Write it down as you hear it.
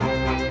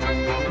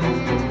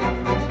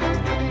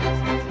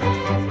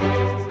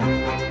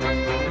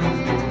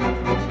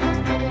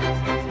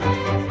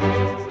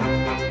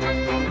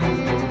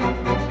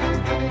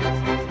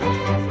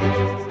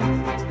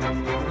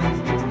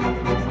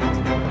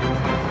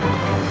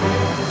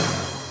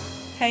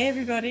Hey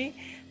everybody,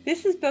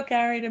 this is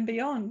Belgariad and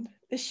Beyond,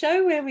 the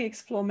show where we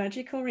explore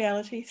magical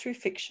reality through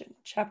fiction,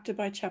 chapter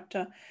by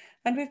chapter,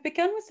 and we've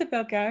begun with the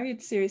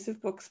Belgariad series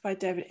of books by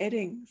David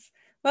Eddings.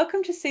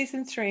 Welcome to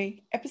Season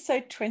 3,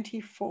 Episode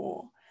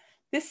 24.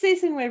 This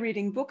season we're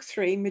reading Book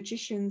 3,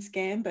 Magician's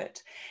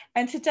Gambit,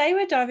 and today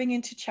we're diving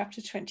into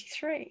Chapter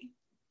 23.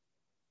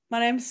 My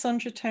name is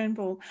Sondra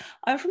Turnbull.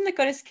 I'm from the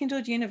Goddess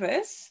Kindled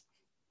Universe.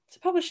 It's a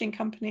publishing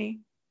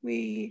company.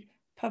 We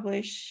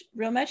publish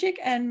real magic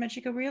and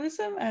magical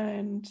realism,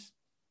 and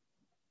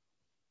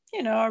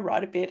I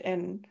write a bit,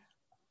 and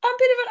I'm a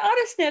bit of an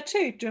artist now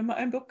too, doing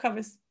my own book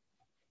covers.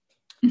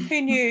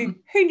 Who knew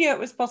it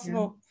was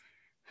possible?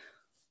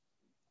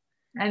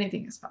 Yeah.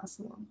 Anything is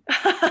possible.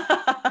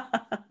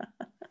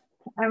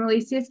 I'm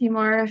Alicia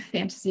Seymour,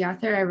 fantasy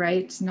author. I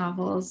write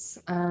novels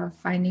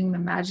finding the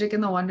magic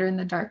and the wonder in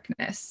the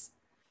darkness.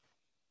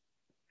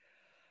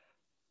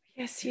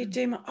 Yes, you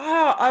do.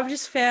 I've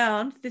just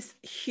found this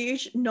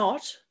huge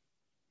knot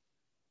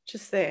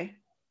just there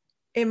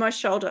in my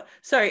shoulder.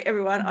 Sorry,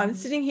 everyone. I'm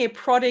sitting here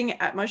prodding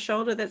at my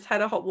shoulder that's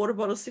had a hot water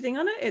bottle sitting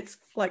on it. It's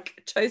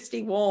like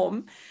toasty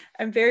warm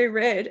and very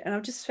red. And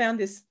I've just found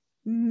this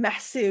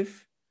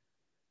massive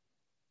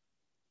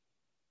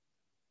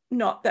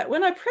knot that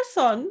when I press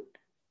on,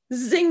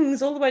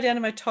 zings all the way down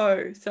to my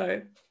toe.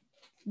 So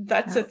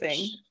that's a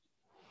thing.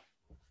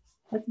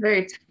 That's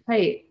very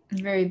tight and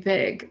very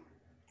big.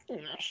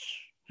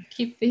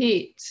 Keep the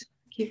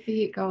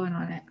heat going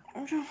on it.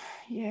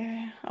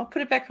 Yeah, I'll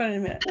put it back on in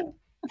a minute.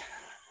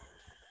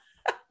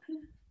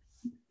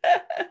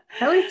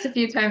 At least a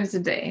few times a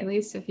day.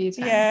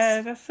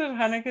 Yeah, that's what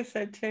Hanukkah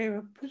said too.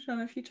 We'll put it on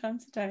a few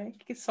times a day.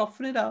 You can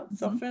soften it up.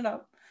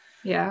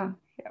 Yeah.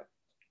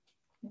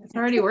 It's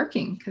already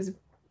working because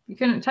you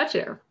couldn't touch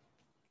it.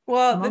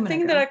 Well, the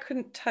thing that I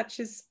couldn't touch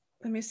is,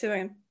 let me see if I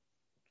can.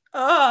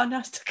 Oh, no,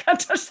 I still can't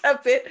touch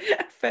that bit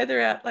further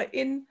out. Like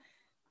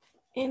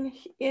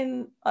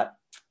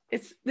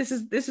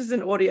this is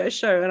an audio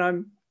show, and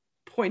I'm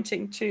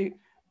pointing to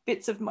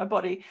bits of my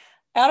body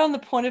out on the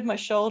point of my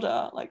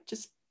shoulder. Like,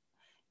 just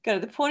go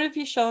to the point of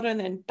your shoulder and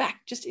then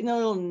back, just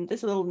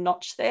there's a little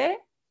notch there.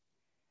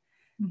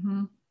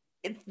 Mm-hmm.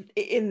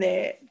 In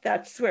there,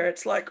 that's where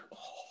it's like,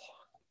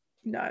 oh,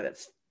 no,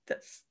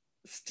 that's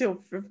still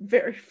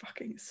very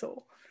fucking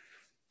sore.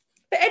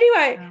 But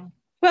anyway,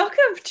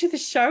 Welcome to the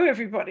show,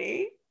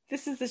 everybody.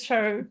 This is the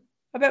show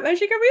about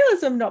magic and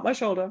realism, not my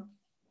shoulder.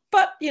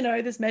 But,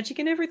 there's magic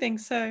in everything,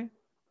 so.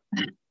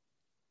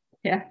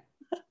 Yeah,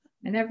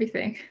 and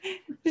everything.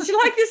 Did you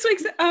like this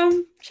week's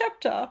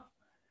chapter?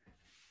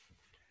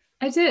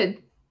 I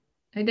did.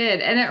 And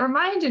it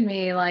reminded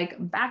me, like,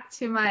 back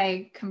to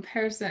my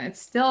comparison, it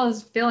still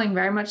is feeling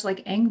very much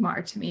like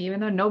Angmar to me, even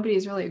though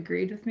nobody's really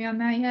agreed with me on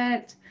that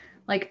yet.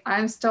 Like,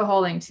 I'm still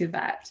holding to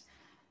that.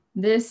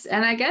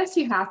 And I guess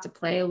you have to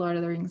play Lord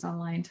of the Rings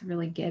online to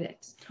really get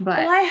it. But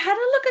well, I had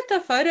a look at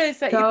the photos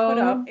that you put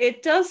up.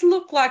 It does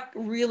look like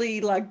really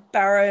like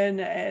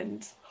barren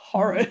and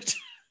horrid.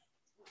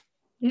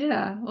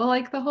 Yeah. Well,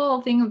 like the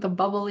whole thing of the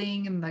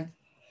bubbling and the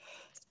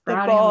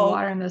sprouting of the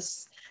water and the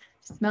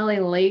smelly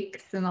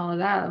lakes and all of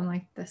that. I'm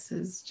like, this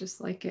is just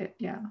like it.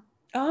 Yeah.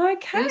 Oh,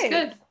 okay. It was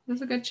good. It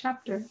was a good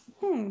chapter.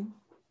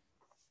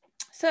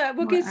 So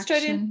we'll get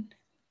straight in.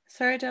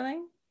 Sorry,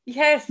 darling.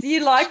 Yes,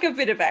 you like a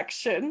bit of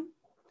action.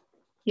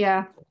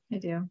 Yeah, I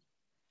do. A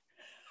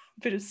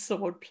bit of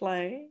sword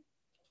play,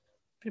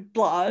 a bit of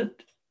blood.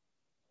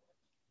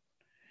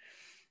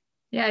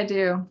 Yeah, I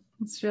do.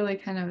 It's really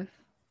kind of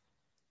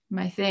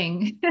my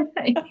thing.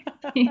 I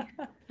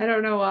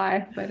don't know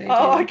why, but I do.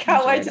 I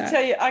can't wait to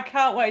tell you. I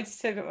can't wait to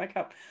tell you about my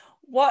cup.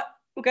 We're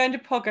going to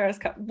Polgara's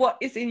cup. What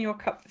is in your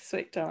cup this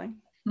week, darling?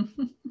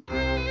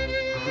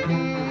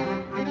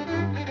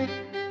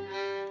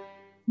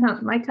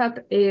 My cup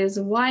is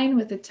wine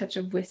with a touch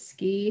of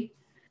whiskey.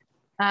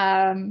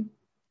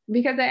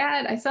 Because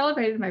I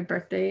celebrated my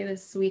birthday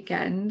this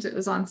weekend. It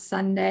was on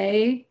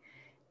Sunday.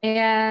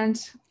 And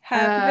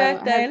happy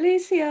birthday,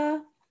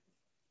 Alicia.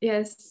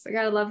 Yes, I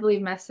got a lovely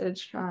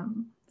message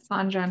from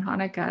Sondra and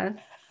Hanukkah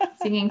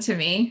singing to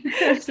me.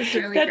 This is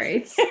really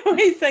great.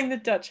 We sang the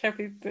Dutch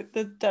happy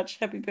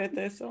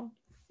birthday song.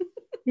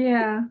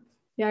 Yeah,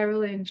 I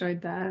really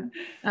enjoyed that.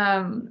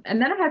 And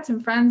then I had some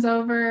friends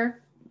over,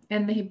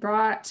 and they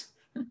brought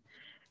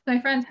my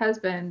friend's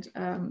husband.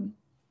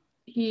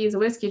 He's a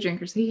whiskey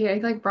drinker, so he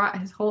like brought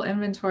his whole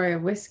inventory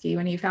of whiskey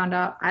when he found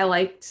out I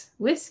liked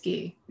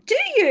whiskey. Do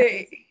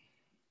you?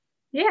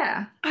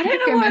 Yeah. I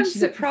don't know why I'm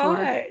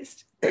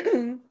surprised. I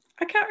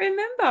can't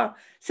remember.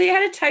 So you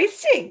had a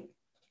tasting?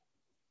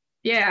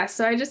 Yeah,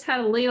 so I just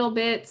had little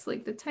bits,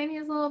 like the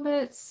tiniest little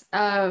bits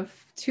of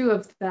 2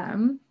 of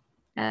them.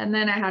 And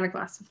then I had a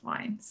glass of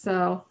wine.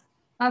 So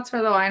that's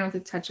where the wine with a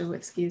touch of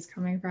whiskey is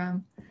coming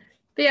from.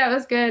 But yeah, it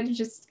was good.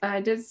 Just I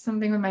did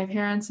something with my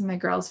parents and my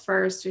girls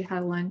first. We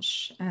had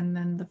lunch, and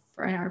then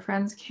our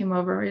friends came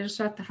over. We were just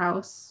at the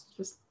house,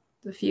 just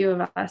the few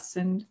of us,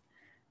 and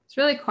it's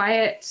really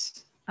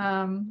quiet.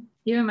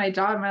 Even my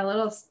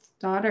littlest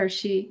daughter,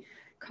 she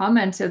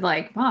commented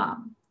like,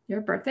 "Mom, your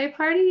birthday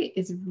party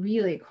is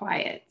really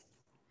quiet."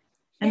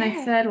 And I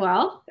Yeah. said,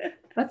 well,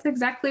 that's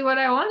exactly what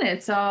I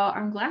wanted. So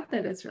I'm glad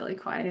that it's really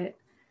quiet.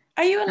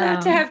 Are you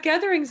allowed to have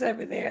gatherings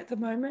over there at the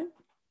moment?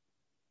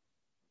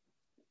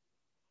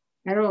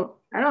 I don't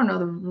know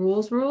the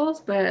rules,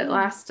 but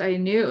last I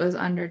knew it was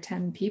under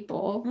 10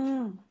 people.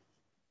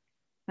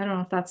 I don't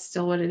know if that's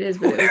still what it is,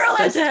 but we're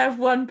allowed to have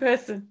one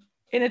person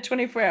in a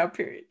 24-hour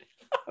period.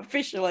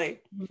 Officially.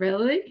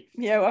 Really?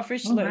 Yeah,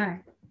 officially. Oh,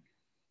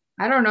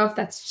 I don't know if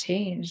that's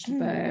changed,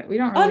 but we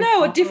don't really. Oh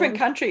no, a different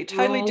country,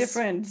 totally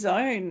different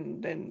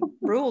zone and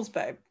rules,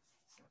 babe.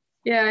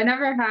 Yeah, I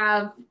never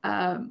had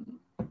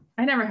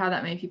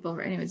that many people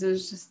over. Anyways, it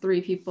was just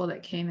 3 people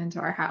that came into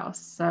our house.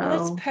 So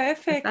that's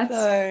perfect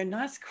though.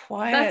 Nice,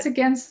 quiet. That's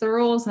against the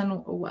rules,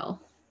 and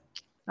well.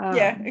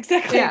 Yeah,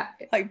 exactly. Yeah.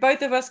 Like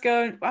both of us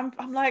go.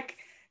 I'm like,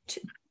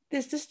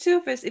 there's just 2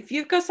 of us. If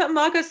you've got something,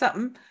 I got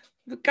something.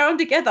 We're going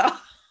together.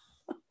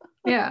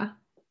 Yeah.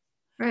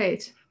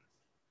 Right.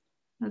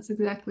 That's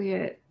exactly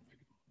it.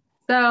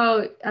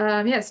 So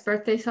yes,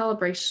 birthday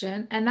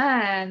celebration. And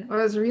then what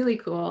was really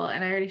cool,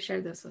 and I already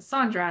shared this with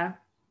Sandra,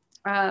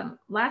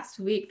 last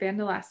week,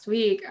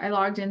 I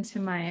logged into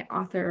my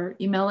author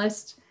email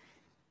list,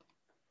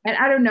 and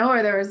out of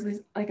nowhere there was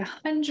like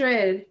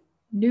 100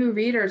 new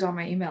readers on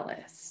my email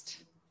list.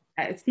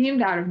 It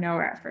seemed out of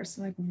nowhere at first.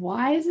 I'm like,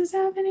 why is this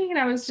happening? And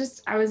I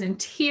was in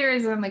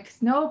tears. And I'm like,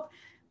 nope,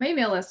 my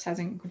email list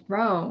hasn't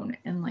grown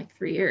in like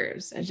 3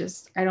 years.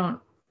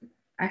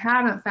 I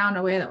haven't found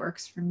a way that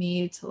works for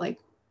me to like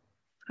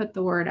put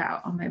the word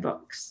out on my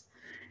books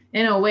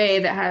in a way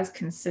that has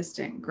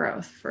consistent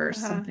growth for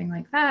something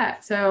like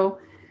that. So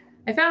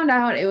I found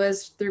out it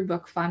was through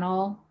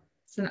BookFunnel.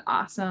 It's an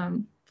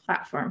awesome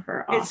platform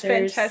for authors. It's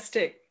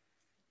fantastic.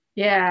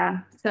 Yeah.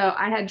 So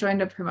I had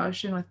joined a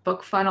promotion with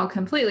BookFunnel,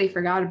 completely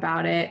forgot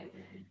about it.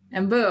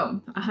 And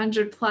boom,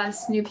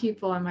 100+ new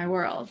people in my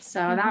world. So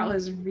that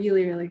was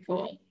really, really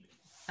cool.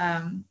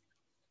 And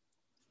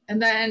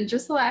then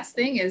just the last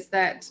thing is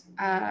that,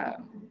 I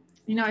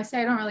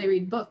say I don't really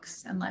read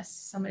books unless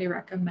somebody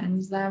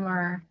recommends them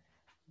or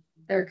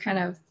they're kind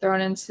of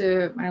thrown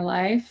into my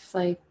life.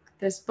 Like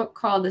this book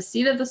called The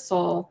Seat of the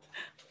Soul,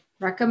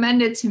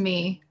 recommended to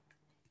me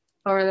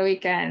over the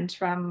weekend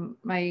from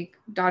my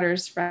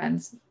daughter's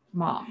friend's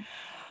mom.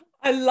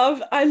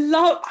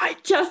 I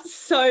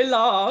just so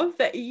love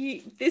that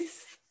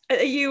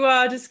you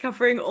are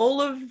discovering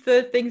all of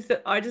the things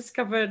that I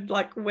discovered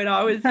like when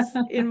I was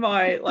in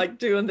my like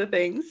doing the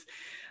things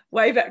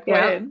way back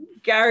when.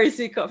 Gary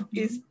Zukav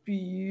is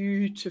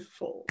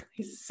beautiful.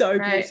 He's so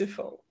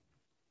beautiful.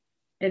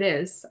 It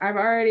is. I've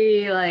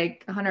already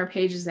like 100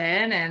 pages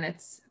in, and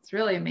it's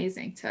really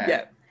amazing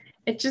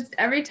it just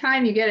every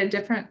time you get a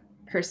different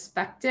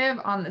perspective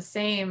on the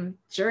same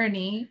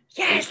journey,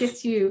 it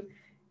gets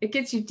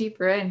you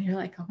deeper in. You're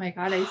like, oh my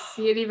God, I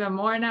see it even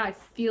more now. I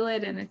feel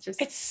it. And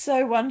it's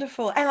so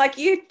wonderful. And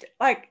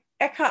like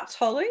Eckhart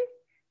Tolle,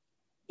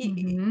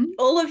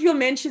 all of your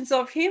mentions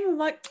of him, I'm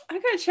like, I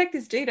gotta check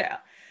this dude out.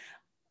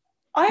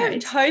 I have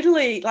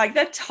totally like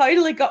that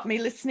totally got me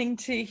listening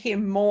to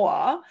him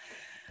more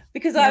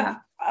because the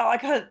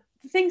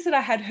things that I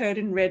had heard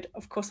and read,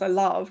 of course I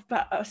love,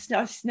 but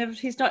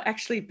he's not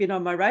actually been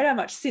on my radar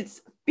much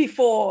since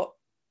before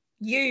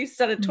you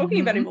started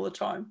talking about him all the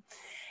time.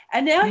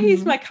 And now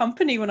he's my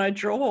company when I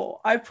draw.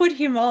 I put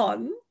him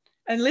on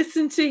and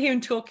listen to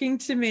him talking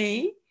to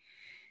me,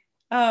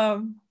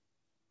 about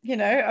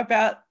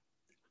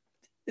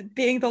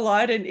being the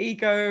light and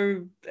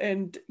ego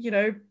and,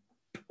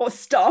 or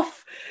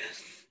stuff.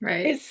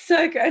 Right. It's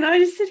so good. And I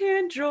just sit here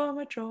and draw.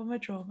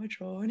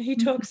 And he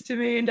talks to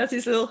me and does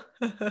his little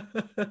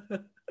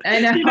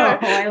I know.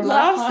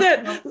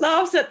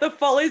 laughs at the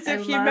follies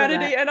of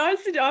humanity. And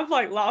I'm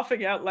like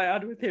laughing out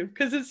loud with him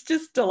because it's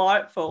just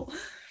delightful.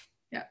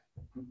 Yeah.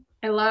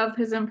 I love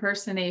his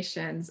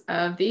impersonations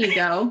of the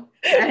ego.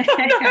 He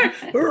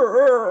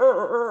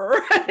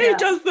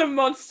does the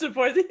monster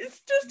voice. It's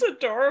just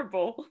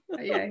adorable.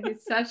 Yeah,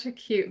 he's such a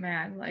cute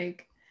man.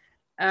 Like,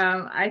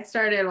 I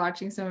started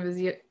watching some of his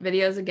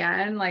videos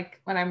again. Like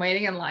when I'm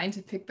waiting in line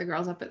to pick the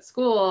girls up at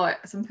school,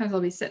 sometimes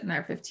I'll be sitting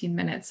there 15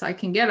 minutes so I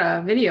can get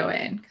a video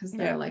in because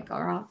they're like,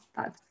 oh,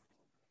 that's.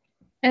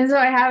 And so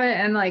I have it,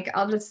 and like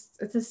it's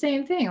the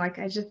same thing. Like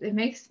it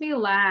makes me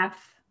laugh,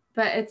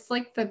 but it's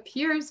like the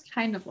purest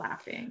kind of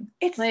laughing.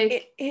 It's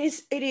like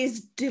it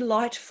is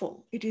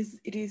delightful. It is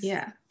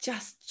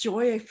just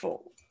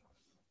joyful.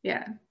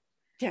 Yeah.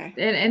 Yeah.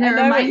 And it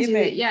reminds you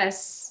that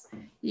yes,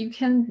 you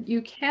can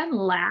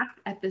laugh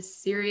at the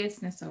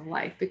seriousness of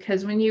life,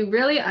 because when you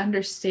really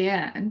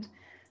understand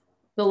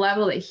the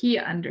level that he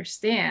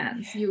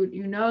understands,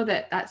 you know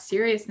that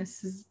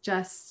seriousness is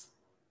just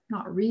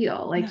not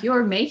real. Like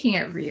you're making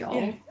it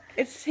real.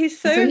 Yeah.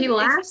 So he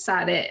laughs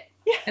at it.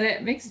 Yeah. And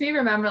it makes me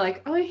remember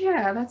like, oh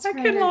yeah, that's right.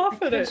 I can laugh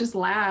at it. Just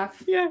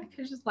laugh. Yeah. I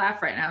could just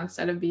laugh right now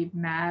instead of be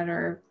mad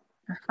or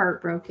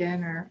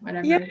heartbroken or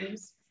whatever it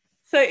is.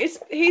 So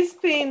he's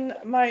been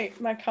my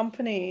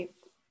company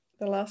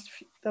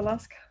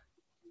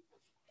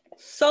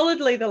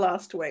solidly the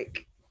last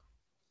week.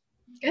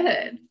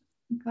 Good.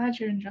 I'm glad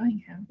you're enjoying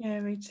him. Yeah,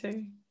 me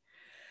too.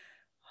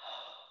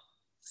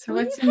 So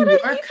what's in your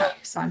cup,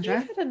 Sandra?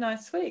 You've had a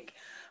nice week.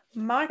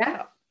 My Yeah.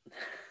 cup.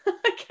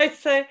 Okay,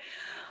 so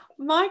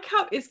my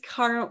cup is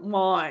currant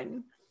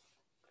wine.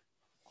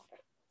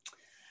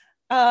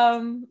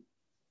 And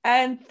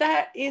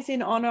that is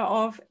in honor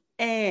of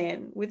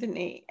Anne with an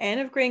E, Anne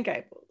of Green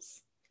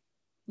Gables.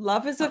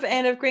 Lovers of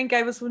Anne of Green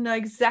Gables will know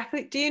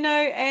exactly. Do you know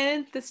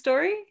Anne, the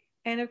story?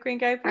 Anne of Green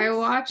Gables? I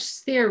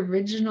watched the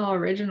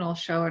original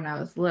show when I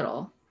was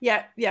little.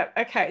 Yeah.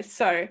 Okay,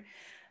 so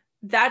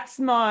that's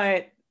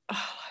my, oh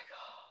my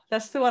God,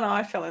 that's the one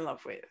I fell in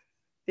love with.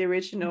 The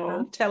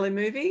original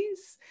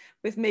telemovies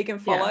with Megan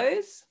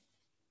Follows.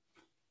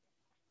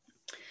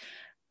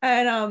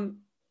 And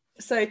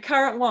so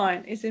currant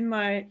wine is in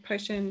my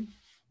potion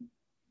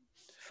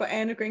for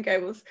Anne of Green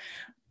Gables.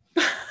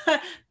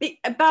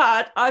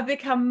 But I've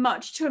become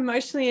much too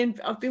emotionally,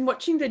 I've been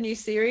watching the new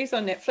series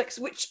on Netflix,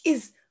 which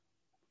is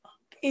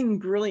fucking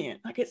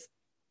brilliant. Like, it's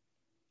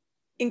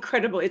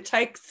incredible. It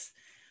takes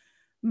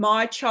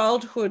my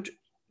childhood,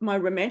 my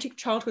romantic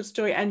childhood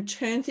story, and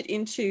turns it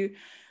into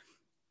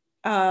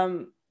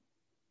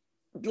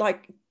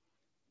like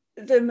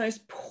the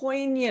most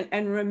poignant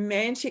and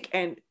romantic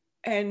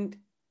and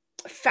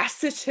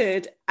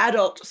faceted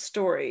adult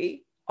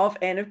story of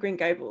Anne of Green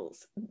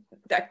Gables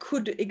that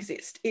could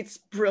exist. It's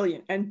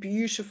brilliant and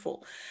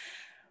beautiful,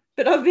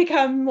 but I've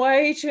become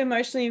way too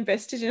emotionally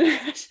invested in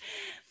it,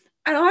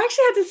 and I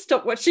actually had to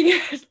stop watching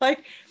it.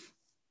 Like,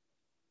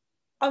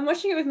 I'm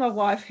watching it with my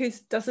wife, who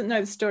doesn't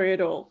know the story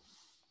at all,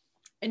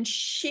 and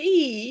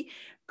she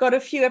got a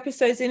few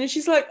episodes in and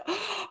she's like,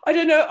 oh, I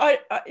don't know,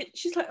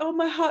 she's like, oh,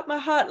 my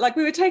heart, like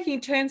we were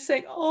taking turns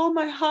saying, oh,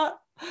 my heart,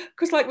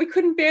 because like we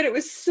couldn't bear it. It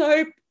was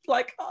so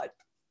like, oh,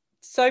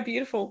 so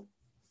beautiful.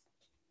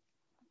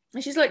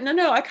 And she's like,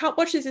 no, I can't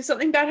watch this. If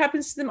something bad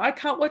happens to them, I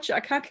can't watch it. I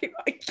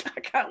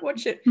can't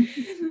watch it.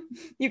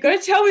 You've got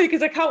to tell me,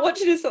 because I can't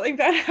watch it if something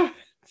bad happens.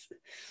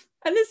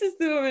 And this is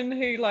the woman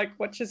who like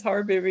watches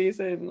horror movies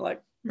and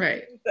like,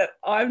 right, that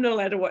I'm not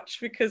allowed to watch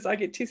because I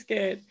get too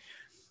scared.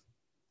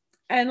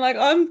 And like,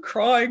 I'm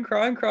crying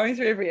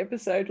through every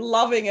episode,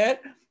 loving it.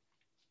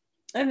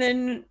 And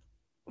then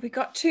we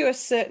got to a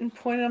certain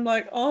point and I'm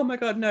like, oh my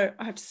God, no,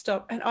 I have to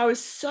stop. And I was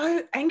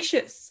so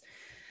anxious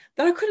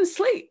that I couldn't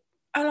sleep.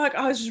 And like,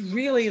 I was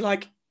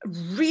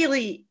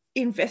really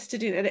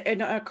invested in it.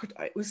 And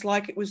it was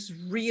like, it was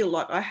real.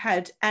 Like, I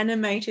had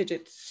animated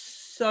it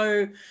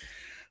so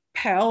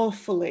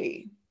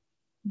powerfully.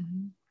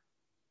 Mm-hmm.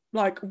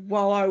 Like,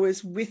 while I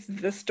was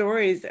with the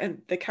stories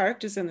and the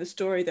characters in the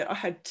story, that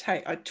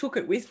I took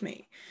it with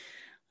me.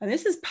 And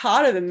this is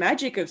part of the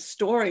magic of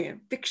story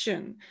and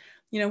fiction.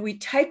 You know, we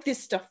take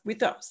this stuff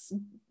with us,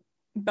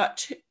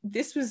 but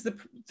this was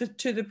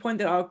to the point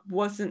that I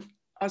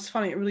was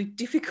finding it really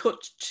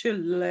difficult to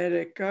let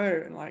it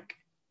go and like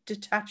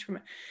detach from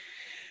it.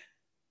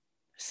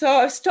 So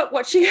I stopped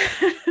watching it.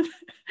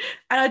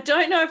 And I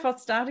don't know if I'll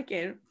start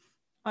again.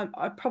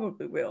 I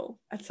probably will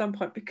at some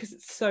point, because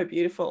it's so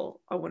beautiful.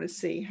 I want to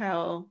see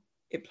how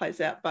it plays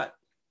out. But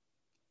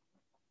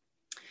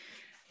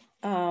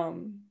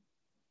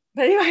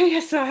anyway,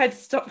 yes, so I had to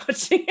stop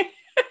watching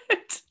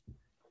it.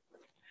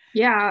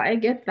 Yeah, I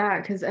get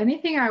that, because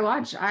anything I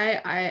watch,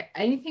 I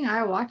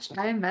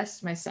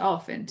invest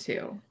myself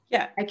into.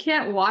 Yeah. I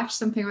can't watch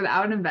something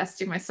without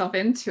investing myself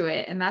into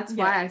it, and that's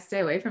why I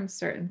stay away from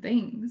certain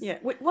things. Yeah.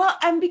 Well,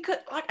 and because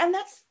like, and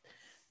that's,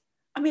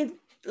 I mean,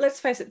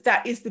 let's face it,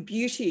 that is the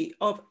beauty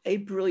of a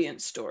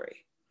brilliant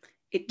story.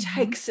 It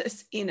takes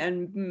us in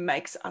and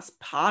makes us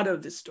part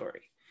of the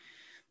story.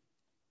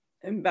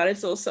 But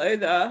it's also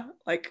the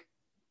like,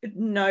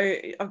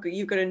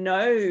 you've got to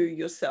know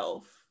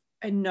yourself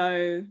and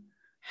know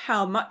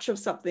how much of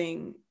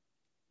something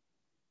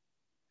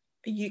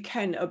you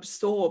can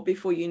absorb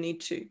before you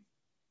need to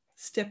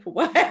step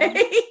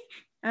away.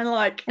 And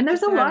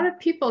there's a lot of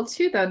people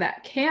too, though,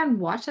 that can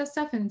watch that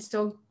stuff and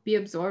still be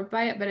absorbed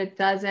by it, but it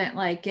doesn't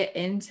like get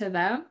into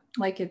them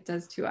like it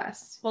does to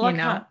us. Well,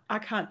 I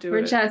can't do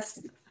it.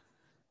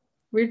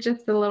 We're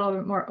just a little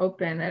bit more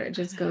open, that it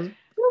just goes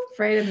poof,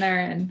 right in there.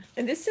 And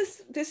this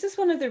is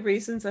one of the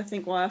reasons I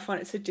think why I find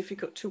it so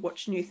difficult to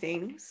watch new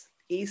things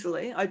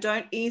easily. I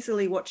don't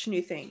easily watch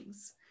new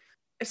things,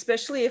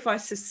 especially if I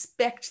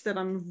suspect that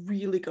I'm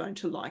really going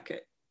to like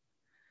it,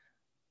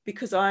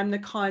 because I'm the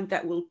kind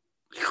that will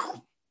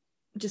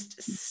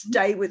just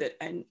stay with it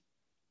and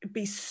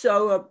be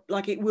so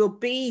like, it will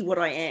be what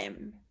I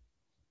am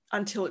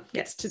until it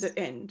gets to the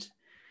end.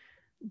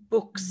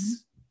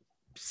 Books,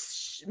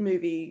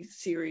 movie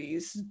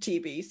series,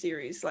 TV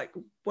series, like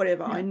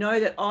whatever. I know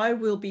that I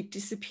will be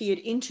disappeared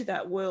into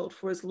that world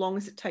for as long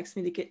as it takes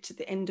me to get to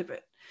the end of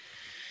it.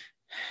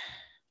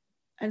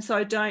 And so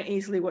I don't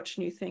easily watch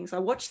new things. I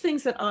watch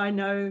things that I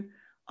know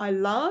I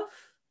love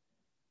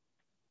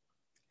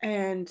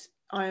and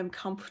I am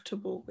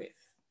comfortable with.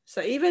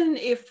 So even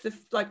if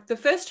the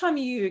first time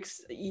you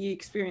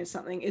experience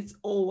something, it's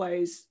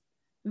always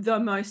the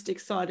most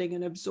exciting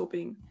and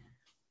absorbing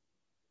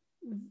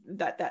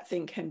that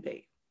thing can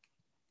be.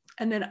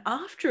 And then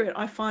after it,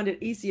 I find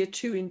it easier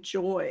to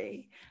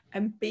enjoy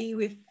and be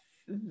with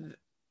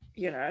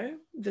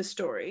the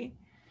story,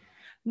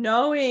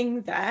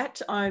 knowing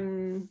that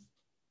I'm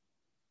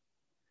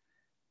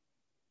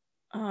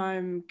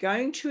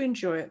going to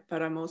enjoy it,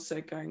 but I'm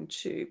also going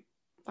to,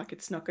 like,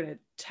 it's not going to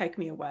take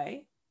me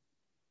away.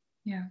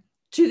 Yeah.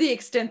 To the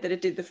extent that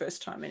it did the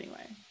first time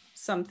anyway.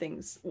 Some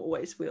things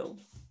always will,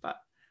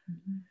 but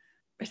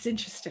it's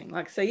interesting.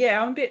 Like, so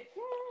yeah, I'm a bit,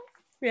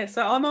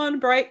 so I'm on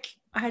break.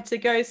 I had to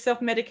go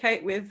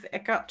self-medicate with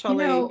Eckhart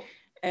Tolle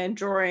and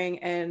drawing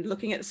and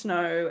looking at the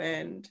snow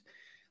and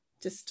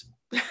just...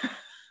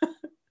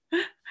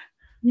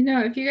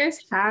 If you guys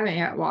haven't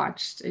yet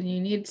watched and you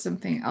need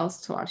something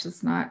else to watch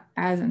that's not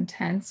as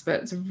intense,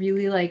 but it's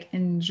really like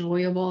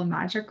enjoyable and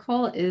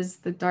magical, is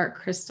The Dark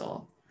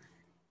Crystal,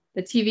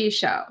 the TV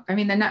show. I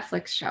mean, the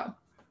Netflix show.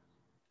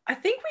 I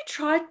think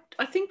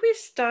we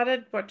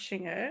started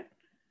watching it.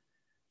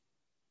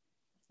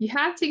 You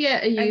have to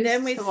get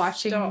used to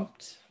watching.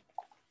 Stopped.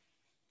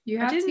 You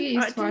have to get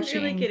used to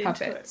watching really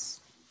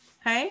puppets.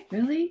 Hey?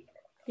 Really?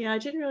 Yeah, I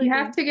didn't really. You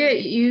have to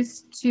get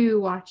used to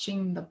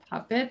watching the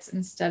puppets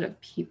instead of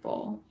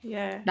people.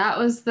 Yeah. That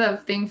was the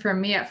thing for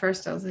me at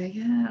first. I was like,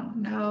 yeah, I don't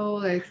know.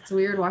 Like, it's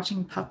weird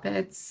watching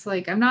puppets.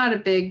 Like, I'm not a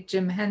big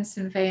Jim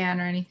Henson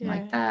fan or anything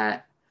like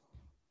that.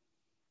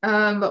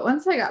 But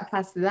once I got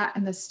past that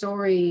and the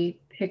story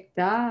picked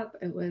up,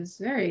 it was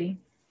one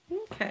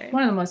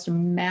of the most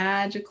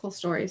magical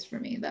stories for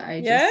me that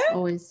I just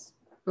always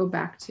go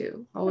back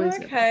to.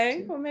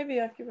 Okay. Well, maybe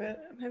I'll give it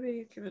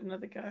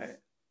another go.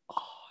 Oh,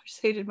 I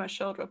just heated my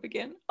shoulder up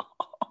again.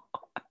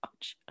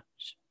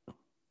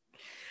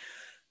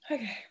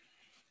 Okay.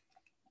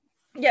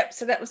 Yep,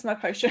 so that was my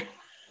potion.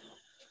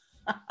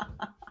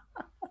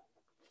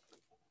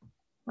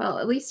 Well,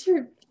 at least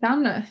you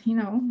found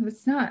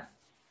it's not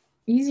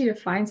easy to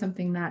find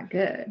something that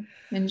good,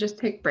 and just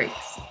take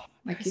breaks,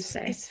 like you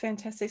say. It's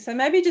fantastic. So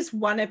maybe just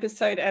one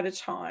episode at a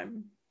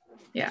time.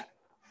 Yeah,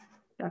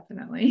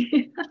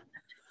 definitely.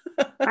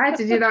 I had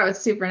to do that with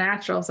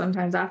Supernatural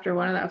sometimes. After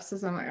one of the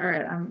episodes, I'm like, all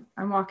right,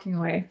 I'm walking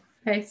away.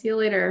 Okay, see you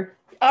later.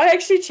 I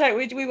actually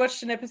checked. We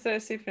watched an episode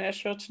of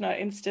Supernatural tonight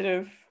instead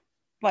of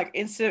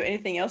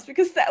anything else,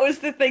 because that was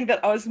the thing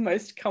that I was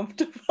most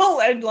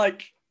comfortable and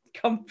like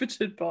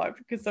comforted by,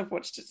 because I've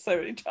watched it so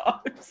many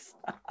times.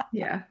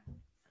 Yeah.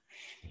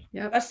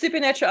 Yep. A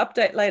Supernatural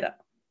update later.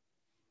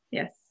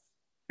 Yes,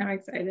 I'm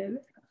excited.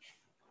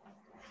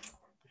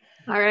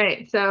 All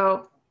right,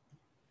 so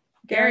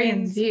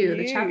Garian's View,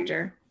 the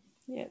chapter.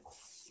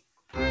 Yes.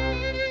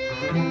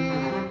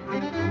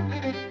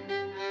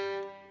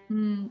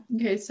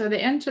 Okay, so they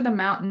enter the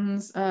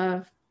mountains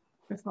of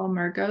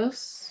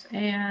Myrgos,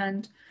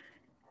 and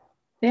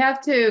they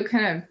have to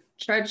kind of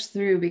trudge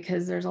through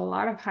because there's a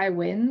lot of high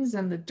winds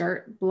and the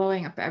dirt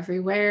blowing up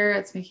everywhere.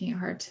 It's making it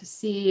hard to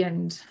see,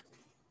 and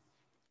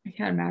I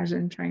can't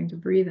imagine trying to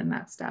breathe in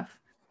that stuff.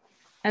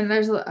 And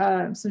there's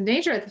some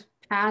danger at the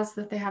paths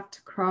that they have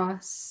to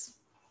cross,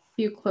 a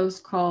few close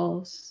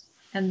calls,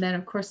 and then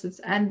of course it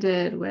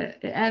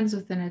ends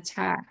with an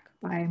attack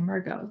by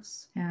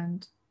Myrgos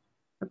and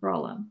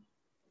Abralam.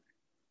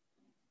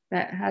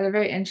 That had a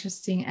very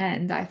interesting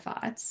end, I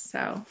thought.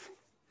 So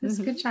it's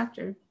a good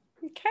chapter.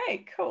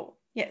 Okay, cool.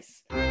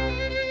 Yes.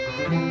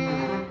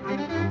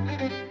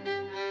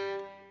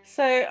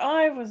 So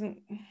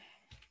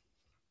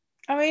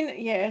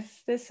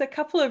yes, there's a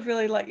couple of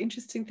really like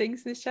interesting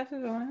things in this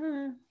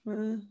chapter.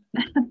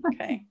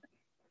 Okay.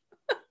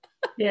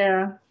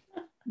 Yeah.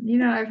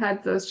 I've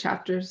had those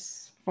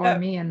chapters for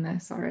me in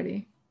this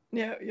already.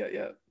 Yeah.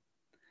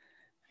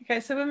 Okay,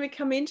 so when we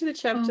come into the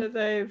chapter,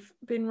 they've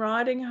been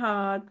riding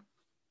hard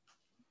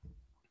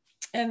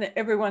and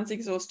everyone's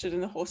exhausted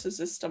and the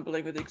horses are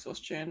stumbling with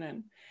exhaustion,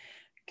 and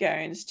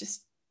Garian's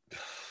just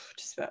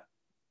about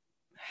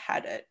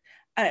had it,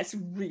 and it's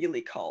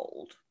really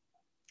cold.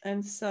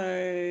 And so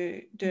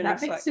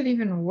that makes it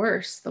even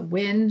worse. The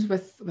wind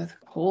with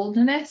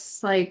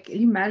coldness. Like,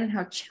 can you imagine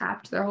how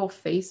chapped their whole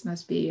face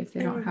must be if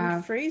they don't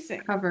have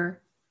freezing cover?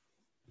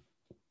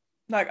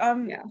 Like,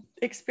 I'm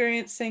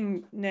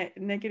experiencing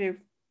negative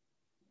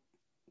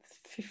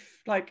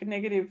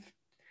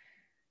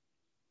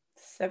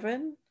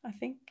 7, I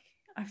think.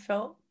 I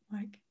felt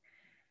like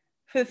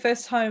for the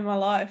first time in my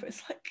life,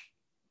 it's like,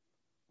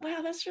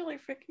 wow, that's really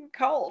freaking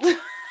cold.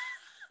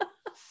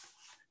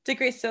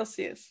 Degrees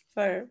Celsius,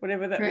 so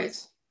whatever that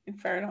was in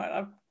Fahrenheit.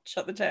 I've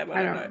shut the tab.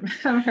 I don't know.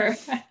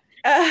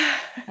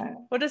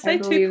 What did I say?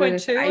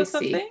 2.2 or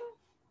something?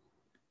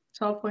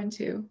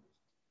 12.2.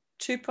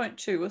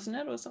 2.2, wasn't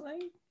it, or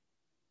something?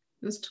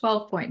 It was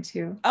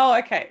 12.2. Oh,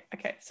 okay.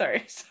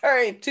 Sorry.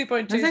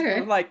 2.2. Okay.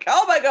 Like,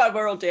 oh my God,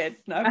 we're all dead.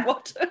 No,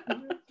 what?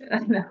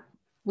 No,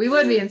 we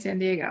would be in San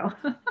Diego.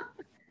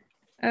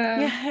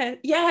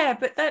 Yeah,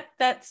 but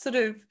that sort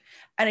of,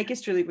 and it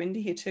gets really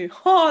windy here too.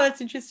 Oh,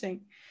 that's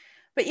interesting.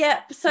 But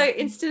yeah, so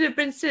instead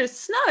of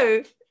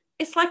snow,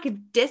 it's like a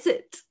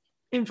desert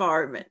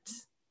environment.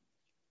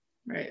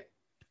 Right.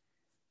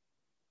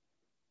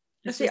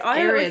 See,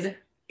 I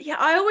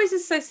always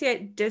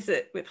associate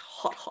desert with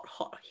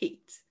hot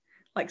heat,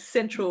 like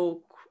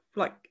central,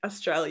 like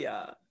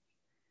Australia.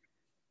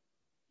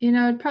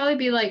 It'd probably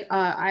be like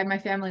my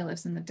family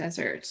lives in the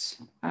desert,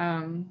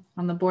 on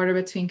the border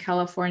between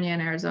California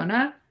and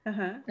Arizona.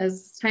 Uh-huh.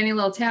 It's a tiny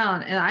little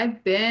town, and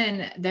I've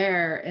been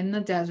there in the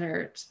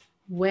desert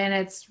when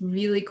it's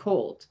really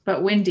cold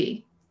but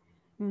windy.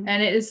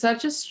 And it is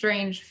such a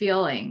strange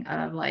feeling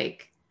of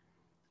like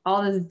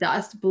all this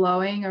dust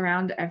blowing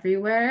around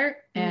everywhere,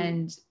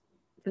 and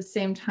at the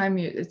same time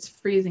it's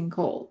freezing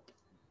cold.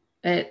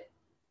 It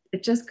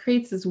just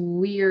creates this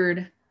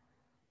weird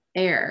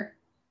air.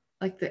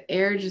 Like the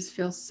air just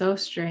feels so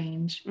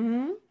strange.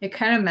 Mm-hmm. It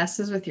kind of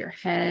messes with your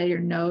head. Your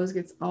nose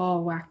gets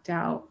all whacked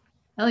out,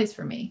 at least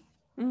for me.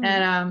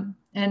 And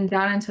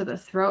down into the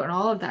throat and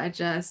all of that,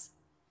 just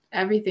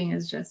everything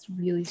is just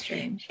really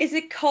strange. Is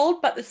it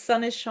cold but the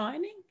sun is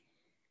shining?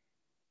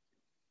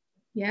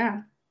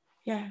 Yeah.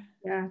 Yeah.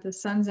 Yeah, the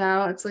sun's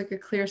out. It's like a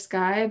clear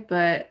sky,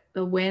 but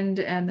the wind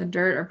and the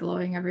dirt are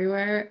blowing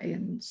everywhere.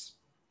 And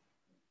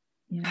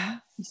you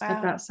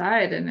step Wow.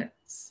 outside and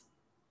it's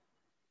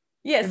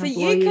Yeah, so gonna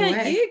blow you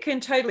away. you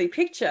can totally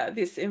picture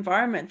this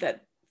environment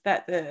that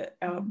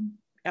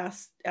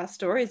our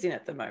story is in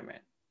at the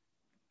moment.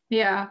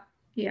 Yeah,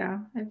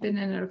 I've been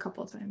in it a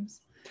couple of times.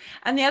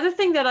 And the other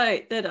thing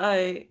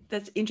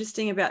that's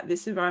interesting about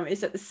this environment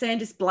is that the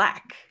sand is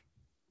black.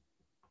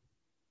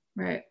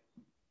 Right.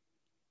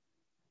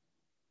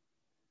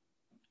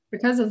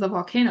 Because of the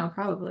volcano,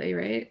 probably,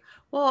 right?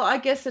 Well, I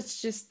guess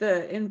it's just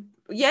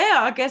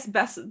I guess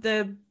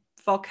the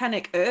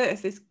volcanic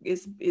earth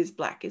is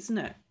black, isn't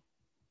it?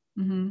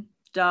 Mm-hmm.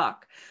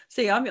 Dark.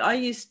 See, I'm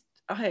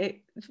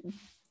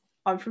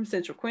from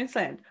Central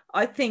Queensland.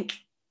 I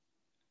think,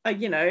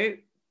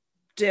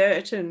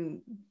 dirt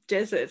and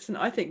deserts, and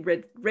I think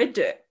red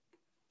dirt.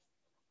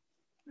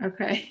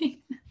 Okay.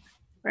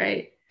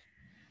 Right.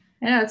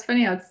 I know it's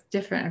funny how it's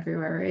different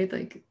everywhere, right?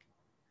 Like,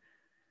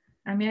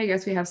 I mean, I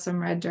guess we have some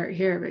red dirt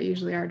here, but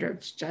usually our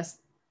dirt's just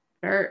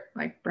dirt,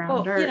 like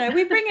brown dirt.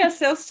 We bring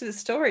ourselves to the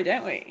story,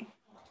 don't we?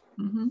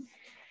 Mm-hmm.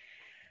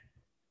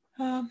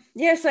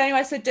 So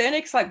anyway, so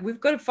Dernick's like,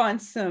 we've got to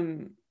find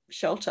some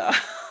shelter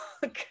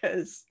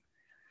because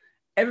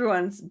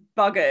everyone's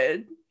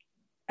buggered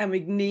and we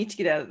need to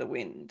get out of the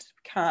wind.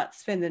 Can't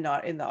spend the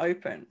night in the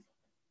open.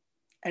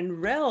 And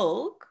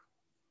Relg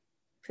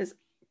says,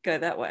 go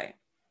that way.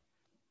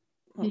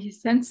 He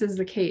senses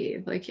the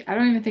cave. Like, I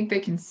don't even think they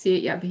can see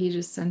it yet, but he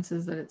just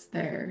senses that it's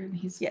there. And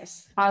he's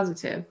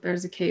positive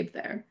there's a cave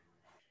there.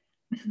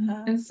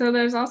 And so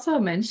there's also a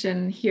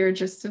mention here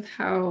just of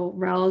how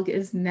Relg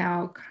is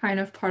now kind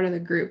of part of the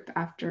group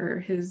after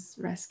his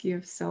rescue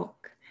of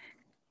Silk.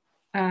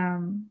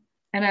 And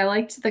I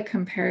liked the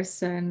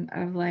comparison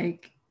of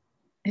like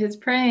his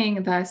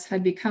praying thus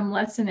had become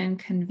less an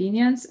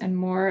inconvenience and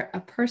more a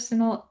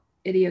personal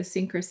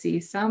idiosyncrasy,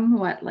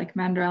 somewhat like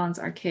Mandrelon's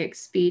archaic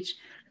speech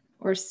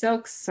or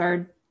Silk's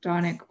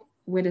sardonic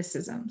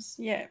witticisms.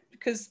 Yeah,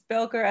 because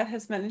Belgarath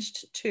has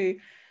managed to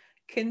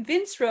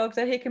convince Relg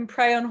that he can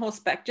pray on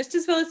horseback just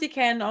as well as he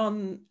can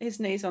on his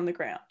knees on the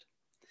ground.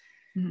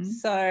 Mm-hmm.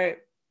 So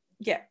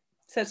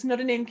it's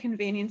not an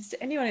inconvenience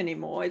to anyone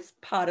anymore. It's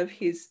part of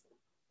his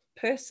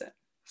person.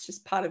 It's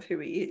just part of who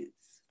he is.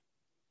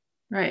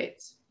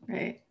 Right.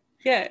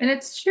 Yeah. And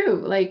it's true.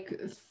 Like,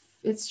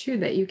 it's true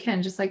that you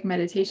can, just like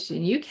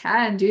meditation, you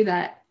can do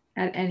that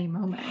at any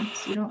moment.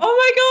 You don't. Oh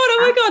my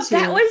God.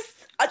 That was,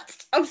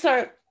 I'm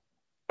sorry.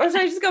 I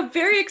just got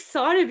very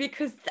excited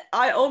because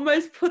I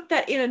almost put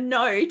that in a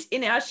note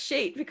in our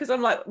sheet because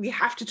I'm like, we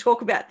have to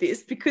talk about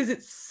this because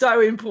it's so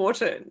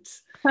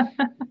important.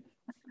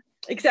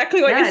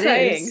 Exactly what you're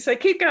saying. So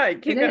keep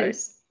going.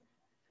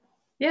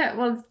 Yeah,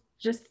 well,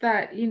 just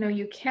that,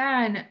 you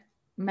can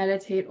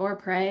meditate or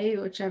pray,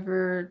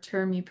 whichever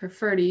term you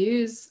prefer to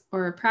use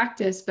or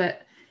practice,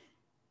 but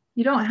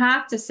you don't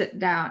have to sit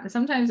down.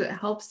 Sometimes it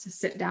helps to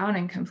sit down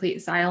in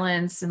complete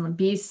silence and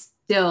be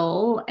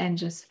still and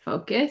just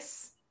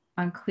focus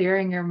on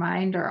clearing your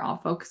mind, or I'll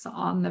focus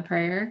on the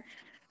prayer.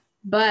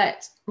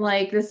 But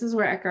like, this is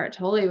where Eckhart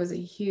Tolle was a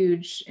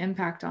huge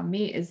impact on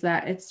me, is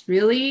that it's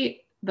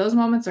really, those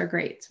moments are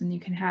great when you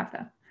can have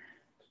them.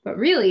 But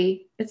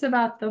really, it's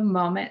about the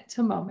moment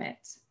to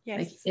moment. Yes.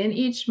 Like in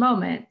each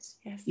moment,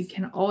 you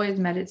can always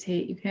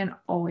meditate. You can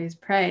always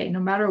pray, no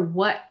matter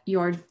what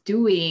you're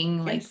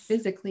doing, like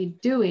physically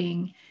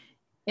doing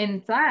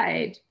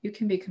inside, you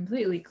can be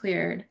completely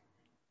cleared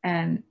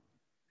and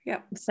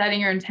setting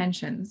your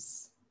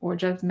intentions or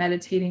just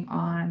meditating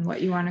on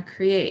what you want to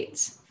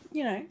create.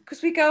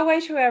 Because we go away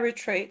to our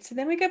retreats and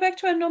then we go back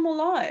to our normal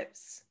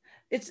lives.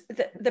 It's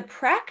the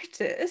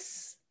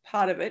practice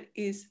part of it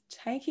is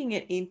taking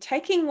it in,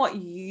 taking what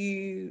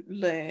you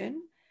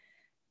learn,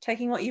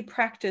 taking what you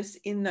practice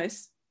in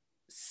those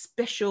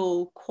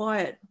special,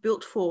 quiet,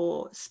 built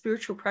for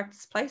spiritual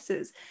practice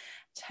places,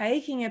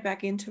 taking it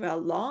back into our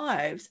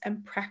lives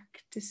and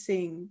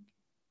practicing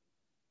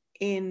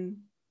in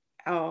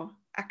our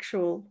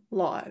actual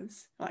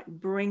lives, like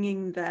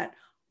bringing that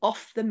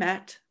off the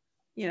mat,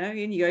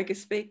 in yoga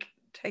speak,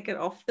 take it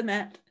off the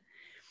mat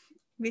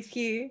with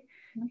you,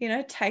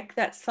 take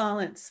that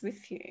silence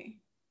with you.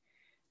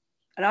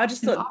 And I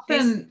just And thought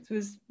this often,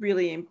 was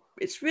really,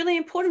 it's really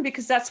important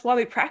because that's why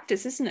we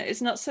practice, isn't it?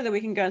 It's not so that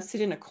we can go and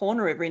sit in a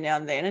corner every now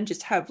and then and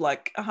just have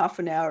like a half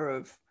an hour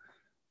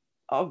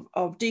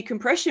of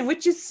decompression,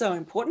 which is so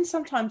important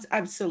sometimes.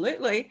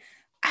 Absolutely.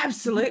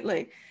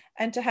 Absolutely.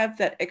 And to have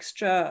that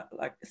extra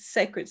like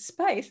sacred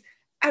space,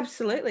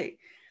 absolutely.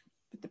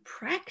 But the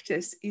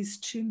practice is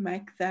to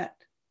make that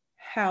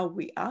how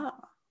we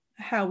are,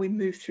 how we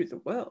move through the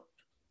world.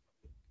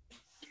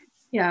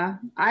 yeah,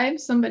 I'm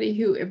somebody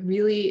who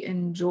really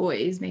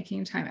enjoys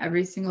making time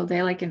every single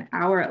day, like an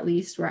hour at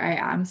least, where I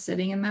am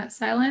sitting in that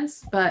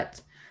silence.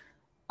 But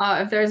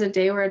if there's a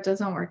day where it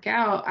doesn't work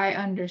out, I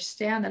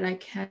understand that I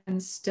can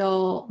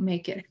still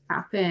make it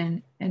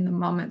happen in the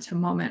moment to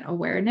moment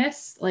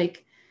awareness.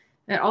 Like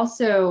that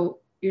also,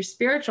 your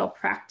spiritual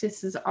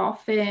practice is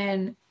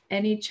often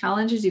any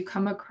challenges you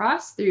come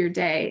across through your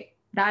day.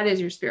 That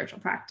is your spiritual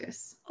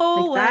practice.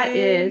 Always. Like that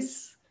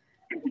is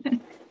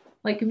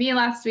like me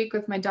last week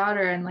with my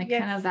daughter and like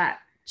Yes. kind of that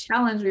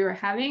challenge we were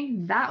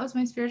having. That was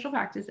my spiritual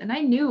practice. And I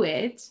knew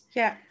it.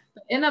 Yeah.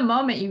 But in the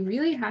moment, you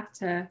really have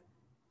to,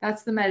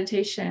 that's the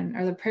meditation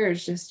or the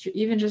prayers, just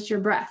even just your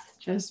breath,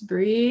 just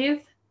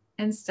breathe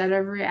instead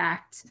of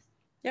react.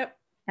 Yep.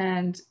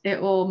 And it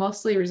will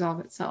mostly resolve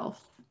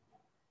itself.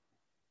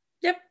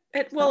 Yep.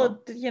 Well,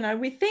 you know,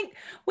 we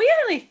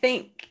only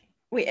think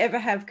we ever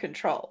have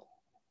control.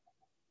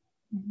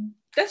 Mm-hmm.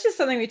 That's just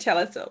something we tell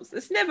ourselves.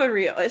 It's never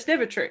real. It's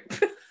never true.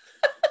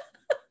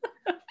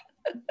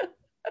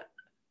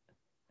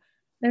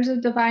 There's a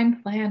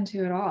divine plan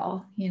to it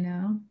all, you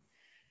know.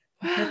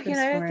 Well, you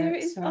know, there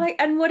is like,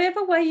 and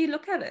whatever way you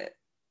look at it,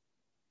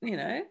 you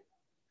know,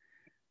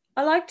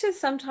 I like to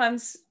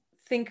sometimes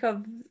think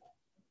of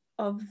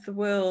the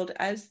world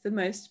as the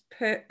most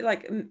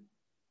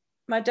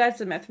my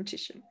dad's a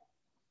mathematician,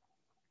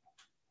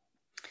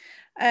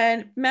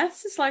 and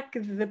maths is like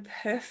the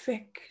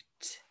perfect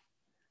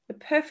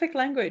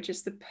language.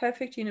 It's the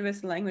perfect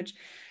universal language.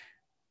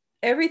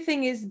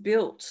 Everything is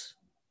built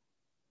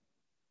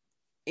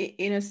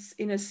in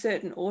a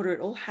certain order. It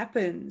all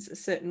happens a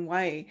certain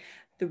way.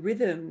 The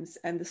rhythms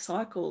and the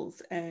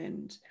cycles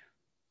and,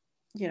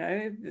 you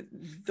know,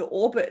 the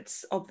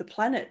orbits of the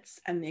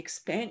planets and the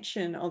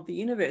expansion of the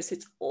universe,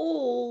 it's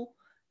all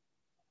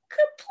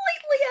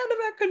completely out of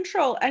our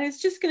control, and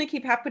it's just going to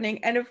keep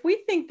happening. And if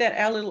we think that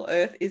our little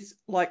earth is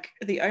like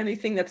the only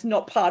thing that's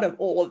not part of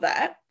all of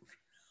that,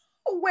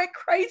 we're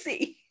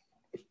crazy.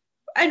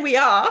 And we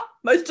are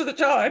most of the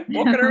time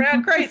walking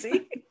around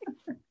crazy.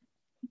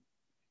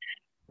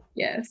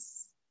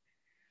 Yes,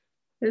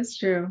 it's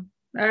true.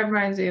 That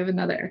reminds me of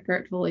another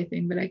Eckhart Tolle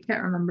thing, but I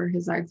can't remember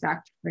his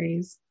exact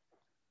phrase.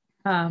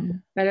 But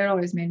it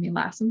always made me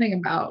laugh. Something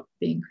about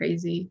being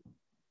crazy.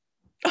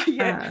 Oh,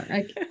 yeah.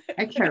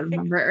 I can't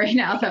remember it right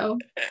now though.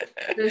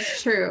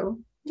 It's true.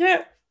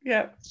 Yeah.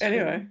 It's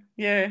anyway, true.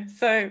 yeah.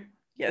 So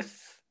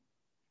yes.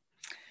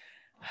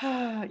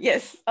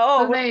 Yes.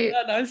 Oh, So they,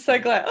 I'm so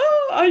glad.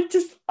 I'm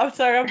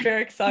sorry. I'm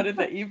very excited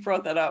that you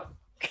brought that up.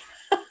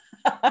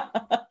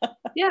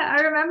 yeah,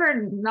 I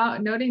remember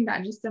not noting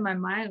that just in my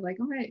mind, like,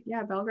 oh, right,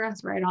 yeah,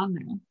 Belgrass right on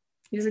there.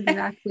 He's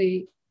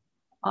exactly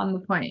on the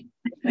point.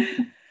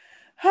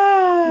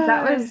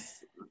 that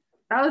was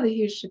a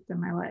huge shift in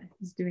my life,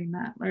 is doing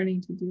that,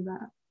 learning to do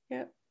that.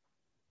 Yeah.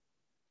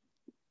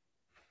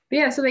 But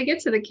yeah, so they get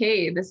to the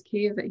cave, this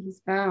cave that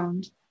he's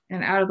found,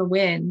 and out of the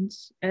wind,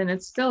 and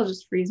it's still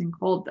just freezing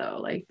cold though.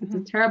 Like it's a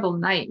terrible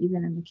night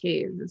even in the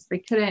caves. They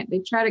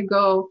try to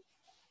go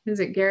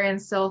visit Gary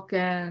and Silk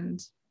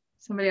and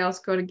somebody else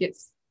go to get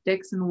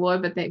sticks and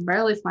wood, but they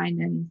barely find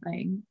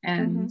anything.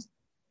 And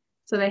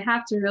so they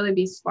have to really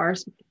be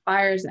sparse with the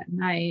fires at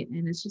night,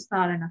 and it's just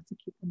not enough to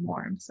keep them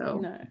warm. So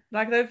no,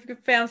 like they've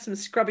found some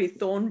scrubby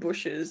thorn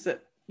bushes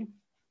that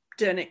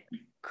Dernick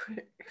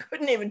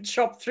couldn't even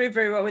chop through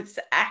very well with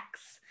the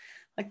axe.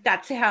 Like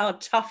that's how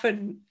tough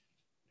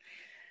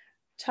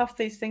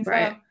these things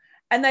are.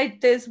 And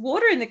there's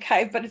water in the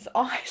cave, but it's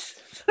ice,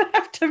 so they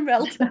have to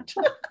melt it.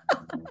 So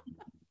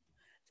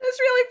it's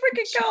really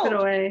freaking cold. Chip it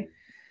away.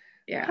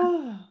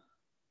 Yeah.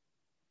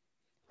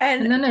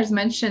 And then there's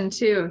mention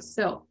too of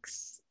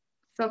Silk's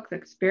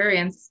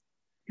experience,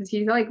 because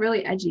he's like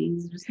really edgy.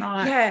 He's just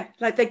not. Yeah,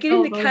 like they get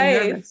in the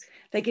cave. Nervous.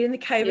 They get in the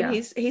cave, and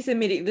he's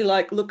immediately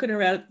like looking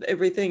around at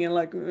everything and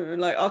like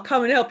I'll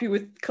come and help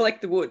you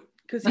collect the wood,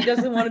 because he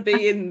doesn't want to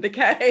be in the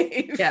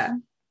cave. Yeah.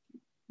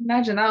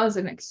 Imagine that was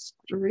an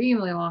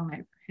extremely long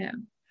night for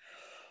him,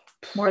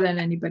 more than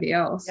anybody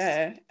else.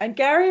 Yeah, and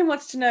Gary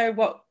wants to know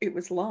what it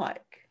was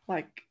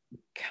like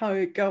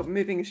go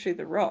moving through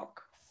the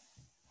rock.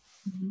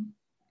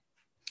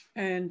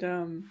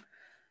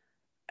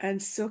 And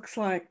Silk's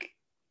like,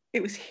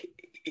 it was,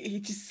 he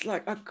just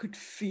like, I could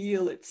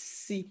feel it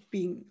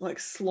seeping, like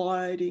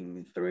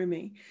sliding through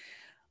me.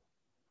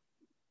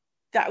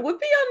 That would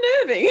be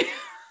unnerving.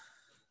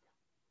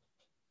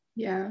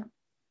 Yeah,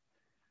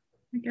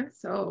 I guess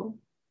so.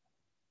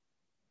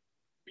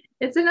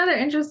 It's another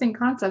interesting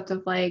concept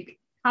of like,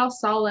 how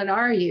solid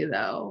are you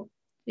though?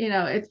 You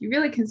know, if you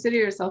really consider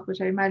yourself,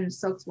 which I imagine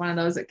Silk's one of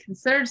those that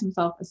considers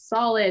himself a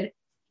solid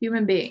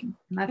human being,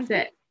 and that's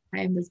it. I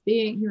am this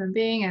human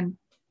being, and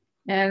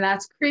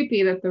that's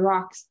creepy that the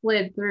rock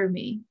slid through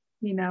me,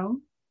 you know.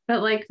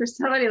 But like for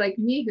somebody like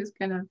me who's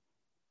kind of,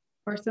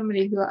 or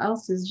somebody who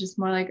else is just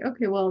more like,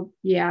 okay, well,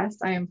 yes,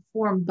 I am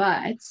form,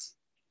 but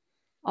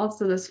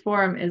also this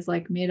form is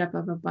like made up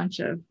of a bunch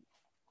of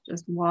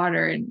just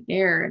water and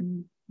air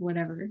and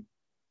whatever.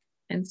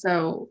 And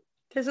so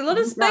there's a lot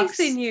of space rocks,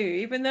 in you,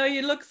 even though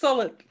you look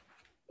solid.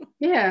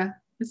 yeah.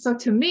 So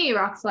to me,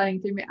 rock sliding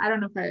through me, I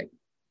don't know if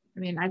I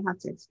mean, I'd have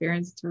to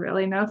experience to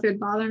really know if it'd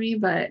bother me,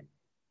 but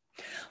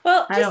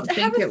Well, I just don't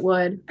think it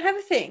would. have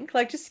a think.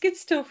 Like, just get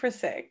still for a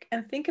sec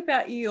and think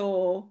about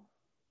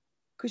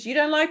because you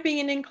don't like being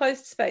in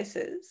enclosed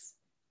spaces.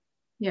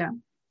 Yeah.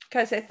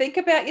 Okay, so think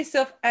about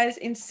yourself as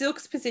in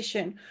Silk's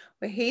position,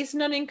 where he's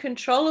not in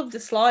control of the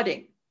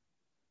sliding.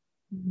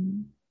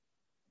 Mm-hmm.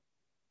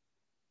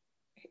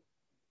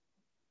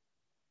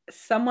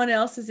 Someone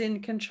else is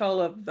in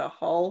control of the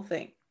whole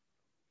thing.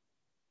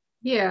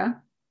 Yeah.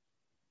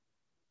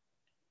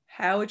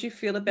 How would you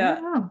feel I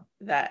about don't know.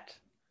 that?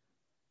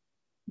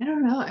 I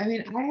don't know. I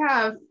mean,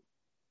 I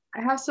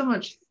have so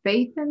much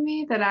faith in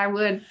me that I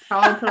would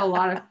probably put a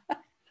lot of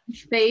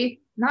faith,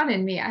 not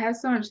in me. I have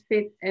so much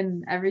faith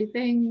in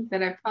everything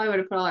that I probably would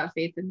have put a lot of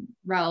faith in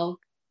Relk,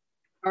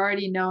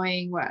 already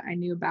knowing what I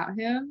knew about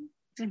him,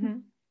 Mm-hmm.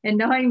 and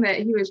knowing that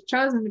he was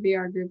chosen to be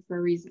our group for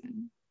a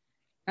reason.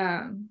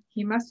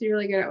 He must be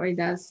really good at what he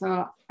does.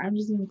 So I'm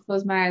just gonna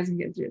close my eyes and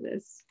get through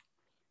this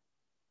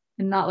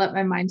and not let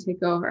my mind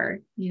take over,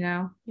 you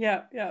know?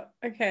 Yeah, yeah.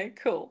 Okay,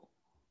 cool.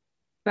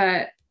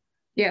 But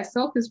yeah,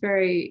 Silk is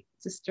very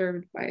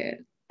disturbed by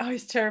it. Oh,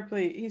 he's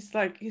he's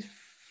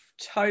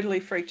totally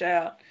freaked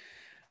out.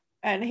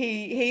 And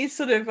he's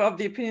sort of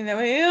the opinion that,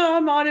 I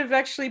might have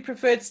actually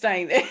preferred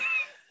staying there.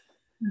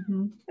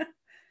 Mm-hmm.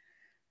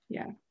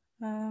 Yeah.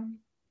 Um,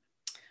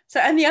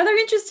 and the other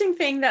interesting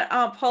thing that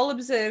Paul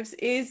observes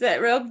is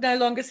that Relg no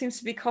longer seems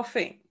to be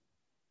coughing.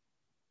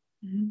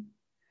 Mm-hmm.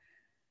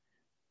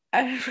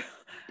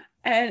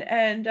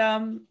 And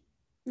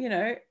you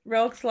know,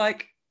 Relg's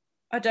like,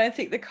 I don't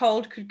think the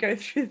cold could go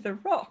through the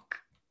rock.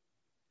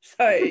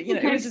 So, you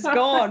know, it was just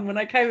gone when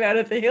I came out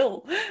of the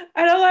hill.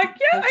 And I'm like,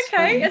 yeah, That's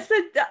okay.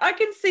 funny. I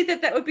can see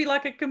that would be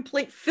like a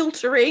complete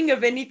filtering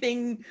of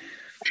anything.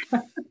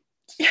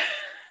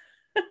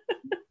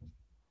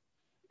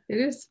 It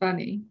is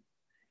funny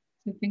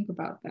to think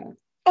about that.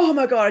 Oh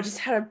my God, I just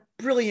had a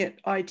brilliant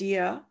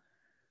idea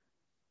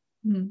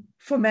Mm.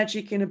 for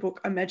magic in a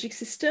book, a magic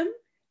system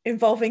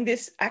involving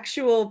this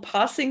actual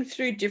passing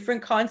through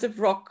different kinds of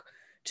rock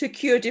to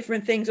cure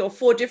different things or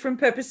for different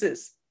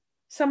purposes.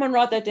 Someone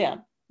write that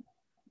down.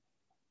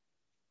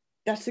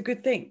 That's a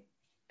good thing.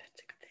 That's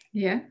a good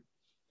thing. Yeah.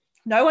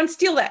 No one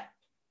steal that.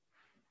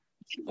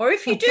 Or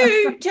if you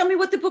do, tell me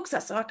what the books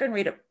are so I can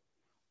read them.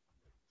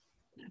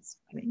 That's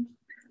funny.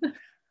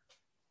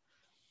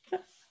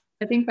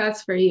 I think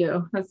that's for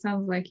you. That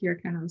sounds like your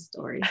kind of a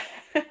story.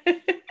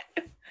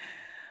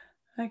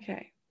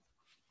 Okay.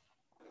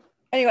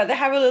 Anyway, they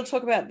have a little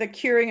talk about the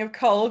curing of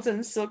colds,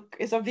 and Silk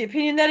is of the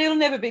opinion that it'll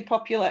never be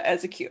popular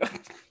as a cure.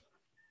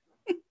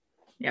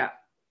 Yeah.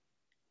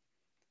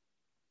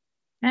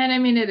 And I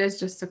mean, it is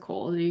just a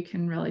cold. You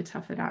can really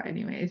tough it out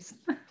anyways.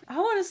 I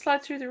want to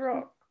slide through the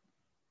rock.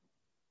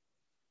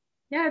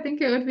 Yeah, I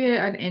think it would be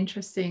an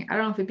interesting, I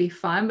don't know if it'd be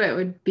fun, but it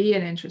would be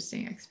an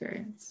interesting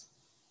experience.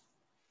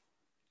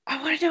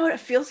 I want to know what it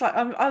feels like.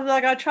 I'm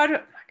like, I try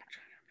to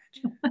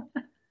imagine.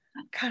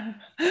 Kind of.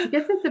 I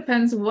guess it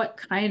depends what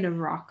kind of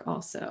rock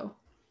also.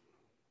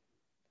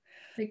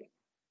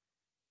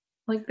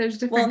 Like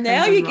there's Well, different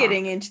now kinds of you're rock.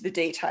 getting into the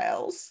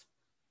details.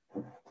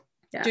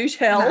 Yeah. Do And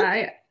tell.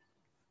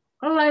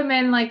 I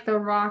meant like the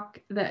rock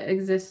that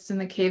exists in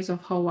the caves of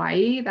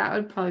Hawaii. That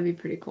would probably be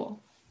pretty cool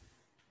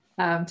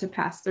to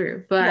pass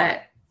through.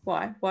 But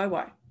Why?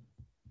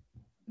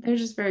 they're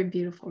just very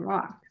beautiful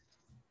rocks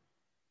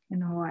in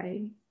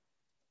Hawaii.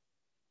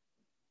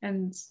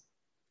 And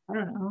I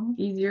don't know,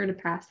 easier to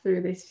pass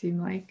through, they seem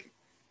like.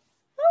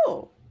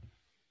 Oh,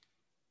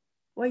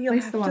 well, At you'll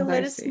least the have to ones let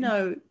I've us seen.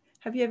 know.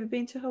 Have you ever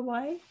been to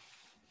Hawaii?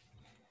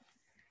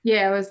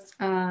 Yeah, it was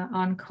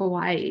on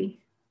Kauai.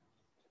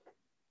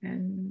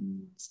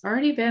 And it's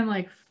already been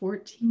like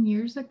 14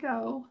 years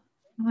ago.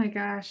 Oh my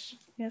gosh.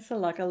 Yeah, so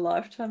like a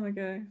lifetime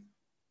ago.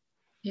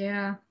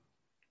 Yeah.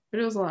 But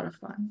it was a lot of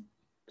fun.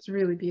 It's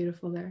really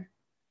beautiful there.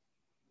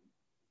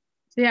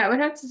 So yeah, it would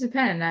have to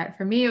depend.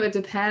 For me, it would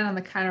depend on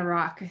the kind of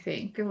rock, I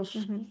think.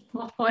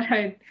 What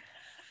I'd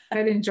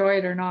enjoy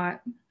it or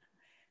not.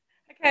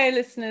 Okay,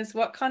 listeners,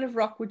 what kind of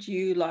rock would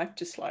you like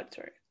to slide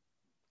through?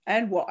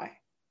 And why?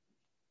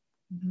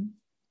 Mm-hmm.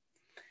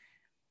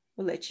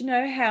 We'll let you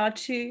know how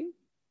to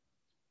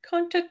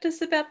contact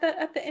us about that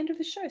at the end of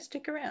the show.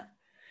 Stick around.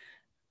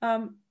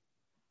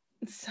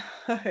 So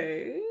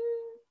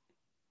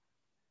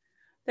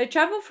they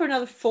travel for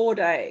another 4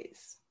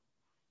 days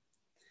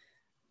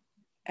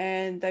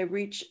and they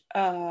reach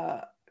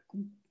a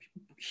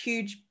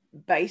huge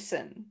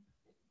basin,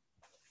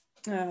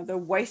 the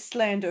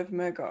wasteland of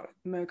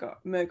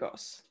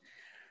Murgos.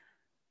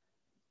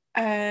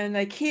 And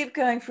they keep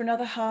going for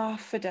another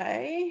half a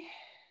day,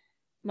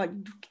 like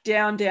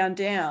down, down,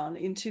 down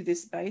into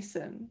this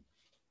basin.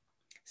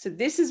 So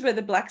this is where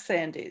the black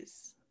sand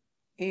is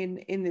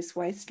in this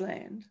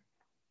wasteland.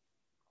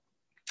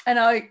 And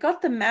I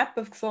got the map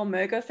of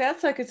Thormurgoth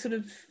out so I could sort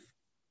of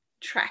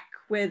track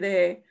where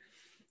they're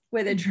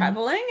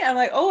traveling. And I'm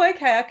like, oh,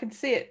 okay, I could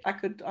see it. I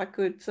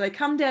could. So they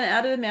come down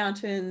out of the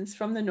mountains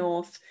from the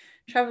north,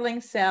 traveling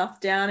south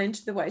down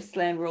into the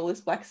wasteland where all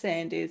this black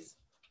sand is.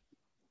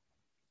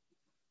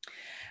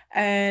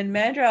 And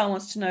Mandriel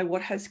wants to know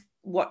what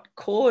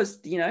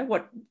caused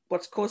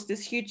what's caused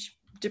this huge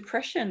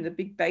depression, the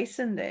big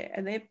basin there.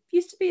 And there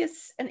used to be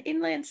an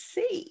inland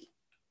sea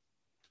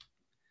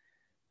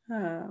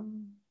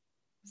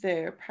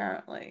there,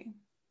 apparently.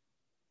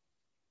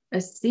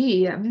 A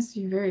sea, that must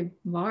be very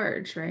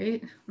large,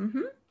 right?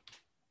 Mm-hmm.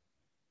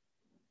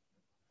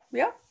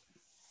 Yeah.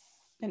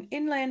 An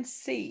inland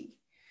sea.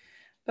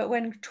 But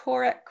when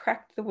Torak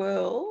cracked the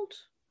world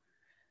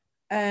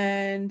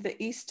and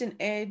the eastern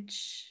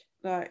edge,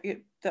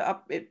 it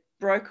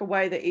broke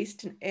away the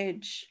eastern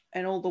edge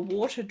and all the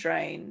water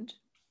drained.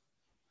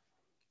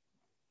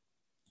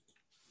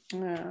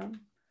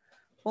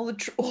 All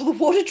the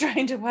water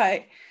drained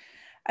away.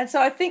 And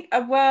so I think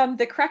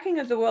the cracking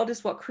of the world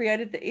is what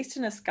created the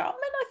Eastern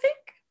Escarpment, I think.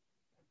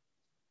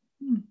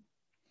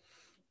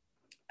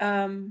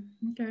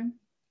 Okay.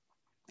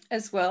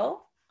 As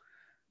well.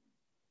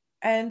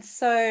 And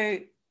so,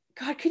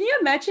 God, can you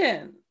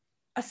imagine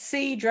a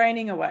sea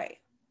draining away?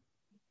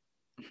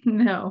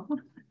 No.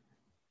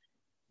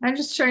 I'm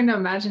just trying to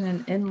imagine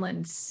an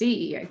inland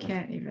sea. I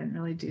can't even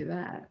really do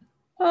that.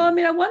 Well, I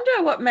mean, I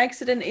wonder what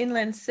makes it an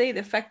inland sea,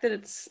 the fact that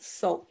it's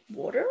salt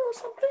water or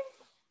something?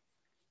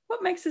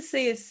 What makes a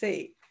sea a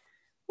sea?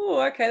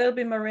 Oh, okay, that'll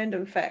be my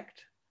random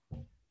fact.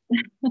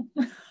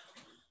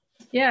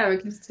 Yeah,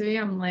 because to me,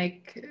 I'm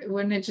like,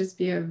 wouldn't it just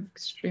be an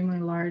extremely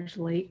large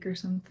lake or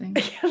something?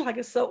 Like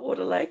a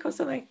saltwater lake or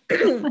something.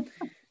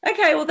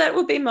 Okay, well, that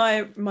will be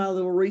my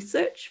little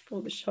research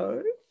for the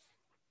show.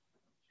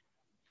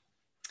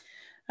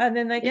 And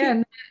then they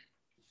go.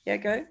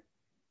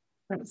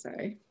 I'm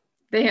sorry.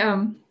 They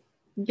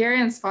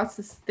Garion spots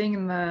this thing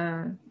in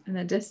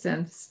the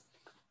distance,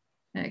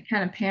 and it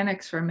kind of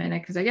panics for a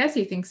minute because I guess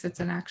he thinks it's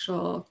an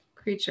actual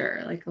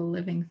creature, like a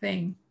living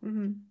thing.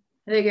 Mm-hmm.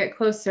 They get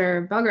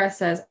closer. Belgarath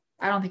says,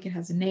 "I don't think it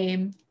has a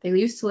name. They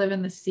used to live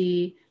in the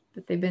sea,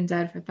 but they've been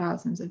dead for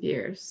thousands of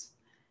years."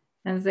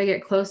 And as they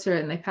get closer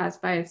and they pass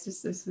by, it's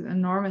just this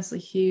enormously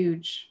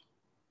huge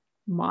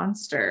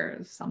monster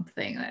of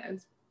something that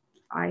has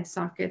eye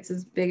sockets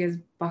as big as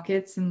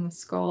buckets in the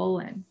skull,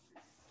 and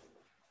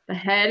the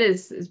head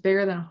is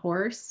bigger than a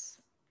horse.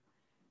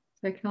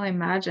 So I can only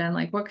imagine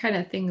like what kind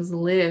of things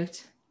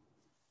lived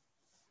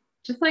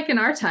just like in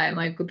our time,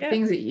 like the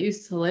things that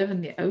used to live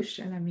in the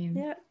ocean. I mean,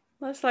 yeah,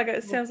 that's like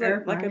it sounds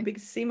like a big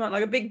sea monster,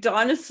 like a big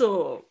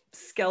dinosaur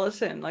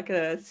skeleton, like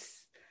an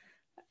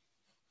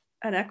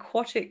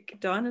aquatic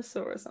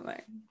dinosaur or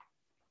something.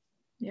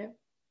 Yeah,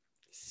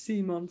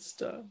 sea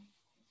monster.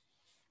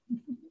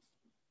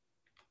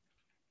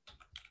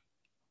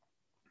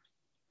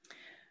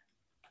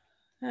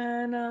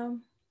 And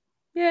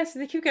so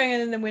they keep going,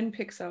 and then the wind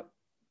picks up,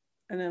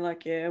 and they're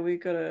like, yeah, we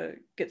gotta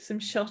get some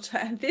shelter.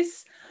 And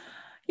this,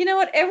 you know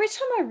what, every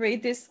time I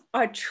read this,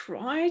 I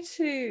try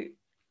to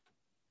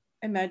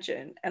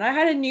imagine, and I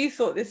had a new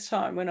thought this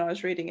time when I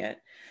was reading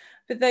it,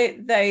 but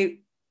Relk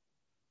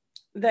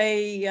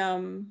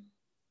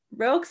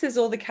says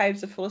all the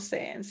caves are full of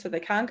sand, so they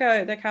can't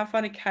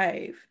find a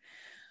cave,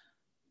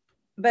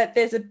 but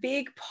there's a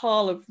big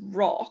pile of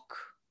rock,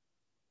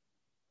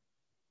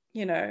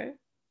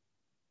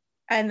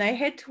 and they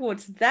head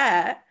towards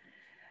that.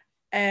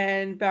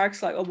 And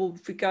Barrack's like, oh, well,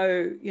 if we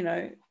go,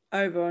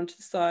 over onto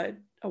the side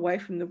away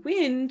from the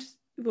wind,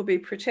 we'll be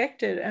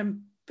protected.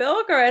 And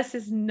Belgarath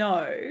says,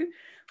 no,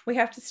 we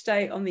have to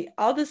stay on the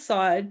other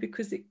side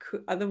because it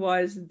could,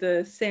 otherwise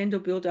the sand will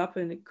build up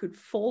and it could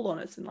fall on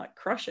us and like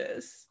crush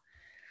us.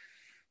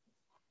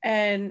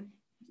 And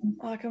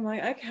like, I'm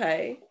like,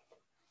 okay,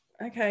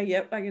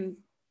 yep, I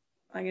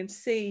can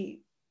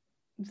see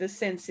the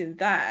sense in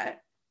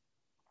that.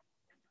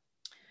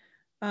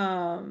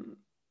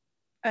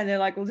 And they're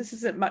like, well, this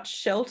isn't much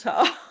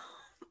shelter.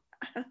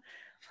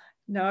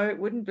 No, it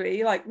wouldn't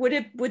be. Like,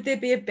 would there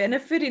be a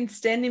benefit in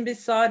standing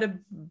beside a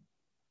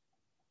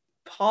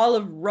pile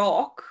of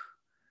rock?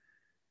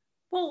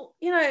 Well,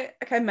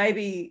 okay,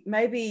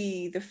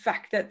 maybe the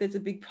fact that there's a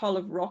big pile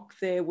of rock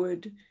there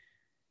would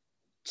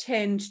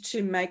tend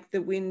to make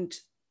the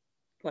wind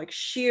like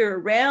shear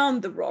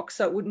around the rock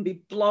so it wouldn't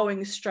be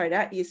blowing straight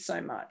at you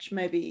so much.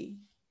 Maybe.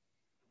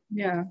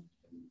 Yeah,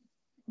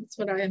 that's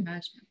what I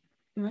imagine.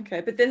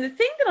 Okay, but then the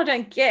thing that I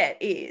don't get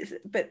is,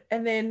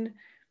 and then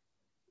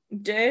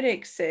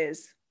Dirdic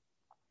says,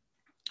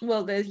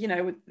 well, there's,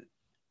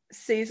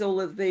 sees all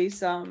of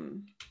these,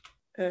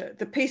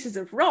 the pieces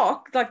of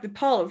rock, like the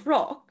pile of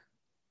rock.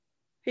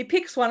 He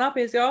picks one up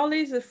and he's like, oh,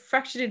 these are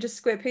fractured into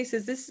square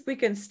pieces. We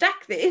can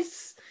stack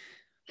this.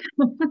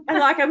 And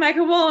like I make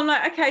a wall. I'm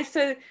like, okay,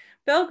 so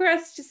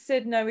Belgrass just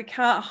said, no, we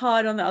can't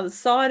hide on the other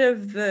side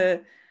of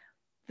the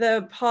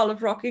pile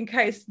of rock in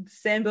case the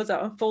sand builds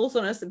up and falls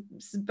on us.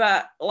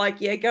 But like,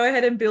 yeah, go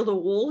ahead and build a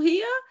wall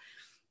here.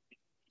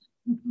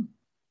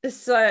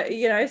 So,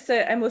 you know,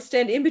 and we'll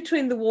stand in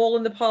between the wall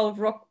and the pile of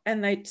rock,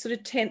 and they sort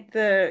of tent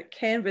the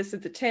canvas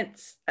of the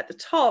tents at the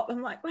top.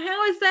 I'm like, well,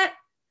 how is that?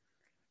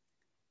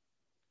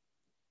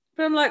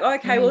 But I'm like,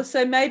 okay, well,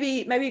 so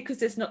maybe because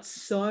there's not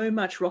so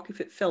much rock, if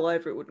it fell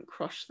over, it wouldn't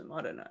crush them.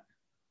 I don't know.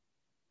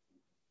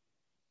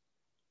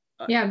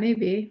 Yeah,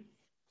 maybe.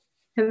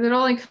 Because it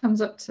only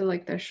comes up to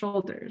like their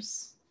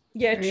shoulders.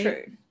 Yeah, right?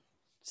 true.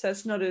 So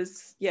it's not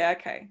as, yeah,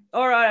 okay.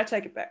 All right, I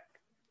take it back.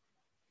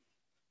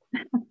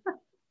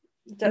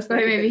 That's why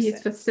maybe he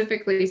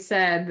specifically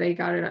said they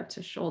got it up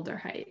to shoulder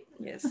height.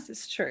 Yes,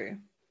 it's true.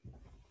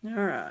 All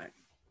right.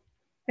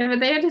 Yeah, but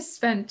they had to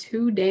spend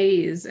 2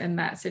 days in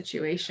that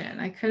situation.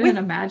 I couldn't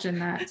imagine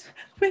that.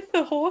 With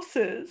the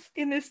horses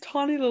in this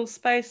tiny little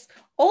space.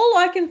 All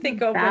I can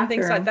think of when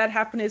things like that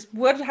happen is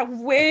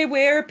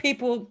where are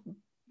people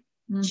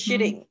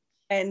shitting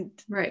and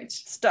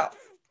stuff?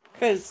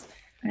 Because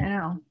I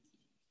know.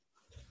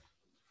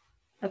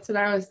 That's what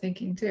I was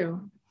thinking too.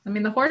 I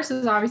mean, the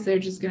horses obviously are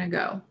just gonna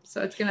go,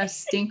 so it's gonna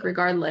stink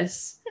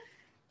regardless.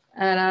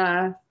 And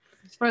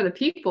as for the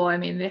people, I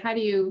mean, how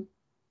do you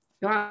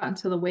go out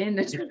into the wind?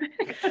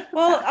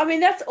 Well, I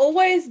mean, that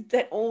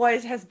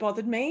always has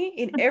bothered me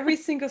in every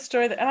single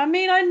story. And I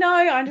mean, I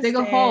understand. Dig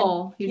a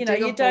hole.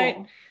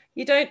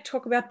 You don't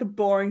talk about the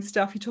boring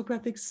stuff. You talk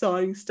about the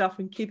exciting stuff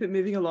and keep it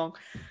moving along.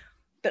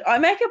 But I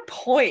make a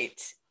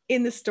point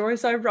in the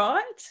stories I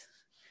write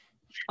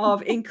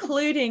of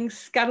including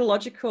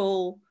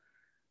scatological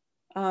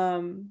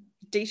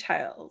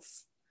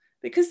details,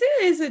 because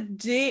there is a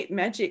deep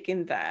magic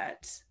in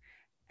that.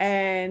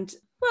 And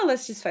well,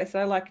 let's just face it,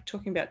 I like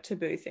talking about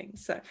taboo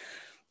things, so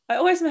I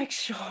always make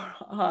sure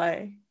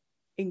I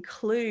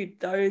include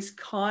those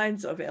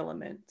kinds of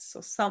elements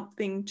or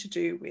something to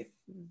do with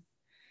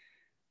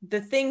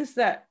the things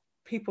that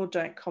people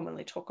don't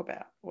commonly talk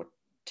about or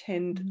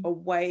tend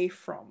away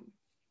from,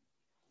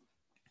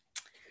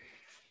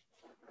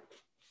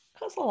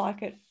 because I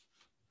like it.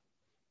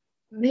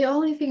 The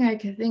only thing I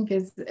could think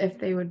is if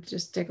they would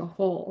just dig a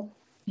hole.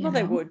 Well,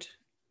 they would.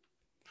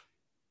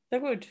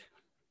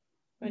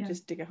 They'd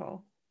just dig a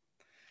hole.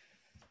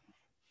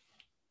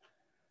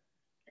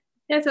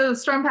 Yeah, so the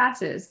storm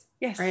passes.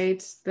 Yes.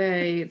 Right?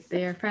 They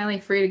are finally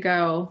free to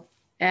go.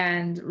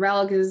 And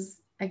Relic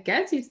is, I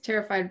guess he's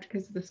terrified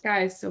because the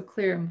sky is so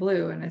clear and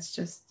blue and it's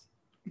just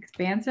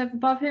expansive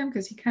above him,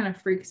 because he kind of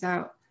freaks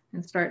out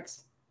and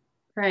starts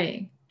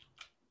praying.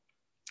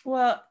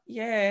 Well,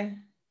 yeah.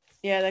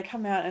 Yeah, they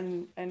come out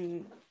and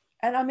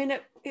I mean,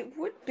 it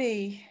would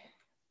be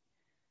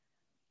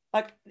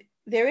like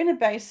they're in a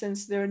basin,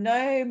 so there are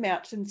no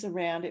mountains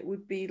around. It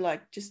would be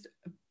like just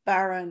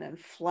barren and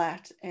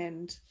flat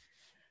and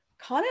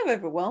kind of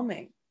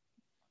overwhelming.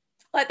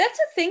 Like, that's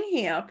a thing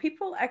here.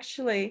 People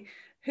actually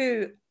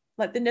who,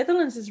 like, the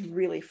Netherlands is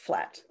really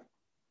flat.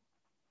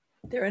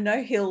 There are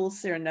no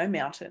hills, there are no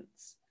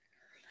mountains.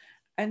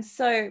 And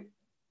so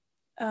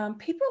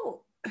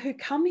people who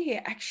come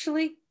here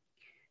actually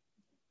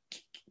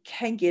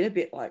can get a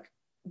bit like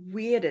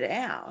weirded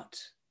out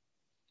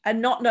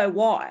and not know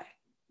why.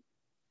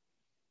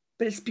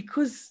 But it's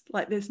because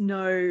like there's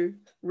no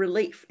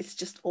relief. It's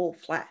just all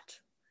flat.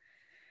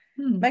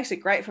 Makes it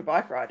great for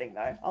bike riding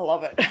though. I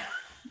love it.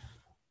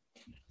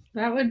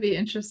 That would be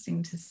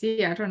interesting to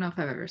see. I don't know if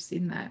I've ever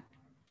seen that.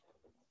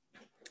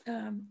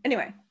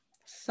 Anyway,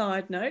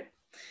 side note.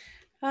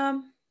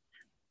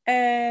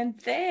 And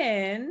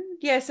then,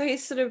 yeah, so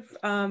he's sort of,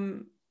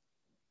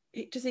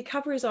 does he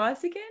cover his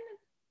eyes again?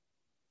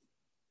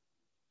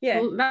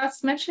 Yeah. Well,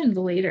 that's mentioned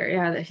later,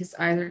 yeah, that his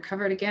eyes are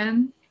covered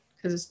again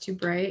because it's too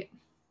bright.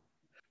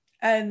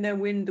 And then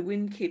when the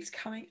wind keeps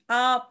coming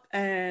up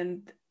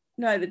and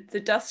no, the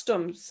dust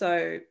storms.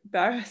 So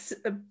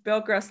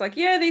Belgrass like,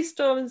 yeah, these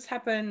storms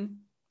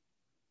happen.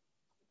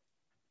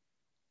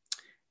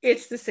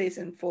 It's the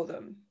season for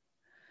them.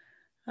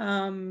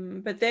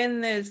 But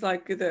then there's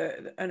like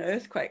an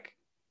earthquake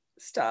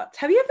starts.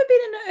 Have you ever been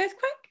in an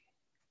earthquake?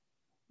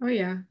 Oh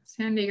yeah,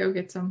 San Diego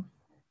gets them.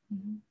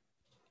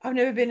 I've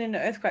never been in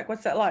an earthquake.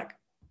 What's that like?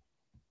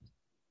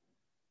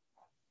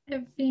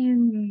 I've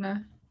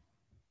been,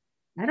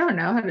 I don't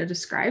know how to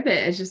describe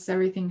it. It's just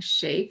everything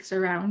shakes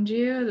around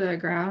you. The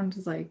ground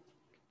is like,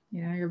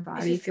 you know, your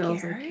body feels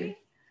scary? Like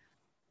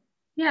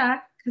yeah,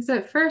 because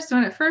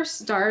when it first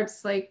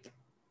starts, like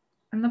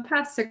in the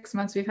past 6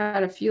 months, we've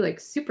had a few like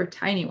super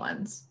tiny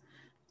ones,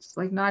 just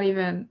like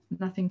nothing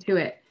to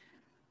it.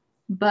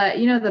 But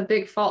you know, the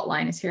big fault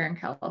line is here in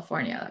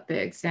California, that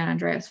big San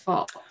Andreas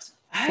Fault.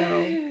 So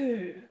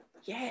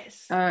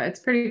yes, it's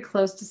pretty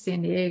close to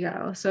San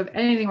Diego. So if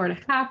anything were to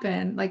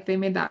happen, like they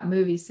made that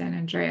movie San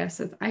Andreas,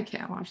 I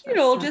can't watch that.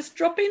 You'd all just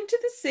drop into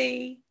the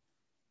sea.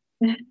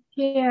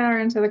 Yeah, or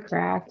into the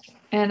crack.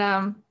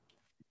 And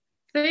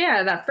so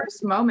yeah, that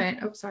first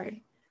moment of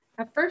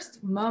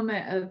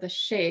the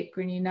shake,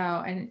 when you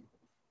know, and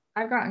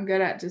I've gotten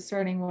good at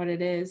discerning what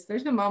it is.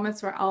 There's been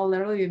moments where I'll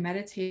literally be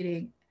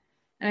meditating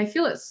and I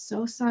feel it's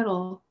so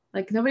subtle.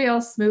 Like nobody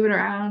else moving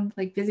around,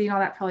 like busy and all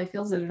that probably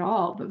feels it at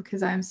all. But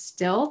because I'm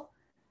still,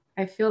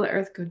 I feel the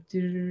earth go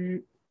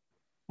doo,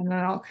 and then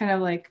I'll kind of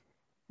like,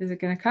 is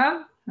it gonna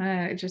come?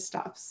 And it just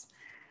stops.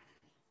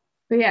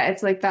 But yeah,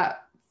 it's like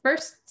that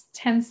first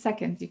 10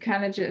 seconds, you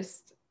kind of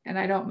just, and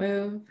I don't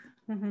move,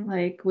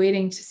 like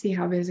waiting to see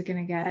how big is it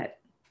gonna get.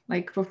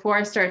 Like before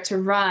I start to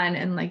run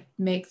and like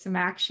make some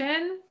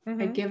action,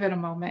 I give it a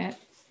moment.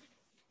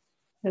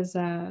 Because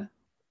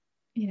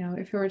if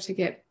it were to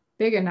get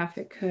big enough,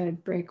 it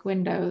could break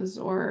windows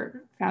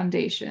or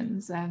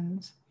foundations.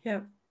 And yeah,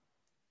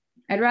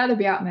 I'd rather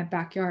be out in my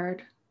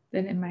backyard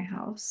than in my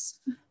house.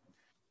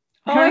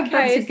 Oh, okay.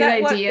 That's a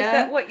good idea. Is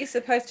that what you're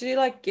supposed to do?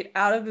 Like get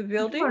out of a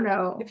building? I don't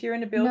know. If you're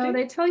in a building? No,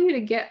 they tell you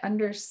to get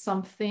under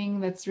something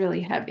that's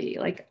really heavy,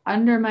 like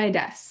under my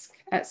desk.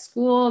 At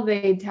school,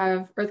 they'd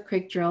have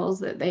earthquake drills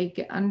that they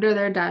get under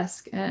their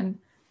desk and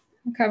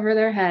cover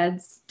their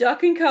heads.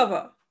 Duck and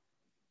cover.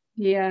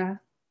 Yeah.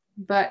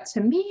 But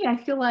to me, I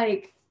feel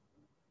like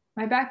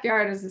my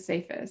backyard is the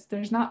safest.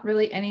 There's not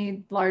really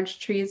any large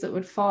trees that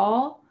would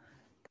fall.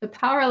 The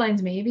power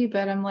lines maybe,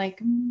 but I'm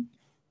like,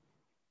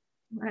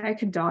 I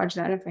could dodge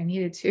that if I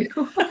needed to.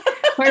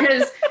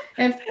 Whereas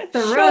if the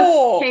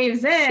roof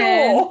caves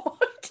in,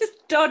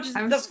 just dodges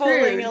the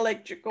falling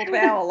electrical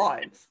power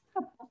lines.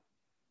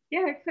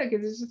 Yeah, I could,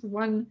 because it's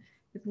one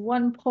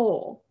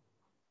pole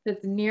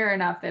that's near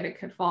enough that it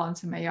could fall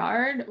into my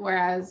yard.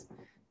 Whereas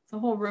if the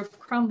whole roof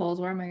crumbles,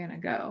 where am I going to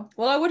go?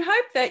 Well, I would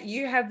hope that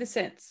you have the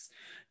sense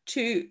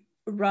to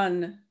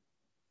run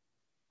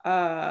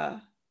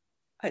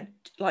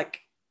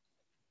like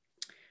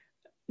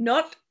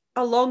not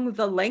along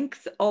the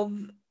length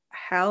of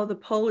how the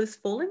pole is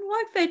falling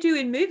like they do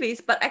in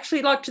movies, but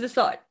actually like to the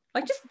side.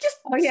 Like just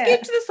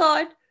skid to the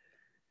side.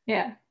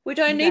 Yeah. We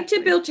don't need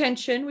to build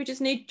tension. We just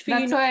need for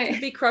you not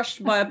to be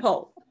crushed by a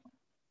pole.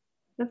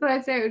 That's why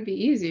I say it would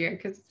be easier,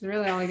 because it's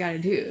really all I got to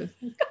do.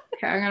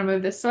 Okay, I'm going to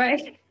move this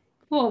way.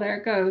 Cool, there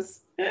it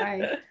goes.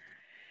 Bye.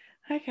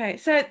 Okay,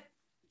 so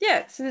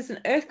yeah, so there's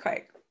an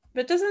earthquake,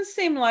 but it doesn't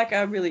seem like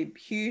a really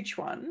huge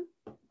one.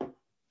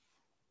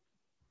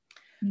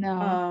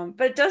 No.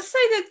 But it does say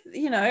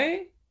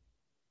that,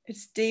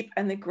 it's deep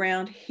and the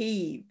ground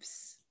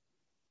heaves.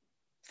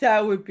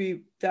 That would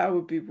be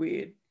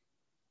weird.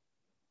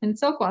 And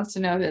Silk wants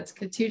to know if it's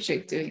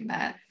Katuchik doing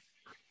that.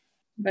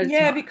 But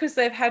yeah, because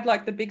they've had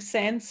like the big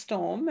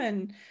sandstorm,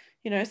 and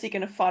is he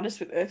going to fight us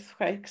with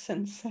earthquakes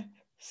and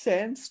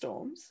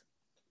sandstorms?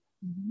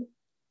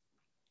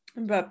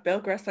 But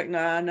Belgrass like,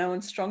 nah, no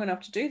one's strong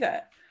enough to do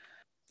that.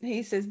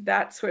 He says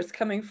that's where it's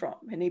coming from,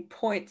 and he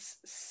points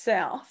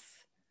south,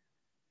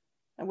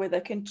 where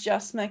they can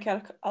just make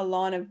out a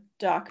line of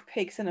dark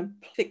peaks and a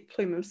thick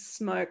plume of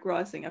smoke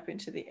rising up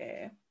into the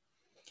air.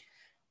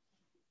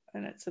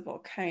 And it's a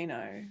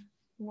volcano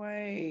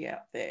way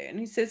out there. And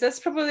he says that's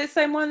probably the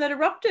same one that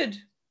erupted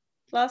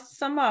last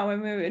summer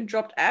when we were and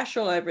dropped ash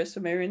all over us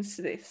when we were in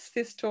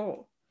this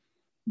tour.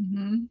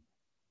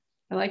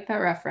 I like that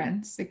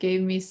reference. It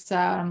gave me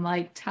some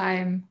like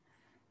time,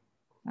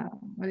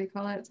 what do you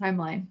call it?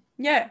 Timeline.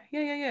 Yeah.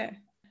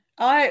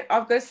 I've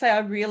got to say I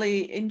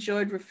really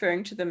enjoyed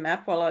referring to the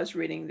map while I was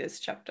reading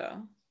this chapter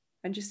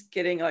and just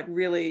getting like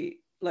really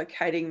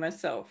locating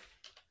myself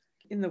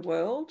in the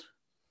world.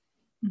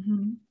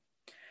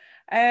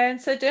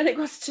 And so Derek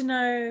wants to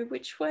know,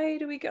 which way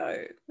do we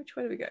go?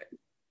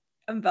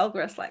 And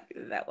Valgras like,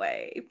 that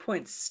way,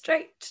 points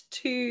straight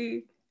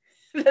to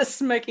the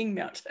smoking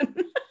mountain.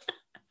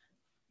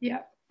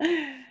 Yeah.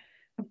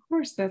 Of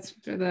course, that's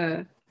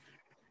for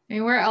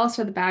where else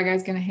are the bad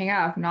guys going to hang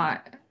out if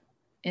not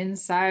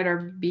inside or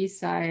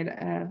beside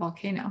a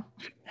volcano?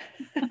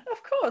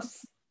 Of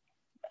course.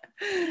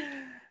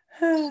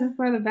 That's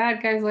where the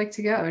bad guys like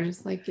to go,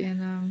 just like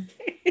in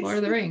Lord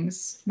of the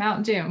Rings,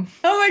 Mount Doom.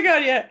 Oh my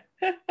God, yeah.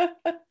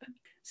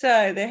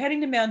 So they're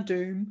heading to Mount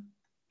Doom,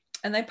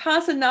 and they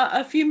pass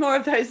a few more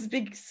of those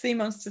big sea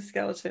monster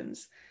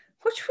skeletons,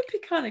 which would be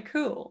kind of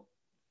cool.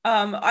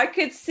 I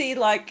could see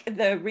like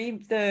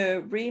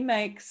the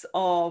remakes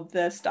of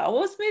the Star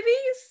Wars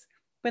movies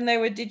when they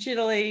were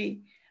digitally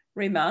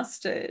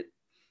remastered,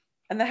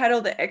 and they had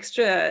all the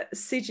extra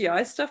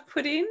CGI stuff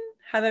put in.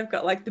 How they've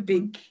got like the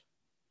big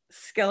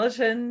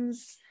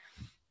skeletons,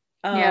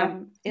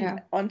 on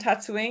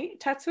Tatooine,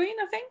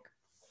 I think.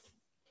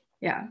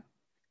 Yeah.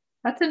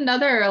 That's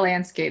another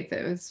landscape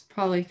that was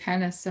probably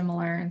kind of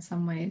similar in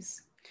some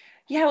ways.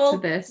 Yeah, well, to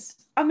this.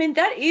 I mean,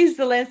 that is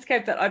the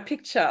landscape that I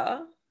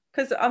picture.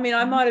 Because, I mean,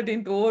 I might have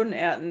been born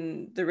out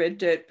in the red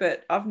dirt,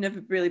 but I've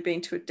never really been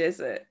to a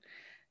desert.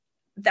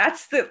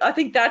 I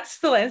think that's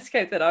the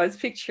landscape that I was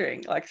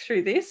picturing, like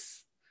through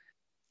this.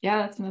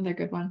 Yeah, that's another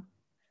good one.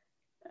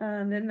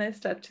 And then they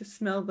start to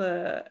smell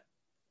the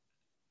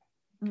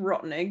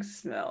rotten egg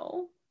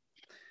smell.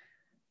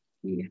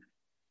 Yeah.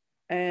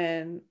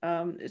 And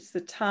it's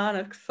the Tarn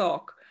of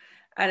Thok.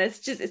 And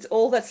it's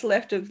all that's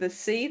left of the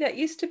sea that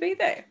used to be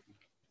there.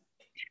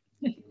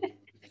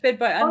 fed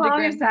by How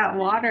long has underground. that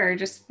water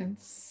just been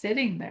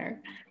sitting there?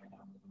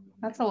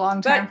 That's a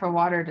long time for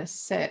water to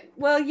sit.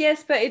 Well,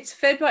 yes, but it's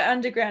fed by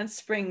underground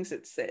springs,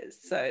 it says.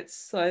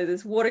 So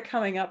there's water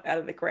coming up out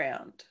of the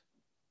ground.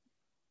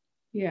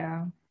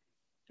 Yeah.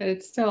 But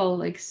it's still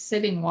like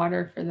sitting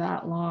water for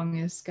that long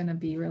is going to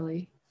be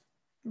really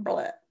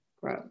Blah.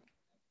 gross,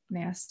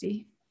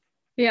 nasty.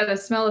 Yeah, the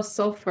smell of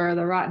sulfur,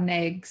 the rotten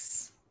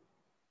eggs.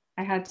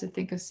 I had to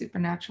think of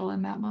Supernatural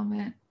in that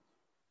moment.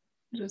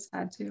 I just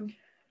had to.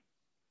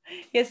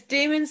 Yes,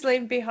 demons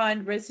leave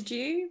behind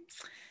residue,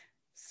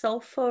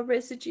 sulfur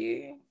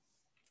residue.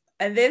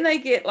 And then they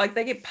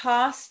get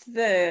past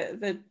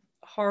the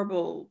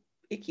horrible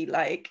icky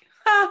lake.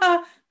 Ha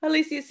ha!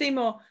 Alicia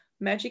Seymour,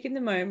 magic in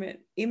the moment.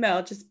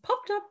 Email just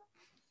popped up.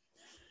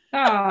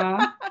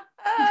 Aw.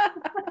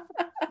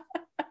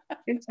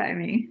 Good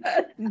timing.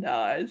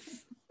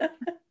 Nice.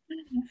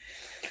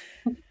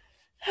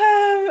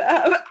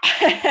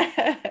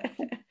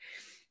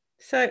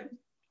 So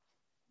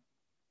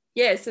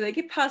yeah, so they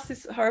get past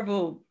this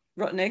horrible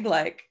rotten egg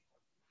lake,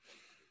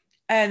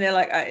 and they're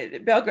like,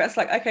 Belgrath's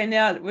like, okay,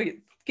 now it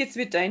gets a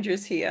bit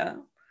dangerous here.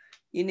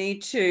 You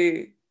need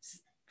to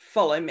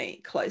follow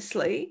me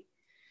closely.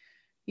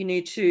 You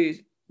need to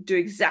do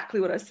exactly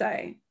what I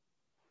say.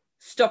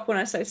 Stop when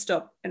I say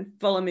stop, and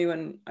follow me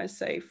when I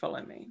say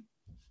follow me.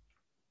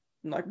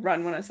 Like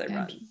run when I say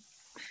run.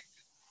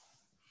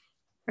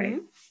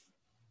 Right.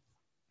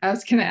 I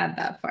was gonna add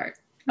that part.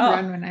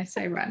 Run when I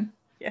say run.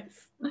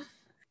 Yes.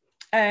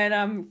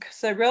 And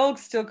so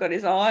Relg's still got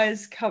his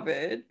eyes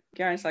covered.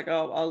 Garen's like,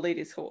 oh, I'll lead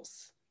his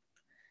horse.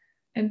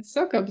 And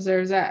Sook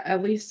observes that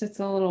at least it's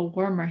a little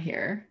warmer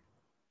here.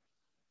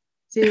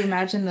 So you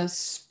imagine those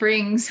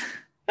springs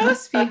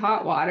must be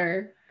hot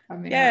water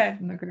coming up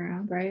from the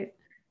ground, right?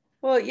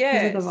 Well,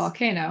 yeah. Because of the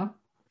volcano.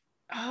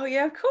 Oh,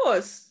 yeah, of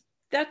course.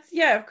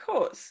 Of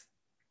course.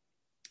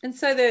 And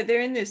so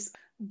they're in this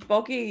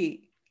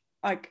boggy,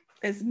 like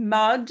there's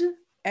mud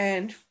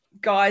and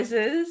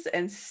geysers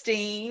and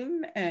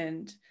steam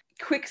and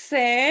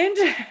quicksand.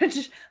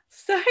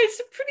 So it's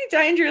a pretty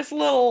dangerous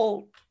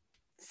little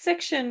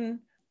section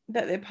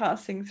that they're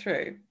passing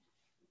through.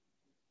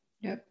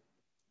 Yep.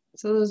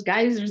 So those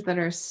geysers that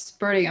are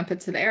spurting up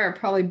into the air are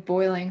probably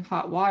boiling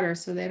hot water,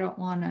 so they don't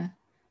want to.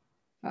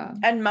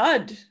 And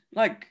mud,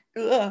 like,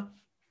 ugh.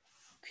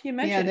 Can you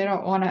imagine? Yeah, they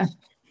don't want to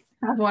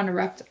have one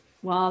erupt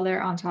while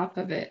they're on top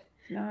of it.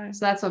 No.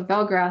 So that's what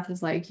Belgrath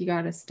is like. You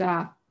got to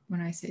stop when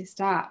I say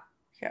stop.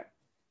 Yeah.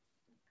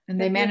 And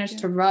they manage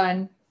to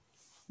run.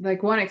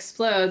 Like one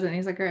explodes, and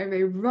he's like, "All right,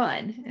 everybody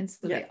run!" And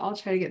so they all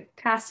try to get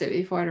past it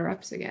before it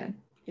erupts again.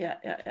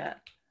 Yeah.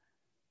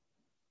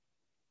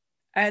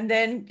 And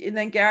then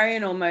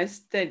Garion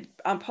almost then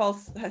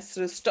Pulse has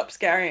sort of stops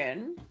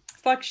Garion.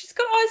 It's like she's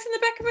got eyes in the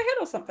back of her head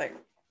or something.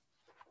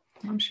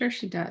 I'm sure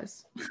she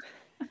does.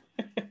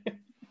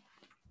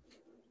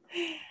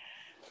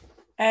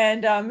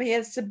 And he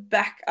has to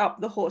back up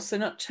the horse, so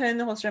not turn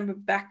the horse around,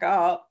 but back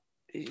up.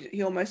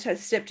 He almost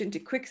has stepped into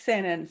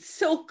quicksand, and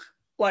Silk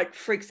like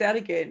freaks out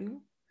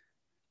again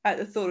at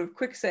the thought of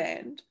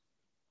quicksand,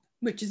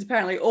 which is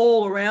apparently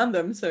all around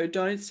them, so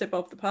don't step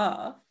off the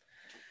path.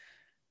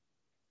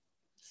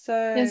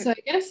 So I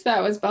guess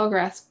that was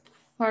Belgrath's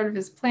part of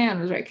his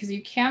plan, was right, because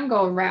you can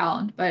go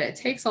around, but it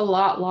takes a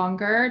lot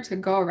longer to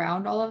go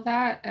around all of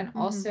that, and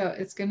also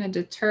it's going to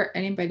deter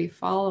anybody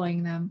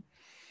following them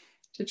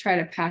to try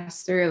to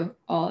pass through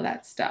all of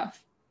that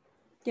stuff.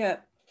 Yeah.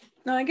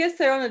 No, I guess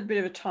they're on a bit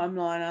of a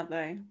timeline, aren't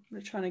they?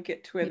 They're trying to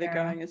get to where they're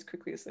going as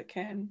quickly as they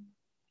can.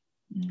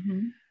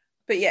 Mm-hmm.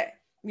 But yeah,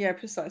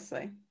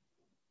 precisely.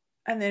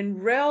 And then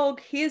Relg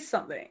hears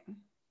something.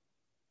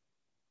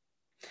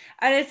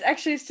 And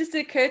it's just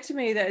occurred to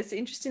me that it's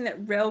interesting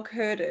that Relg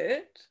heard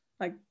it.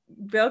 Like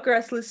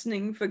Belgrath's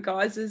listening for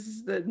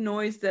geysers, the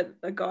noise that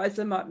a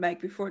geyser might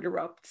make before it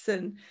erupts,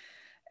 and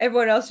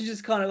everyone else is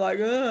just kind of like,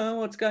 oh,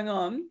 what's going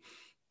on?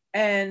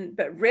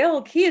 But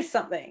Relg hears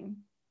something.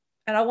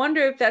 And I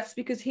wonder if that's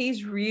because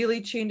he's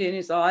really tuned in.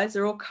 His eyes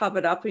are all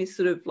covered up, and he's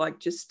sort of like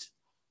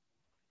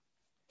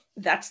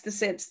that's the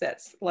sense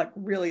that's like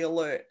really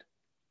alert.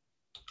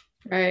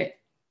 Right.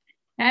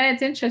 And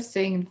it's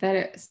interesting that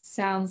it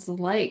sounds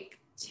like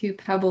two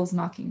pebbles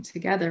knocking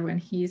together when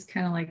he's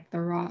kind of like the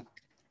rock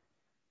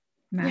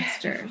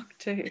master. Rock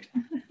dude.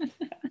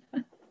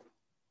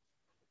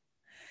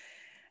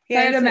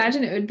 I'd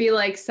imagine it would be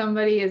like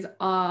somebody is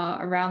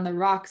around the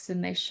rocks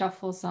and they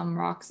shuffle some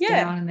rocks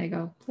down and they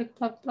go plip,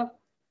 plop, plop.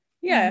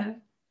 Yeah.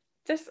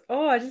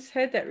 I just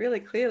heard that really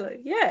clearly.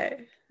 Yeah.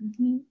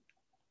 Mm-hmm.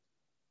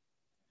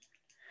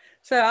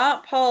 So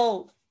Aunt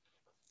Pole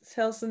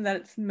tells them that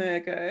it's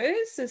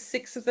Murgos. There's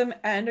 6 of them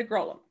and a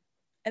Grollum.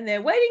 And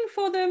they're waiting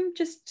for them,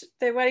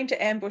 they're waiting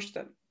to ambush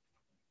them.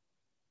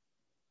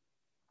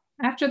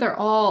 After they're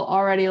all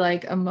already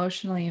like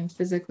emotionally and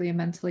physically and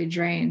mentally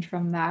drained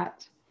from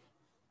that,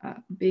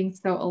 being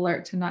so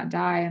alert to not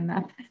die and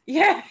that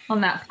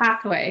on that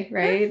pathway,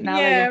 right? Now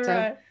they have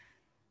to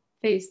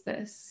face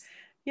this.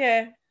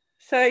 Yeah.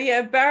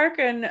 So Barak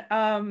and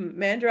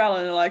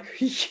Mandralin are like,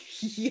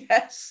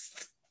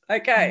 yes.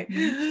 Okay.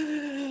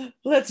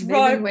 Let's They've been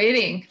ride.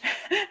 waiting.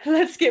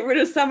 Let's get rid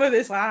of some of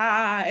this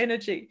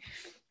energy.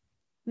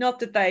 Not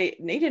that they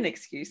need an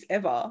excuse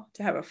ever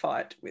to have a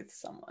fight with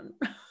someone.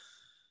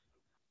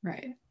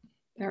 Right.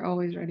 They're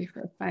always ready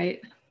for a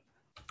fight.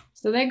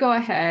 So they go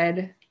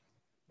ahead.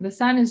 The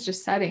sun is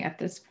just setting at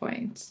this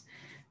point.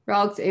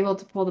 Relg's able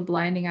to pull the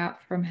blinding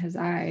out from his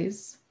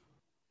eyes.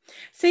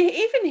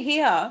 See, even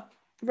here,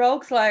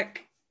 Rolg's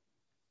like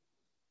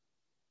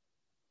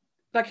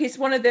he's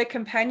one of their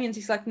companions.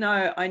 He's like,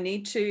 no, I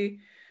need to,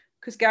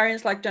 because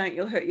Garion's like, don't,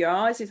 you'll hurt your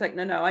eyes. He's like,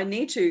 no, I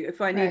need to.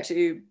 If I need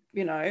to,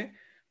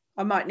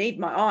 I might need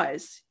my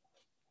eyes.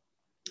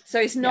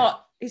 So he's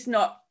not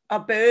a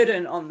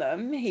burden on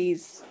them.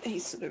 He's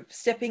sort of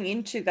stepping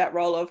into that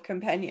role of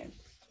companion.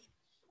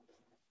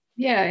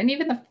 Yeah, and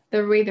even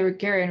the way the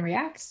Garion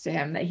reacts to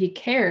him, that he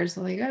cares,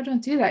 like, oh,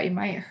 don't do that, you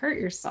might hurt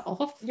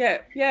yourself. Yeah.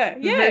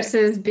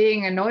 Versus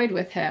being annoyed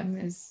with him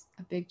is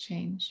a big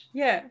change.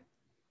 Yeah.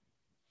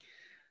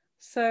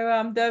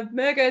 So the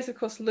Murgos, of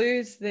course,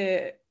 lose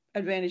their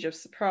advantage of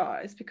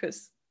surprise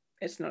because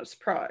it's not a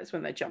surprise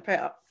when they jump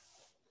out.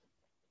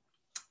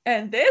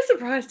 And they're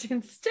surprised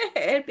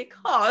instead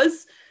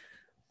because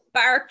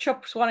Barrack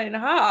chops one in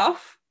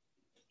half.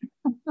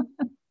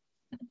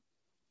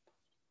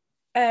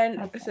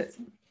 And is it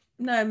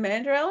no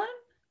Manderellen?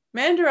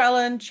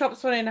 Manderellen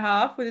chops one in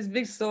half with his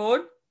big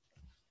sword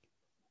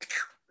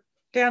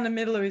down the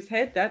middle of his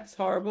head. That's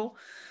horrible.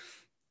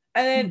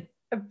 And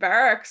then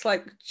Barrack's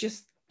like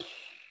just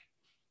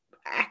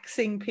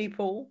axing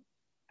people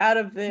out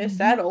of their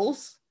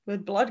saddles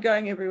with blood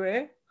going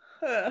everywhere.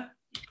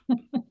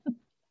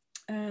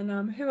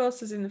 And who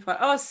else is in the fight?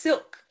 Oh,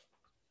 Silk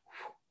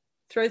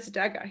throws a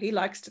dagger. He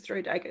likes to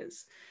throw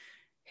daggers.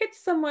 Hits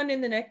someone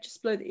in the neck,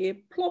 just below the ear,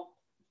 plop.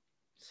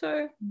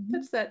 So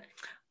that's that.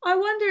 I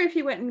wonder if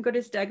he went and got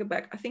his dagger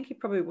back. I think he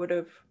probably would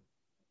have.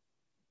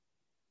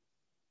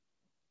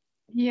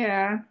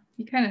 Yeah,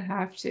 you kind of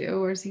have to,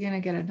 or is he going to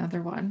get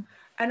another one?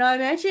 And I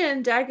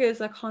imagine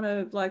daggers are kind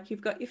of like you've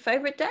got your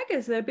favorite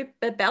daggers.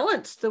 They're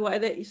balanced the way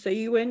that you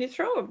see you when you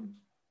throw them.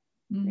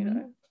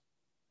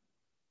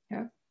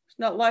 Yeah. It's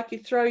not like you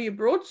throw your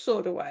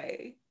broadsword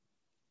away.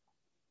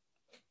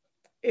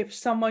 If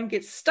someone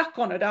gets stuck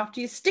on it after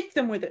you stick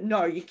them with it,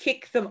 no, you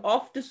kick them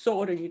off the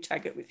sword and you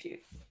take it with you.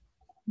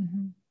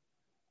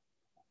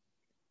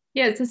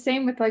 Yeah, it's the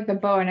same with like the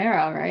bow and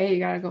arrow, right? You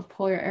got to go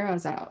pull your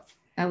arrows out.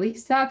 At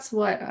least that's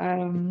what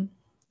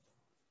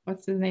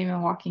what's his name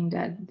in Walking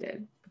Dead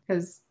did,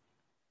 because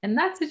in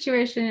that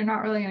situation you're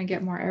not really going to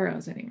get more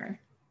arrows anywhere.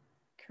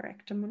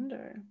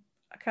 Correctamundo.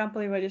 I can't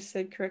believe I just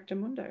said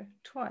correctamundo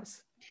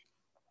twice.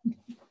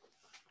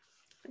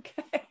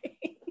 Okay.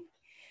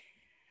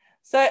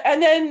 So,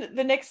 and then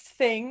the next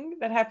thing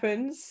that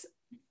happens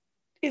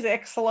is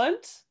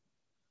excellent.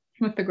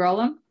 With the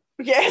Golem?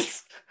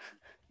 Yes.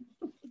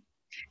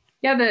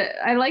 Yeah,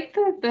 I like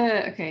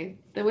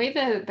the way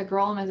the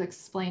Golem is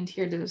explained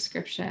here, the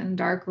description: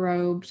 dark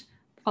robed,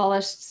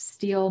 polished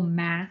steel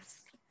mask.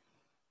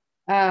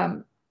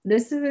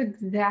 This is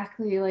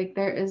exactly like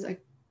there is a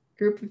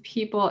group of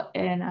people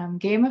in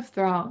Game of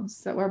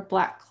Thrones that wear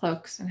black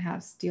cloaks and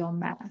have steel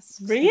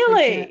masks.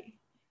 Really?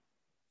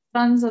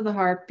 Sons of the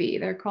Harpy.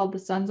 They're called the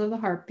Sons of the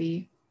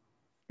Harpy.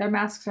 Their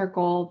masks are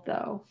gold,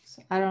 though.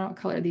 So I don't know what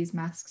color these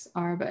masks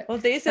are, but well,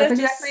 these are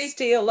just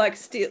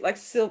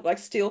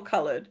steel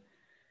colored.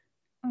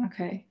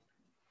 Okay.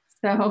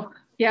 So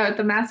yeah, but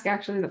the mask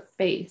actually is a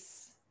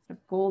face. It's a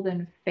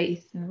golden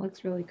face, and it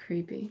looks really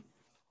creepy.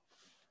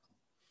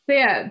 So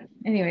yeah,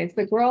 anyways,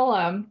 the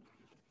Golem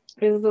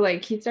is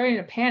like he's starting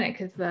to panic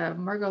because the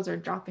Murgos are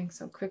dropping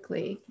so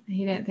quickly.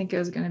 He didn't think it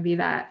was gonna be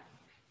that,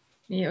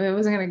 it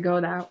wasn't gonna go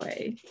that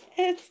way.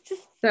 It's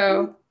just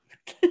so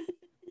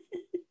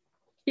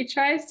he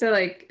tries to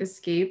like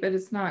escape, but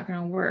it's not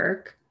gonna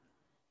work.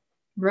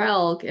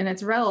 Relg, and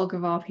it's Relg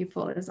of all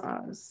people, is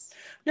Oz.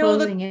 No,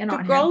 the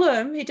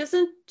Golem, he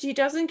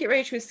doesn't get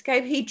ready to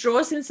escape. He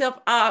draws himself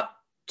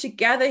up to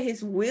gather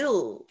his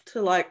will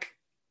to like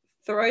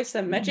throw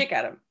some magic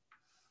at him.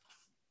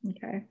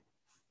 Okay.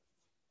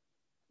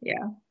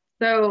 Yeah.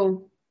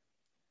 So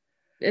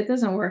it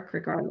doesn't work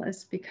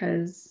regardless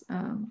because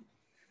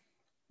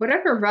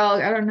whatever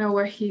Relg, I don't know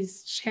where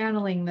he's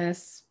channeling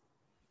this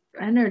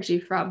energy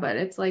from, but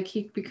it's like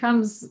he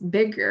becomes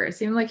bigger. It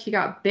seemed like he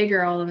got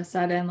bigger all of a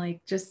sudden,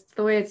 like just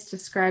the way it's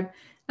described,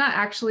 not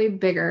actually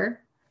bigger,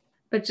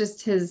 but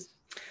just his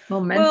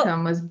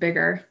momentum was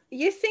bigger.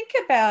 You think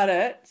about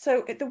it.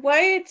 So the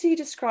way he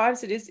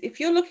describes it is if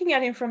you're looking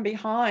at him from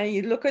behind,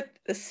 you look at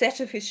the set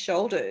of his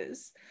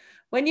shoulders.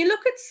 When you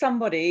look at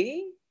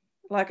somebody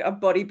like a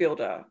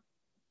bodybuilder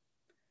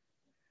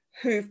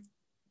who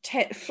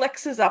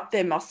flexes up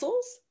their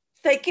muscles,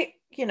 they get,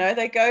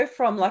 they go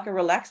from like a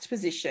relaxed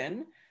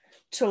position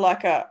to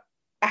like a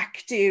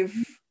active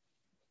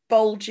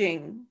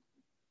bulging.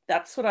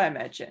 That's what I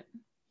imagine.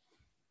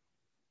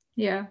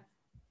 Yeah.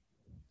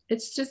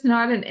 It's just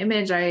not an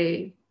image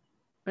I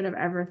would have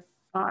ever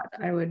thought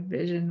I would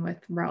vision with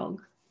Relg.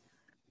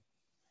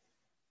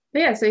 But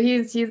yeah, so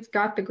he's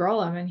got the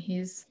Golem and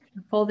he's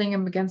holding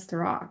him against the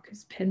rock.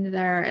 He's pinned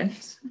there, and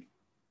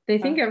they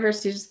think at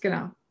first he's just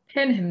gonna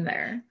pin him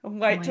there And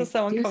wait and, till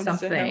someone do comes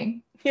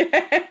something. to help.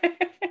 Yeah.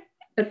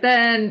 But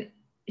then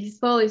he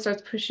slowly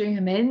starts pushing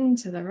him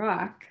into the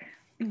rock,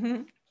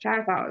 Mm-hmm. which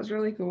I thought was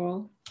really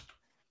cool.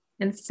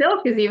 And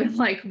Silk is even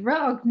like,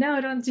 Rogue,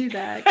 no, don't do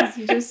that. Because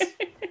he just,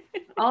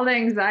 all the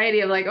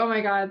anxiety of like, oh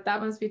my God,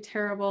 that must be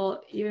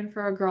terrible. Even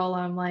for a girl,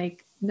 I'm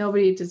like,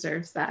 nobody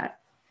deserves that.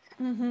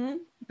 Mm-hmm.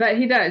 But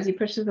he does. He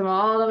pushes them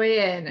all the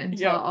way in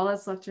until Yep. all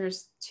that's left are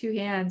his 2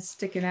 hands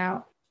sticking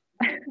out.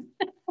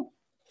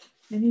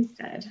 And he's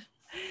dead.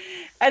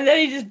 And then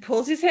he just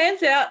pulls his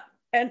hands out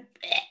and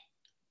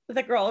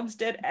the Golem's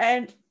dead.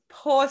 And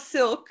poor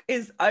Silk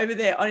is over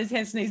there on his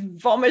hands and he's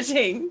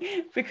vomiting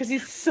because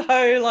he's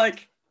so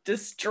like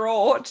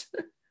distraught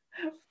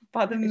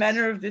by the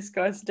manner of this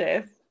guy's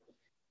death.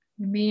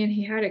 I mean,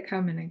 he had it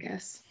coming, I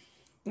guess.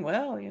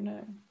 Well, you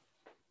know,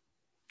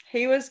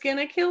 he was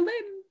gonna kill them.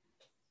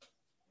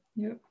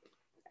 Yep.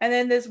 And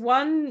then there's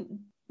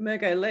one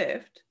Murgo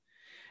left,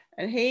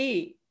 and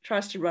he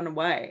tries to run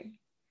away.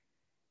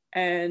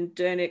 And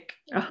Dernick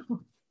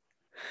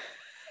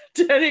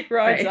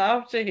rides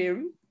after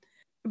him.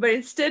 But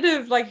instead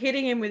of like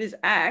hitting him with his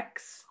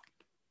axe,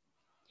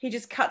 he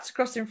just cuts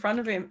across in front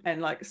of him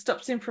and like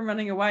stops him from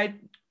running away,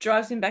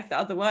 drives him back the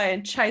other way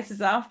and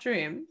chases after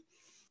him.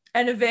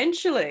 And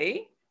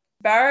eventually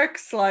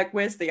Barrack's like,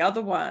 where's the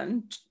other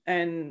one?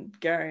 And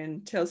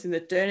Garion tells him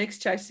that Dernick's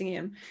chasing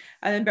him.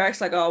 And then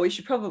Barrack's like, oh, we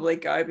should probably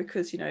go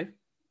because, you know,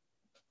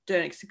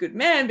 Dernick's a good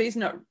man, but he's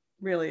not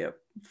really a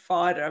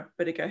fighter.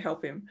 Better go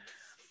help him.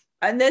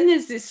 And then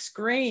there's this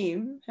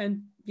scream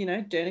and, you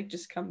know, Dernick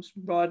just comes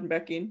riding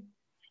back in.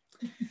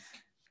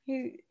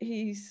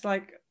 He's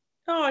like,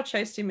 oh, I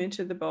chased him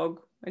into the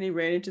bog and he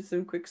ran into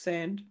some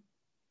quicksand.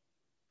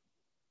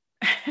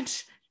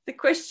 And the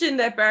question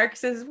that Barrack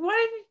says,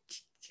 why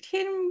didn't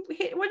you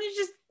hit him? Why didn't you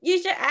just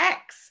use your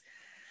axe?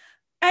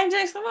 And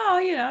Jack's like,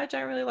 well, you know, I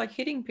don't really like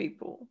hitting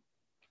people.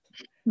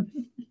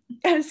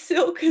 And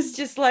Silk is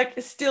just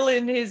like still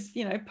in his,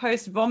 you know,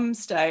 post-vom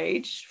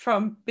stage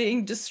from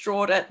being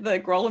distraught at the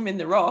Golem in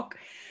the rock.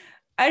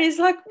 And he's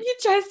like, you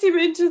chased him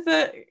into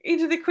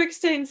the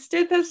quicksand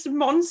instead. That's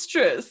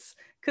monstrous.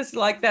 Because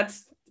like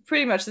that's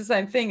pretty much the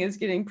same thing as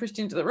getting pushed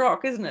into the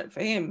rock, isn't it, for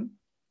him?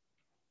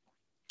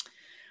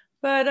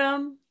 But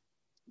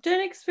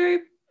Dernick's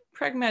very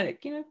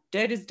pragmatic, you know,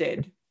 dead is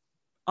dead.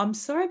 I'm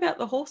sorry about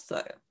the horse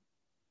though.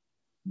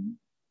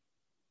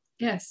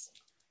 Yes,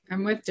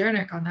 I'm with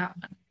Dernick on that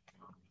one.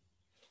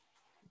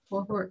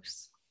 Poor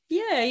horse.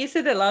 Yeah, you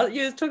said that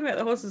you were talking about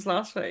the horses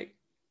last week.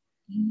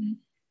 Mm-hmm.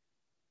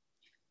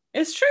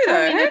 It's true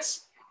though. I mean,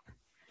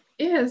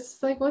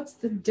 it's like, what's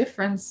the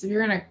difference? If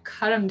you're gonna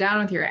cut him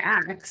down with your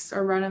axe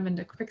or run him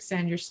into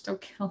quicksand, you're still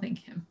killing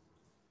him.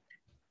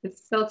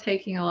 It's still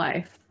taking a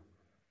life.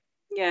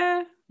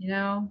 Yeah. You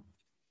know?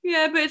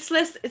 Yeah, but it's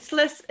less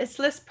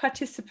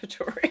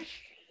participatory.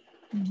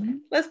 Mm-hmm.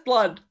 Less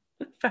blood,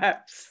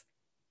 perhaps.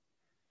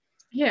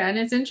 Yeah, and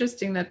it's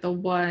interesting that the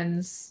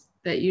ones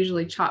that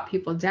usually chop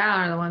people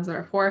down are the ones that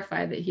are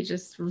horrified that he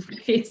just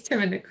raised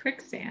him into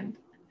quicksand.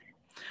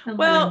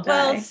 Well,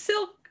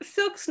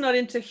 Silk's not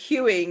into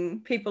hewing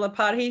people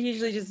apart. He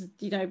usually just,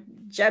 you know,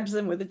 jabs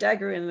them with a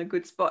dagger in a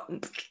good spot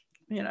and,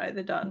 you know,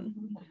 they're done.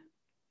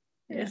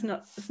 Yeah.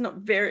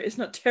 It's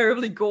not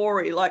terribly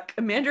gory like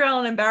Amanda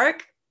Allen and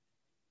Barrack.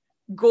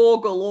 Gore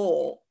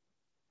galore.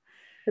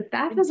 But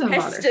that doesn't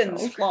bother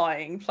Silk.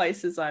 Flying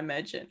places, I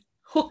imagine.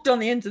 Hooked on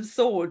the ends of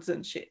swords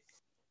and shit.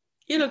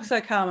 You look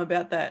so calm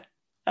about that.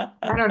 I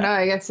don't know.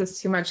 I guess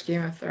it's too much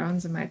Game of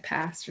Thrones in my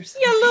past or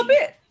something. Yeah, a little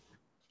bit.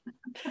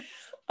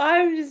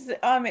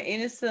 I'm an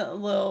innocent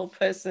little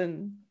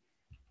person.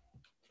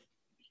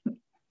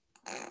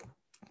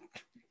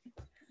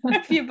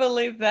 If you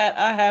believe that,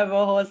 I have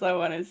a horse I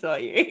want to sell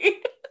you.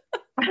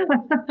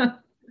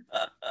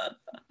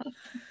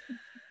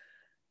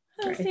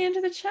 That's the end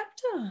of the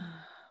chapter.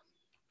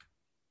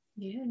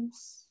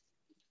 Yes.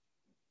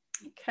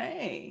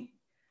 Okay.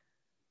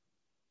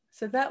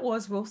 So that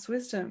was Wolf's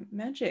Wisdom.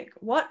 Magic.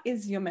 What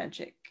is your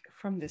magic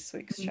from this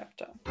week's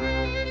chapter?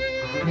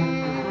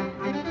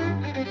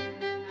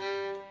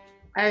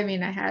 I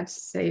mean, I had to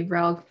say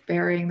Relg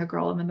burying the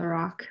Golem in the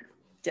rock.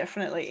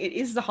 Definitely. It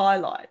is the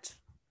highlight.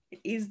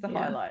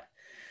 Highlight.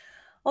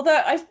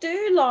 Although I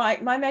do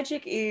like, my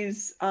magic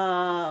is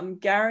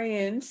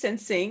Garion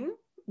sensing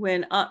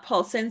when Aunt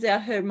Pol sends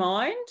out her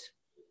mind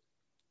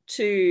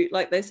to,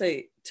 like they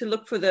say, to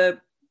look for to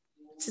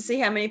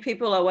see how many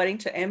people are waiting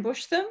to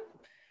ambush them.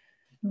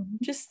 Mm-hmm.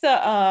 Just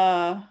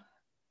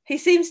he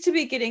seems to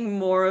be getting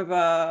more of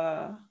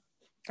a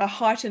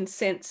heightened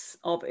sense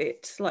of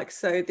it. Like,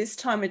 so this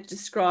time it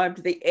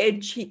described the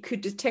edge. He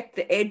could detect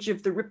the edge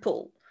of the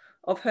ripple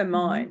of her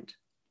mind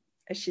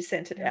as she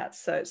sent it out.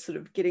 So it's sort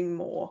of getting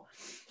more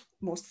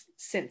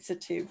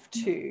sensitive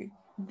to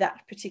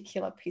that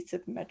particular piece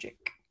of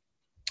magic.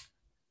 I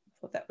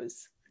thought that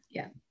was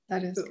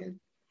that is good.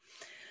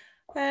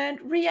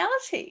 And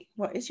reality.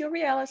 What is your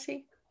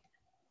reality?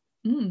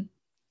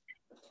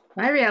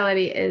 My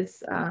reality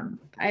is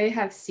I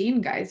have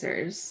seen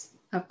geysers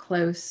up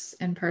close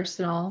and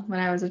personal when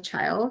I was a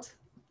child.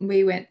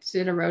 We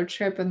did a road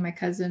trip with my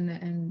cousin,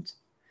 and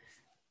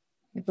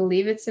I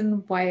believe it's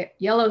in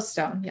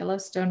Yellowstone,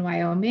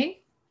 Wyoming,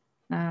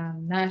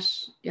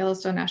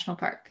 Yellowstone National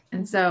Park.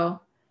 And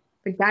so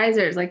the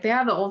geysers, like they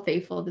have the Old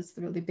Faithful, this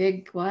really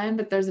big one,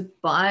 but there's a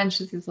bunch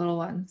of these little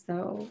ones.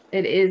 So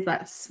it is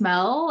that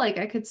smell. Like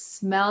I could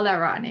smell that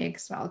rotten egg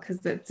smell because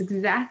that's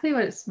exactly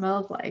what it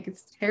smells like.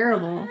 It's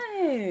terrible.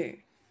 Oh.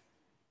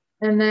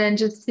 And then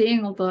just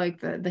seeing all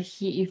the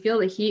heat, you feel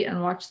the heat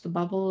and watch the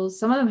bubbles.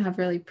 Some of them have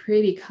really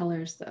pretty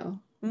colors though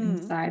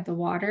inside the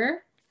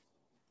water.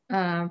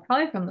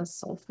 Probably from the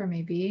sulfur,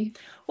 maybe.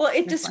 Well,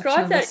 it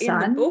described that in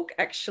the sun. book,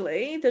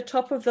 actually. The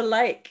top of the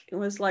lake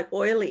was like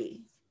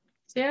oily.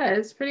 So yeah,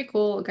 it's pretty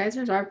cool.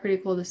 Geysers are pretty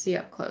cool to see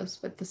up close,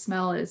 but the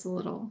smell is a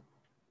little.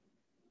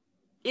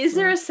 Is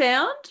there a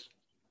sound?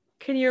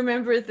 Can you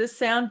remember the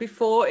sound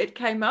before it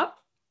came up?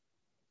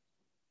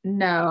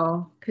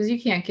 No, because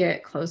you can't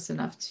get close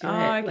enough to it.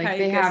 Okay, Like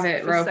they have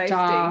it for roped safety.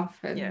 off,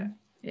 and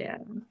yeah.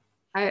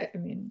 I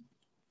mean,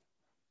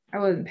 I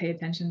wouldn't pay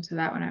attention to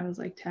that when I was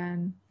like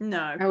 10.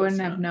 No, I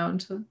wouldn't have known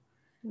to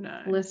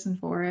listen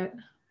for it.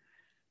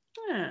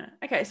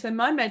 Okay, so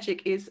my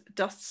magic is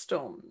dust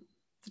storm.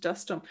 The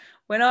dust storm.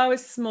 When I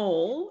was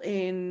small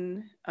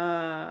in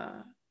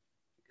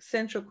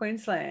central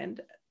Queensland,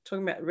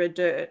 talking about red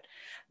dirt,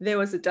 there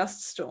was a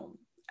dust storm,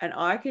 and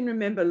I can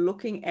remember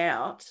looking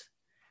out,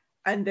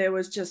 and there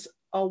was just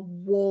a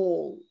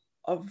wall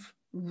of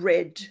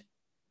red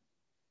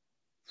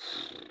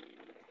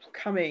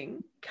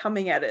coming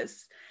at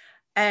us,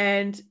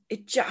 and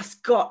it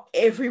just got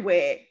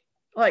everywhere,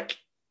 like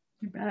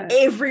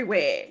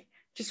everywhere.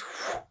 Just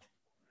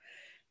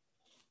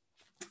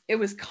it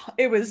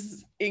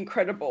was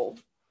incredible.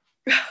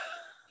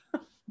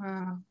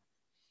 Wow.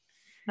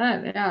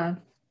 Yeah.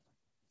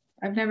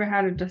 I've never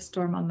had a dust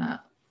storm on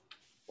that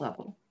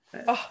level.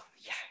 But... Oh,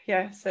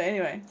 yeah. So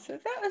anyway, so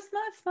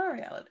that's my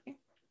reality.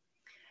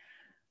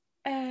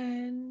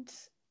 And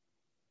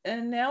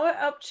now we're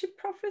up to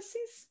Prophecy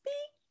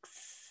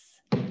Speaks.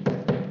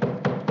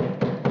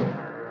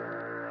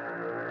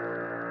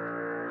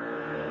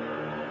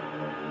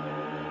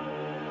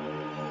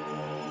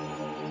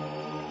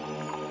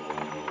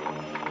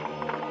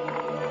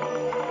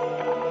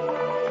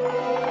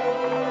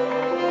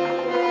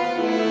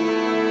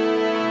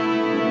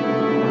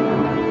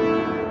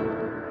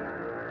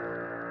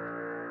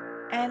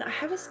 And I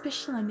have a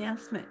special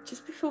announcement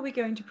just before we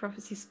go into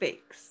Prophecy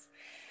Speaks.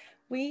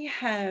 We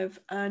have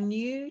a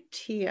new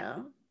tier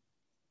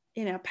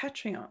in our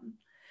Patreon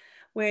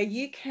where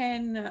you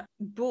can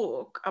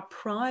book a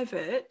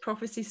private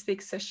Prophecy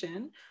Speaks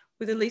session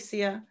with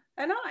Alicia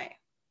and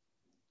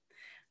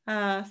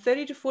I.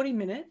 30 to 40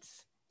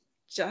 minutes,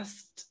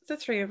 just the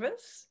three of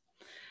us.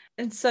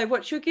 And so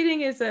what you're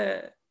getting is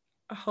a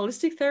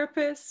holistic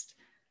therapist,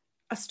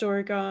 a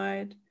story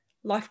guide,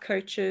 life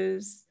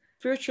coaches,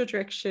 spiritual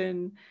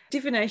direction,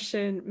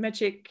 divination,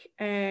 magic,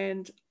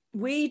 and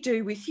we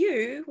do with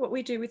you what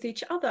we do with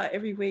each other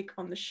every week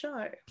on the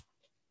show.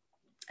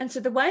 And so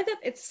the way that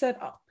it's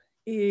set up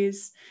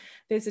is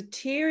there's a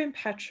tier in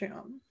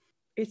Patreon.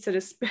 It's at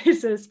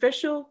a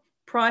special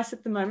price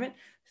at the moment,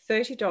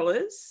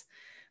 $30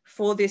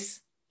 for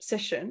this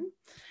session.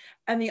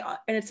 And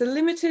it's a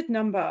limited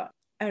number,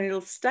 and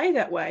it'll stay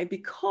that way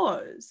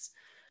because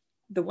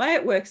the way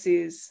it works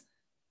is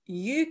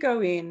you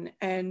go in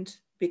and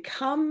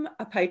become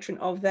a patron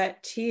of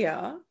that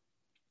tier.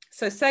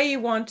 So say you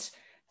want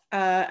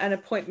an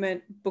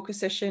appointment, book a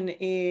session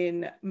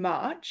in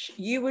March,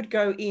 you would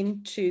go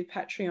into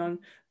Patreon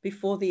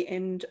before the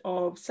end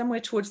of,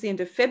 somewhere towards the end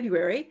of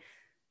February,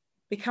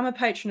 become a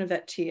patron of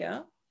that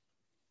tier.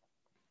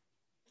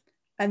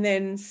 And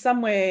then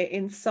somewhere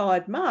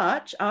inside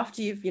March,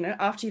 after you've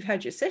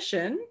had your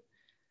session,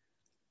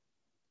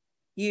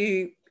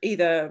 you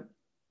either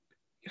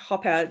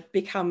hop out,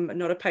 become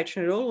not a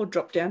patron at all, or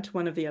drop down to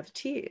one of the other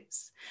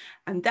tiers.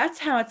 And that's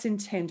how it's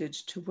intended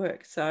to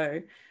work.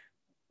 So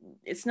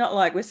it's not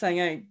like we're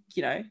saying,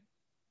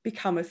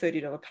 become a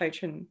 $30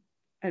 patron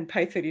and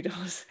pay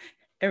 $30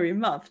 every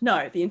month.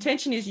 No, the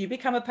intention is you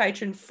become a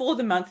patron for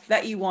the month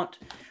that you want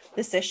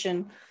the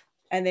session,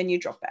 and then you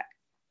drop back.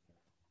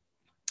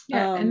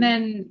 Yeah, and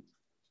then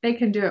they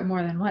can do it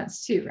more than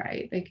once too,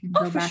 right? They can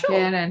go back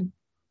in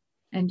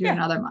and do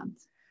another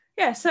month.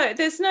 Yeah, so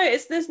there's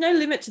no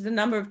limit to the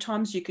number of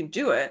times you can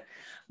do it,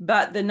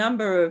 but the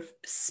number of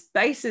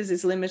spaces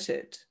is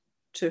limited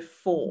to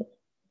 4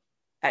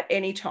 at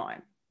any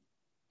time,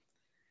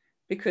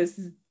 because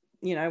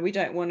we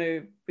don't want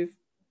to.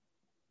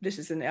 This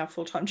isn't our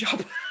full-time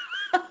job.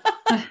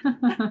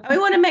 We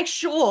want to make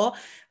sure,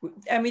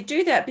 and we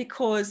do that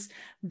because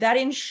that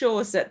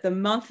ensures that the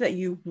month that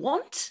you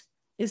want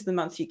is the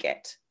month you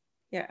get.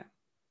 Yeah.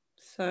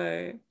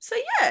 So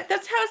yeah,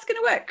 that's how it's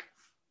going to work.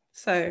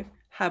 So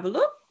have a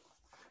look.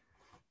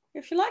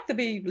 If you like, there'll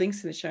be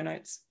links in the show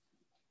notes.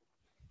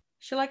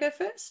 Shall I go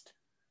first?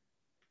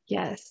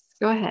 Yes,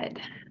 go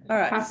ahead. All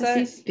right.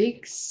 Prophecy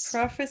Speaks.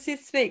 Prophecy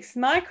Speaks.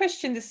 My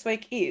question this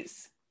week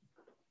is,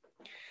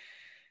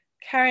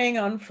 carrying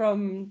on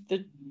from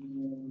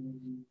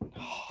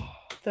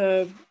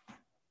the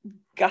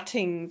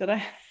gutting that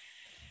I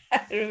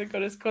had with the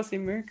Goddess Course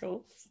in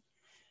Miracles.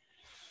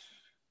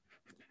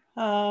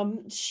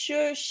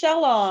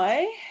 Shall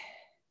I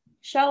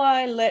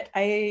let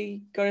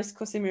a Goddess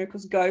Course in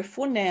Miracles go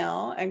for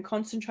now and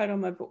concentrate on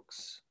my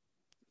books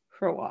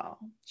for a while?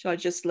 Shall I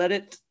just let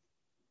it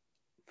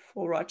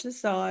fall right to the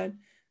side,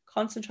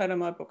 concentrate on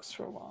my books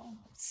for a while?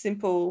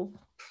 Simple.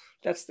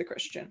 That's the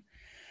question.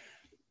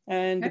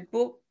 And the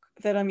book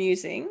that I'm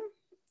using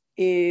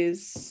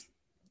it's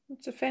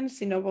a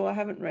fantasy novel I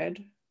haven't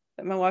read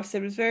that my wife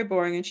said was very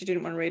boring and she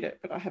didn't want to read it,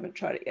 but I haven't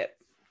tried it yet.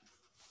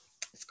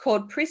 It's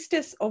called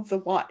Priestess of the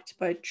White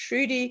by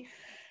Trudy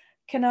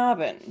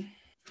Carnarvon.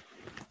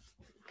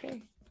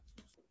 Okay.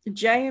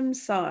 J.M.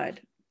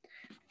 sighed.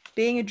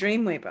 Being a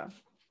dreamweaver,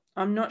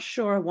 I'm not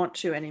sure I want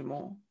to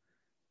anymore.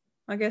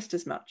 I guessed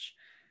as much.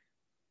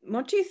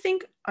 What do you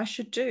think I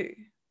should do?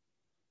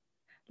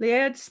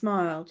 Liad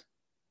smiled.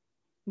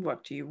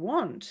 What do you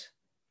want?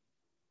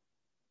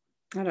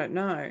 I don't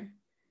know.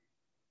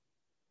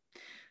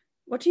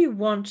 What do you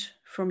want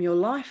from your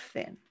life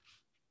then?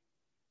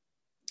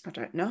 I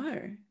don't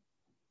know.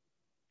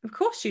 Of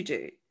course you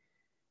do.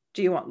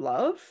 Do you want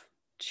love,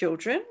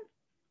 children,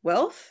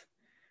 wealth?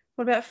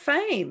 What about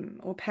fame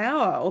or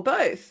power or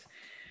both?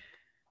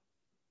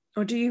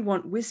 Or do you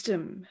want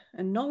wisdom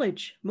and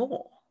knowledge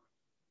more?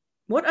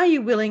 What are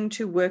you willing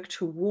to work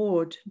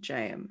toward,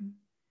 J.M.?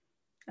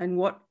 And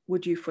what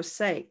would you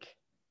forsake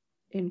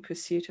in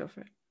pursuit of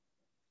it?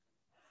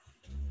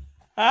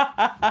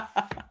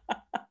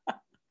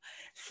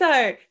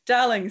 So,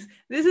 darlings,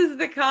 this is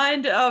the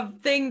kind of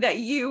thing that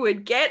you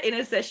would get in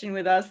a session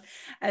with us.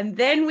 And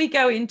then we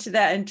go into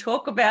that and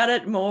talk about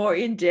it more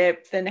in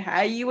depth and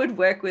how you would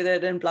work with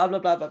it and blah, blah,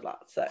 blah, blah, blah.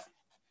 So,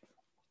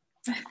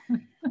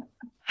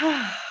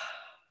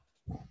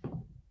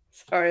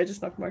 sorry, I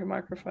just knocked my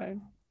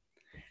microphone.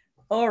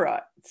 All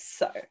right.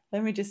 So,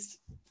 let me just,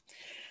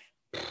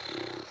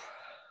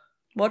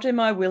 what am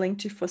I willing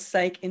to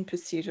forsake in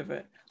pursuit of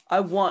it?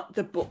 I want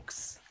the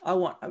books. I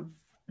want a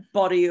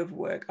body of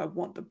work. I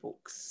want the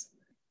books.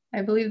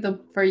 I believe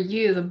for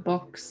you, the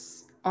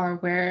books are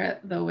where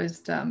the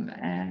wisdom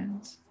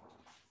and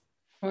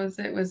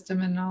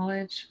wisdom and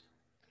knowledge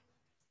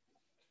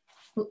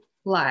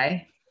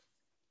lie.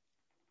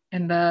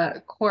 And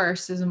the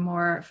course is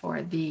more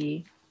for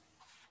the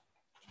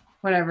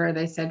whatever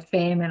they said,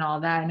 fame and all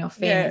that. I know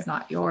fame is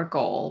not your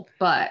goal,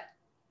 but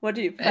what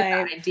do you fame?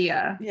 An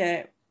idea.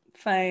 Yeah,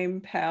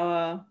 fame,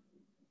 power.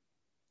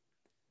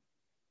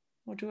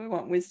 Or do I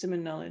want wisdom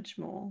and knowledge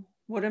more?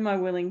 What am I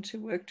willing to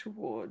work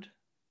toward?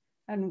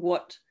 And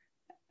what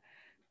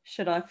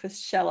shall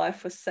I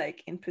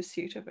forsake in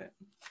pursuit of it?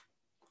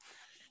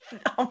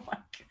 Oh my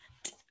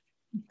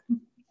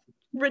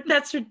God.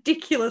 That's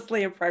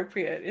ridiculously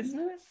appropriate, isn't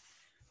it?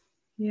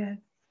 Yeah.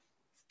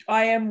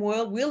 I am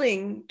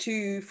willing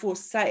to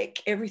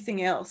forsake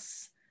everything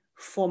else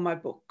for my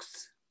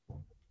books,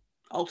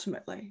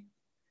 ultimately.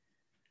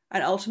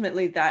 And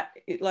ultimately that,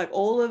 like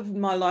all of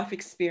my life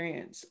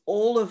experience,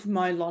 all of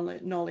my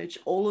knowledge,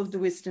 all of the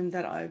wisdom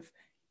that I've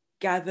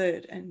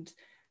gathered and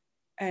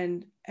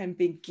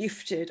been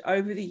gifted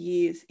over the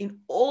years in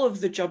all of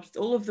the jobs,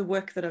 all of the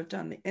work that I've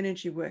done, the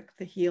energy work,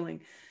 the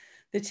healing,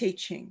 the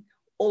teaching,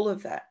 all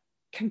of that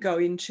can go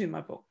into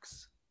my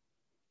books.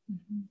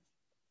 Mm-hmm.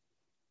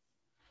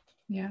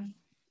 Yeah.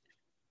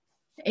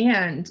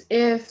 And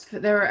if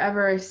there were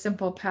ever a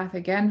simple path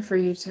again for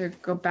you to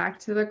go back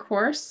to the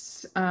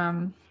course,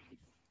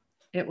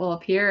 it will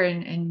appear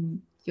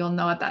and you'll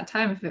know at that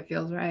time if it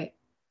feels right.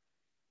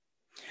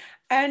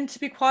 And to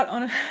be quite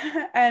honest,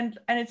 and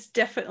it's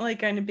definitely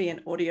going to be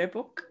an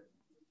audiobook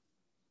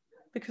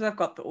because I've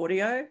got the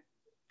audio.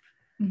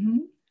 Mm-hmm.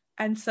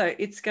 And so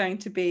it's going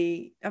to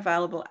be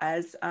available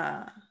as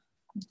a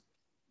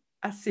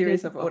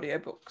series of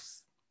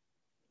audiobooks.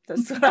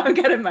 That's what I'm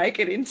going to make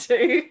it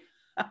into.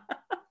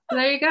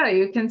 There you go.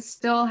 You can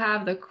still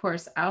have the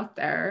course out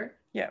there.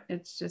 Yeah.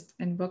 It's just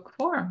in book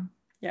form.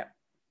 Yeah.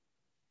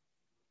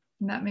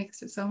 And that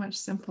makes it so much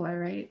simpler,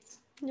 right?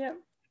 Yeah.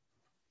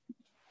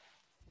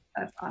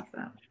 That's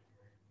awesome.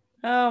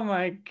 Oh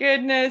my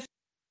goodness.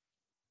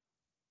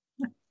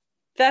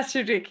 That's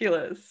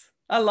ridiculous.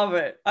 I love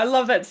it. I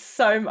love that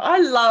so much. I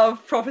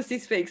love Prophecy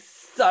Speaks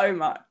so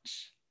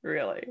much,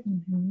 really.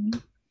 Mm-hmm.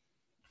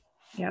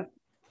 Yep.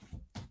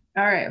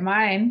 All right.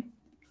 Mine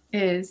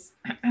is,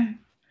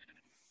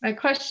 my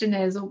question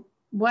is,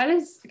 what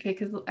is, okay,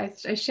 because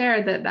I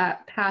shared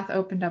that path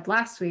opened up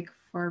last week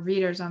for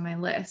readers on my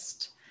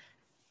list.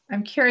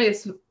 I'm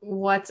curious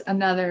what's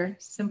another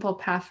simple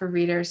path for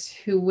readers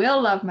who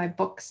will love my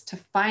books to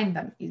find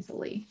them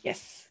easily.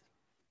 Yes.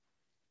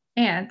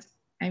 And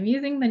I'm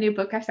using the new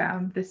book I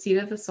found, The Seed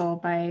of the Soul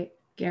by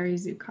Gary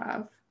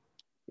Zukav.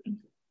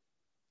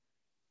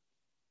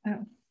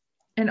 Oh.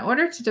 In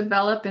order to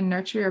develop and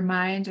nurture your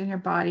mind and your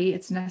body,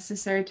 it's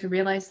necessary to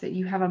realize that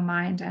you have a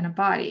mind and a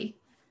body.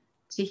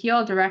 To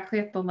heal directly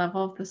at the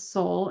level of the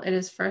soul, it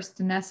is first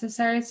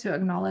necessary to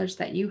acknowledge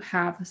that you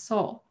have a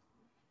soul.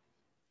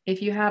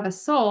 If you have a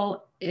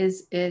soul,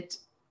 is it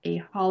a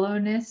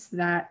hollowness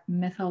that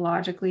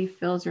mythologically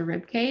fills your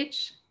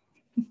ribcage?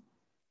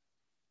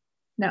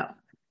 No.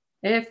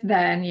 If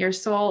then your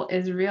soul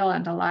is real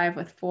and alive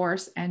with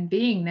force and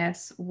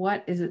beingness,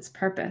 what is its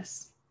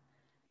purpose?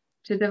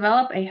 To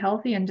develop a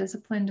healthy and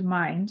disciplined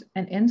mind,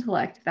 an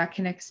intellect that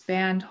can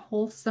expand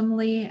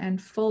wholesomely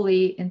and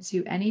fully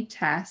into any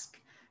task,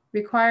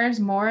 requires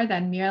more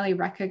than merely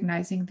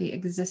recognizing the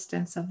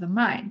existence of the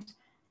mind.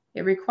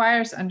 It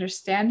requires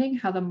understanding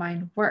how the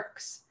mind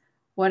works,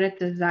 what it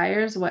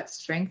desires, what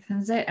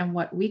strengthens it, and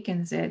what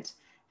weakens it,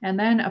 and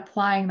then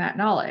applying that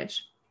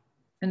knowledge.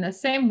 In the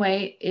same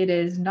way, it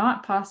is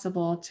not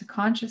possible to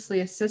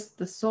consciously assist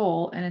the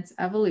soul in its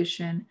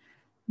evolution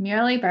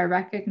merely by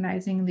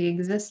recognizing the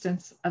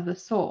existence of the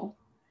soul.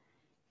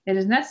 It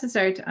is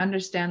necessary to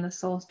understand the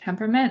soul's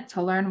temperament,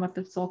 to learn what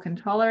the soul can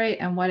tolerate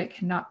and what it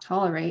cannot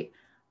tolerate,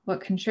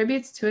 what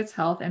contributes to its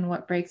health and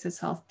what breaks its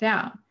health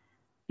down.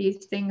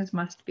 These things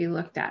must be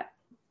looked at.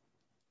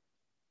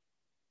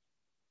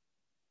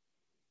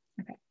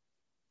 Okay,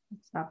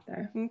 let's stop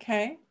there.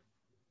 Okay.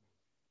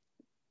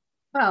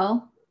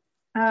 Well,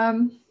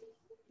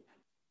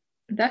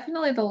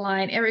 definitely the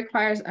line, it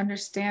requires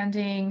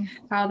understanding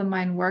how the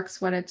mind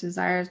works, what it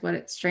desires, what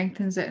it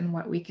strengthens it, and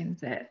what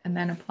weakens it, and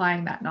then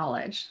applying that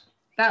knowledge.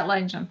 That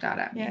line jumped out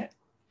at me. Yeah.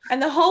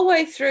 And the whole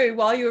way through,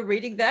 while you were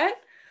reading that,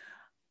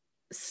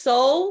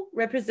 soul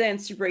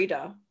represents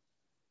reader.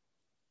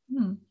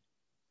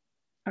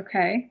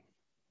 Okay.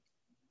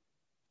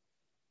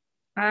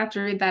 I have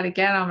to read that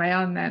again on my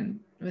own then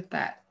with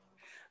that.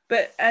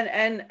 But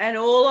and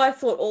all I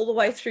thought all the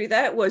way through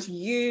that was,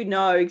 you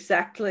know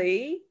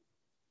exactly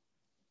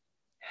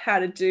how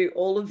to do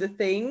all of the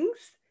things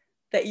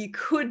that you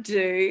could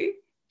do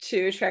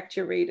to attract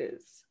your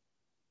readers.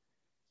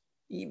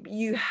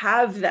 You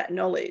have that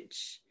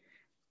knowledge.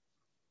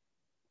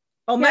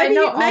 Or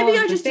Yeah, maybe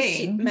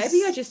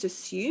I just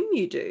assume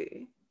you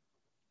do.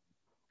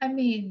 I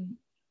mean,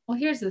 well,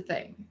 here's the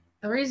thing.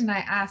 The reason I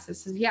asked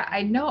this is, yeah,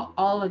 I know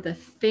all of the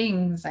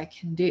things I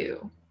can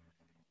do.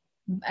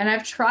 And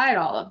I've tried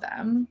all of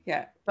them.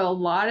 Yeah. But a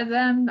lot of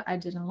them I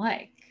didn't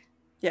like.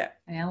 Yeah.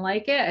 I didn't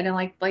like it. I didn't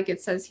like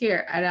it says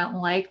here, I don't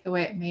like the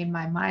way it made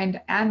my mind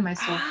and my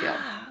soul feel.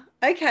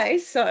 Okay,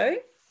 so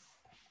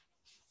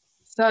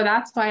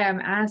that's why I'm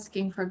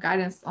asking for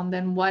guidance on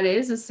then what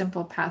is a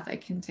simple path I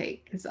can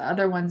take, because the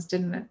other ones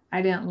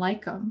I didn't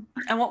like them.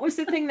 And what was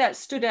the thing that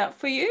stood out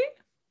for you?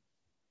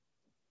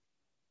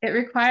 It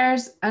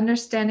requires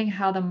understanding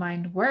how the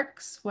mind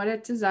works, what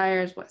it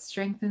desires, what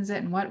strengthens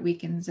it, and what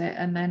weakens it,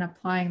 and then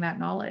applying that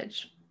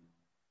knowledge.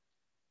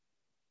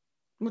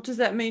 What does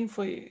that mean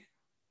for you?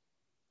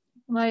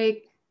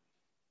 Like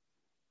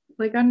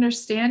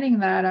understanding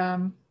that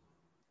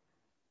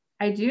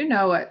I do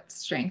know what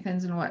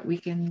strengthens and what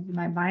weakens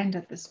my mind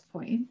at this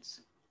point.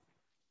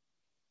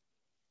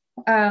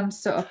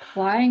 So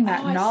applying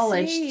that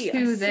knowledge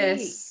to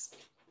this,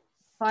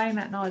 applying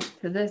that knowledge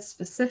to this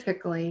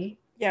specifically.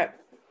 Yeah.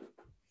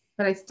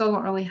 But I still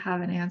don't really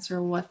have an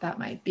answer what that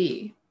might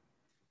be.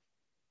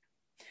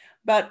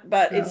 But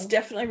it's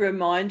definitely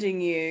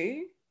reminding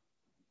you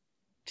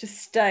to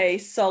stay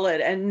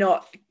solid and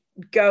not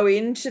go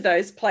into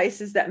those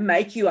places that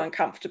make you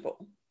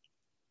uncomfortable.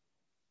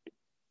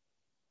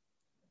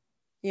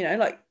 You know,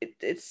 like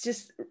it's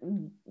just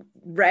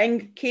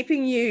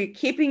keeping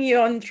you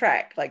on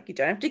track. Like, you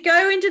don't have to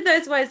go into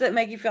those ways that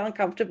make you feel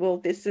uncomfortable.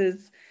 This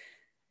is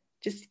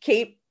just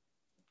keep.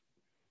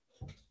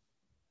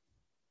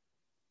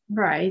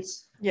 Right.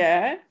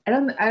 Yeah. I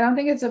don't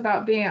think it's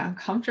about being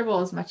uncomfortable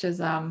as much as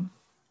I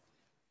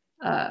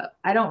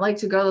don't like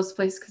to go those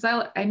places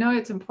because I know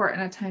it's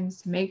important at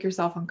times to make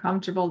yourself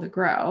uncomfortable to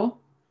grow.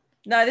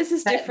 No, this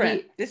is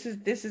different. This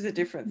is a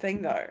different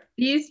thing though.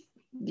 These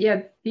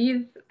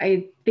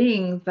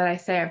things that I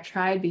say I've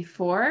tried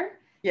before.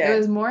 Yeah. It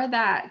was more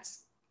that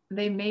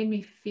they made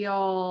me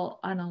feel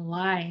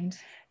unaligned.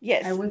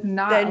 Yes. I was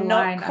not aligned.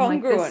 Not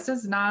congruent. I'm like, this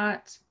does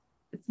not,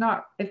 it's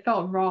not, it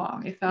felt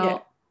wrong. It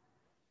felt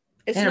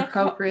it's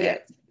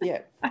inappropriate.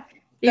 Yeah.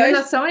 Even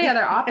though so many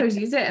other authors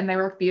use it and they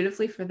work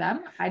beautifully for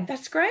them.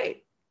 That's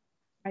great.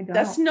 I don't.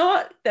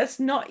 That's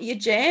not your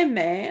jam,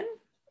 man.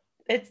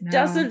 It's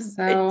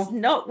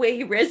not where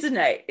you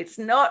resonate. It's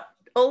not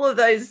all of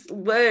those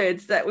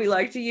words that we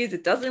like to use.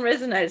 It doesn't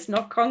resonate. It's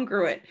not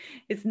congruent.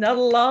 It's not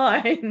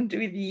aligned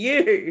with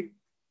you.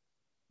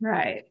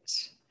 Right.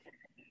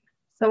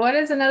 So what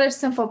is another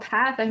simple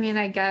path? I mean,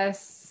 I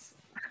guess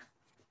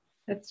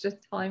it's just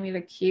telling me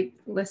to keep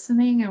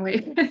listening and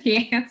wait for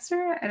the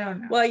answer. I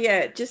don't know. Well,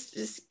 yeah,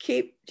 just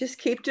keep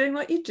doing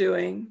what you're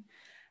doing.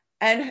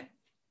 And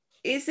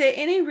is there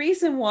any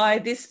reason why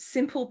this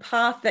simple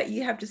path that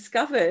you have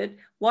discovered,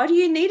 why do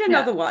you need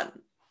another one?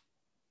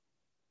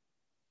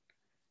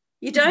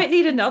 You don't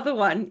need another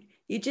one.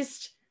 You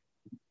just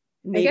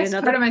need another. I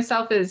guess part of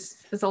myself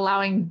is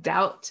allowing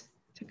doubt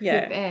to creep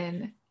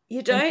in.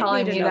 You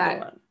don't need another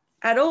one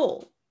at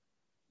all.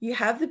 You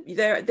have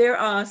there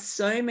are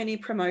so many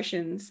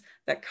promotions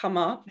that come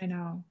up. I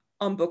know.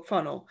 On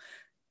BookFunnel.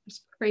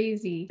 It's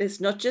crazy.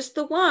 There's not just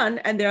the one,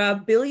 and there are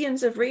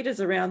billions of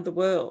readers around the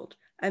world,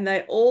 and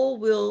they all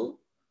will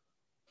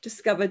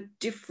discover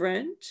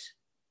different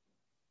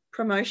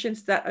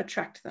promotions that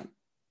attract them.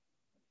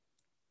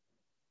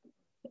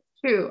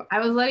 True. I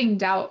was letting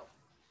doubt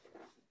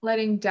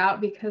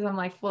because I'm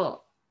like,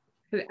 well,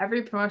 could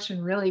every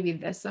promotion really be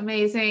this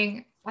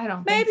amazing? I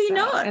don't think Maybe so.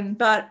 not,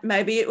 but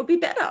maybe it will be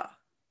better.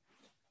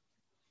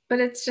 But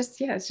it's just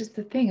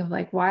the thing of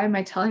like, why am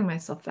I telling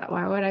myself that?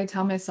 Why would I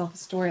tell myself a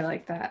story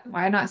like that?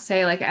 Why not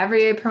say like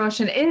every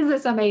promotion is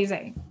this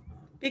amazing?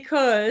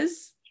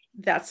 Because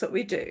that's what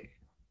we do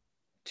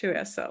to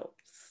ourselves.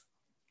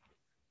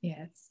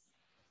 Yes.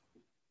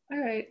 All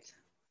right.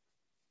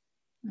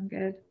 I'm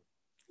good.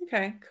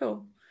 Okay,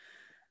 cool.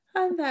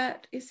 And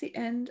that is the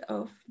end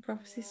of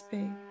Prophecy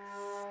Speaks.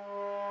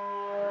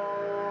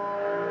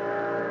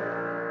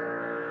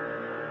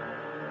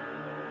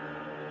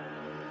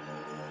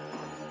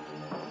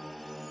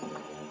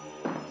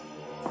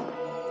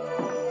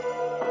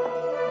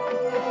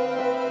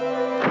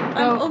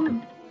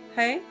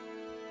 Hey?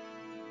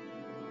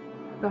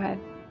 Go ahead.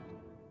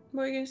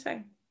 What were you going to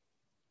say?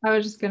 I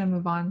was just going to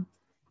move on.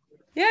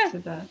 Yeah. To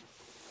the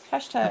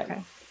hashtag.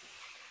 Okay.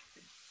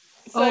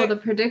 So, the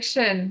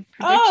prediction.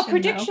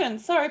 Prediction.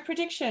 Sorry,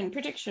 prediction.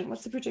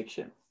 What's the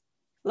prediction?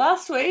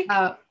 Last week,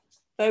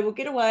 they will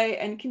get away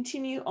and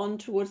continue on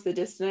towards their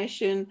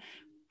destination.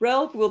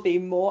 Relg will be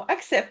more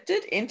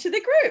accepted into the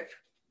group.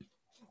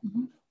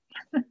 Mm-hmm.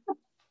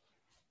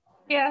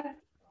 Yeah.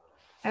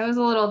 I was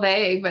a little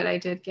vague, but I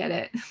did get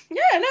it.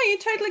 Yeah, no, you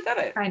totally got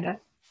it. Kind of.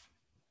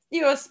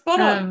 You are spot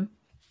on.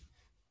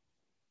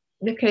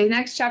 Okay,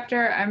 next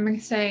chapter, I'm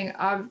saying,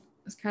 I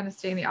was kind of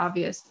stating the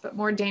obvious, but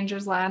more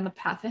dangers lie on the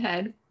path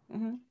ahead.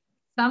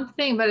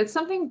 Mm-hmm. But it's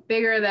something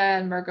bigger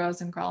than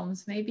Murgo's and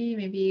Grolms.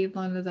 Maybe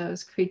one of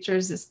those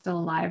creatures is still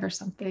alive or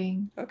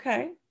something.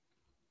 Okay.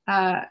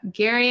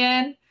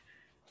 Garion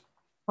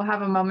will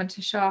have a moment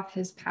to show off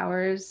his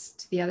powers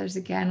to the others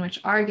again, which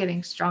are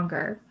getting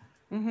stronger.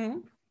 Mm-hmm.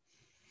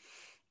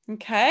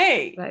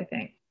 Okay. I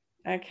think.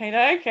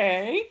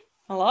 Okay.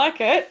 I like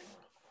it.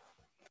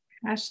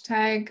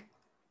 Hashtag.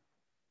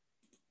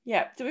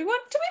 Yeah. Do we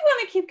want to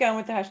keep going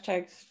with the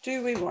hashtags?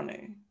 Do we want to?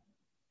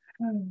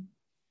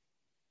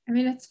 I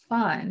mean, it's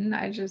fun.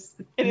 It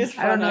is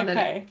fun. I don't know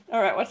that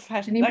all right. What's the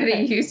hashtag?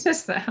 Anybody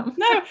uses them?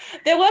 No,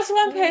 there was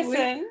one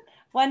person,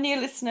 one new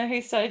listener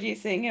who started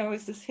using. He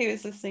was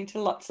listening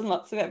to lots and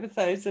lots of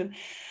episodes and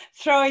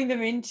throwing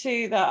them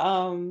into the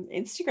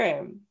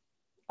Instagram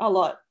a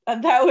lot,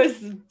 and that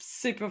was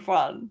super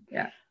fun.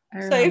 Yeah.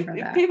 So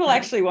if people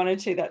actually wanted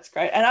to, that's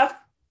great. And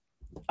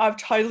I've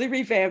totally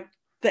revamped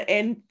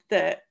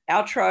the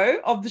outro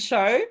of the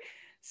show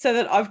so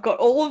that I've got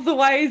all of the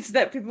ways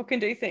that people can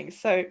do things.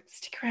 So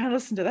stick around and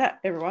listen to that,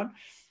 everyone.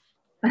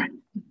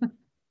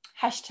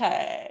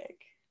 Hashtag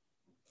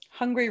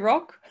Hungry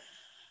Rock.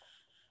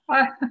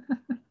 What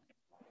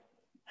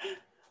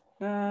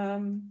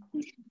do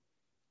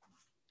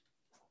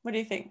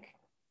you think?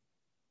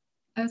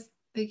 I was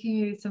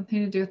thinking maybe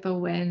something to do with the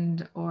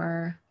wind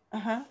or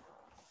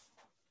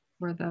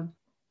or the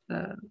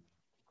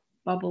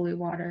bubbly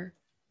water.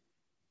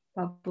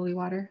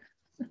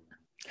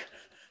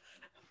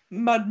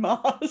 Mud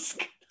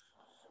mask.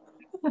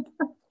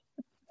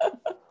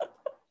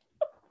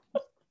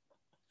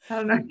 I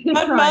don't know.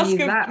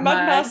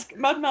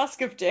 Mud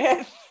mask of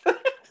death.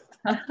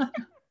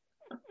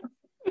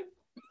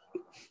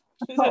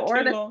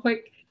 or the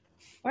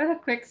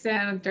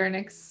quicksand of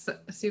Dernick's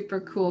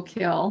super cool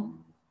kill.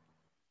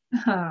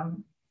 I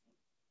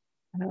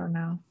don't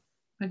know.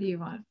 What do you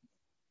want?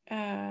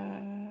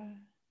 I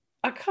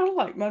kind of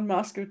like Mud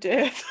Mask of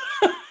Death.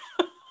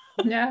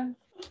 Yeah.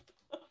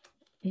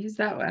 Use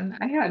that one.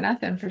 I got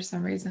nothing for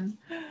some reason.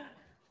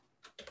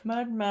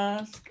 Mud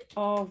Mask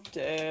of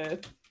Death.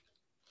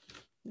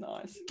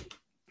 Nice.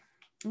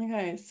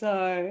 Okay,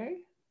 so.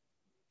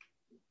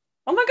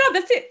 Oh my God,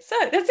 that's it. So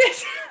that's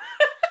it.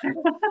 We're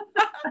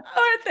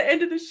at the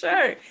end of the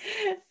show.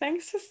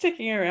 Thanks for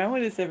sticking around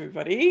with us,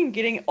 everybody, and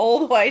getting all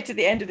the way to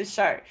the end of the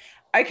show.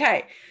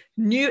 Okay,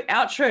 new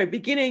outro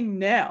beginning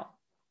now.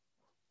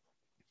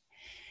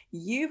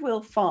 You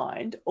will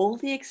find all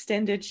the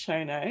extended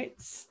show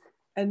notes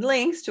and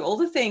links to all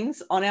the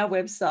things on our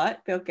website,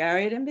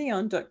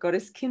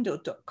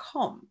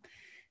 belgariadandbeyond.goddesskindle.com.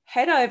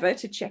 Head over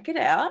to check it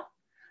out.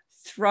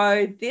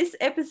 Throw this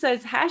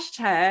episode's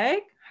hashtag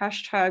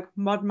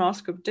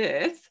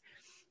MudMaskOfDeath,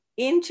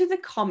 into the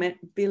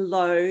comment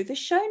below the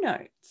show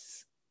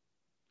notes.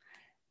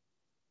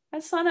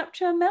 And sign up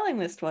to our mailing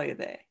list while you're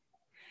there.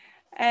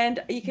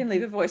 And you can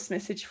leave a voice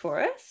message for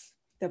us.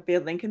 There'll be a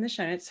link in the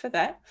show notes for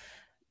that.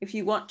 If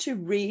you want to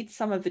read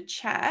some of the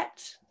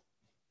chat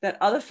that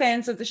other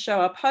fans of the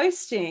show are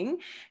posting,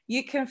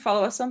 you can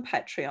follow us on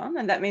Patreon.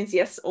 And that means,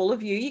 yes, all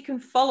of you can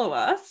follow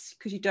us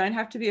because you don't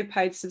have to be a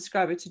paid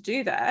subscriber to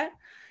do that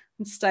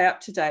and stay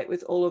up to date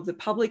with all of the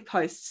public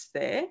posts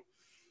there.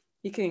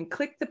 You can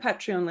click the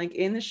Patreon link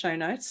in the show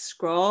notes,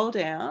 scroll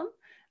down,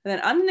 and then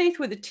underneath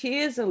where the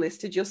tiers are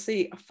listed, you'll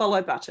see a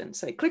follow button.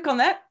 So click on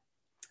that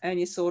and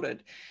you're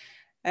sorted.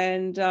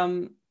 And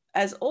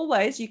as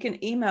always, you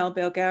can email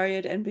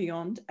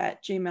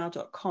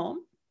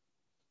belgariadandbeyond@gmail.com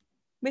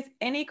with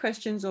any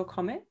questions or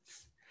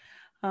comments.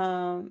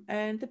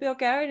 And the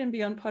Belgariad and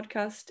Beyond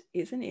podcast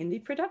is an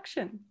indie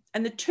production.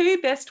 And the two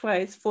best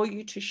ways for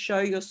you to show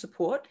your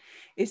support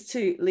is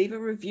to leave a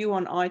review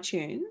on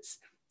iTunes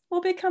or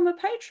become a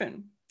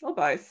patron, or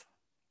both.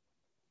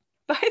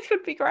 Both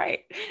would be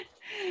great.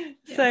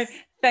 Yes. So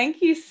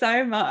thank you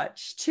so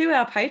much to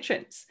our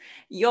patrons.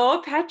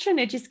 Your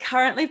patronage is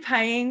currently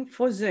paying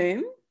for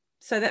Zoom.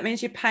 So that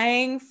means you're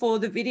paying for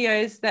the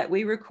videos that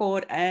we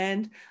record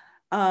and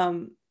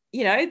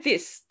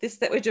this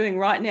that we're doing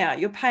right now.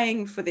 You're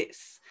paying for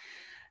this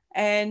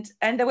and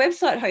the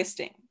website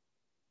hosting.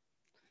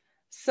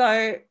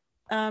 So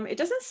it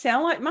doesn't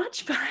sound like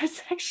much, but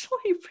it's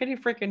actually pretty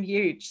freaking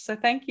huge. So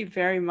thank you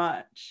very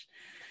much.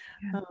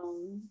 Yeah.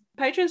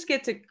 Patrons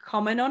get to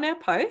comment on our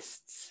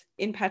posts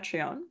in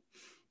Patreon.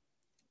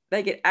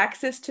 They get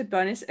access to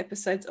bonus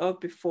episodes of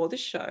Before the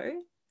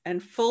Show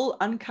and full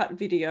uncut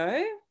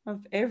video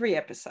of every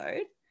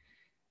episode,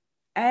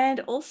 and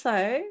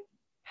also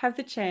have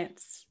the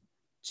chance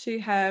to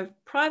have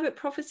private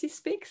prophecy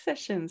speak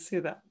sessions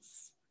with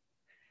us.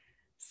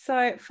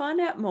 So find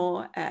out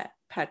more at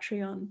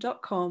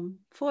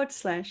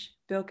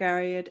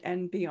patreon.com/Belgariad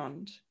and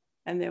Beyond,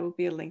 and there will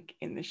be a link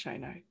in the show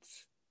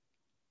notes.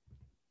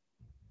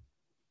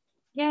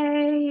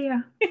 Yay!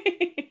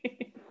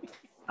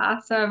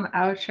 Awesome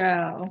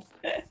outro.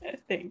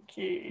 Thank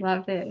you.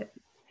 Loved it.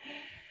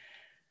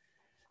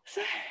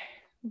 So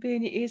we'll be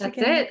in your ears That's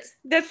again.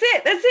 That's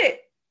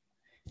it.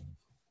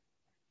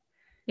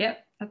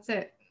 Yep, that's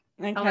it.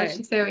 Okay. I'll let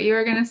you say what you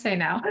were going to say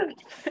now.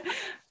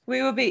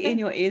 We will be in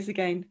your ears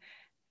again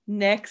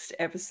next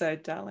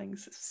episode,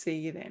 darlings. See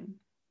you then.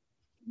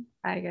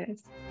 Bye,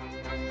 guys.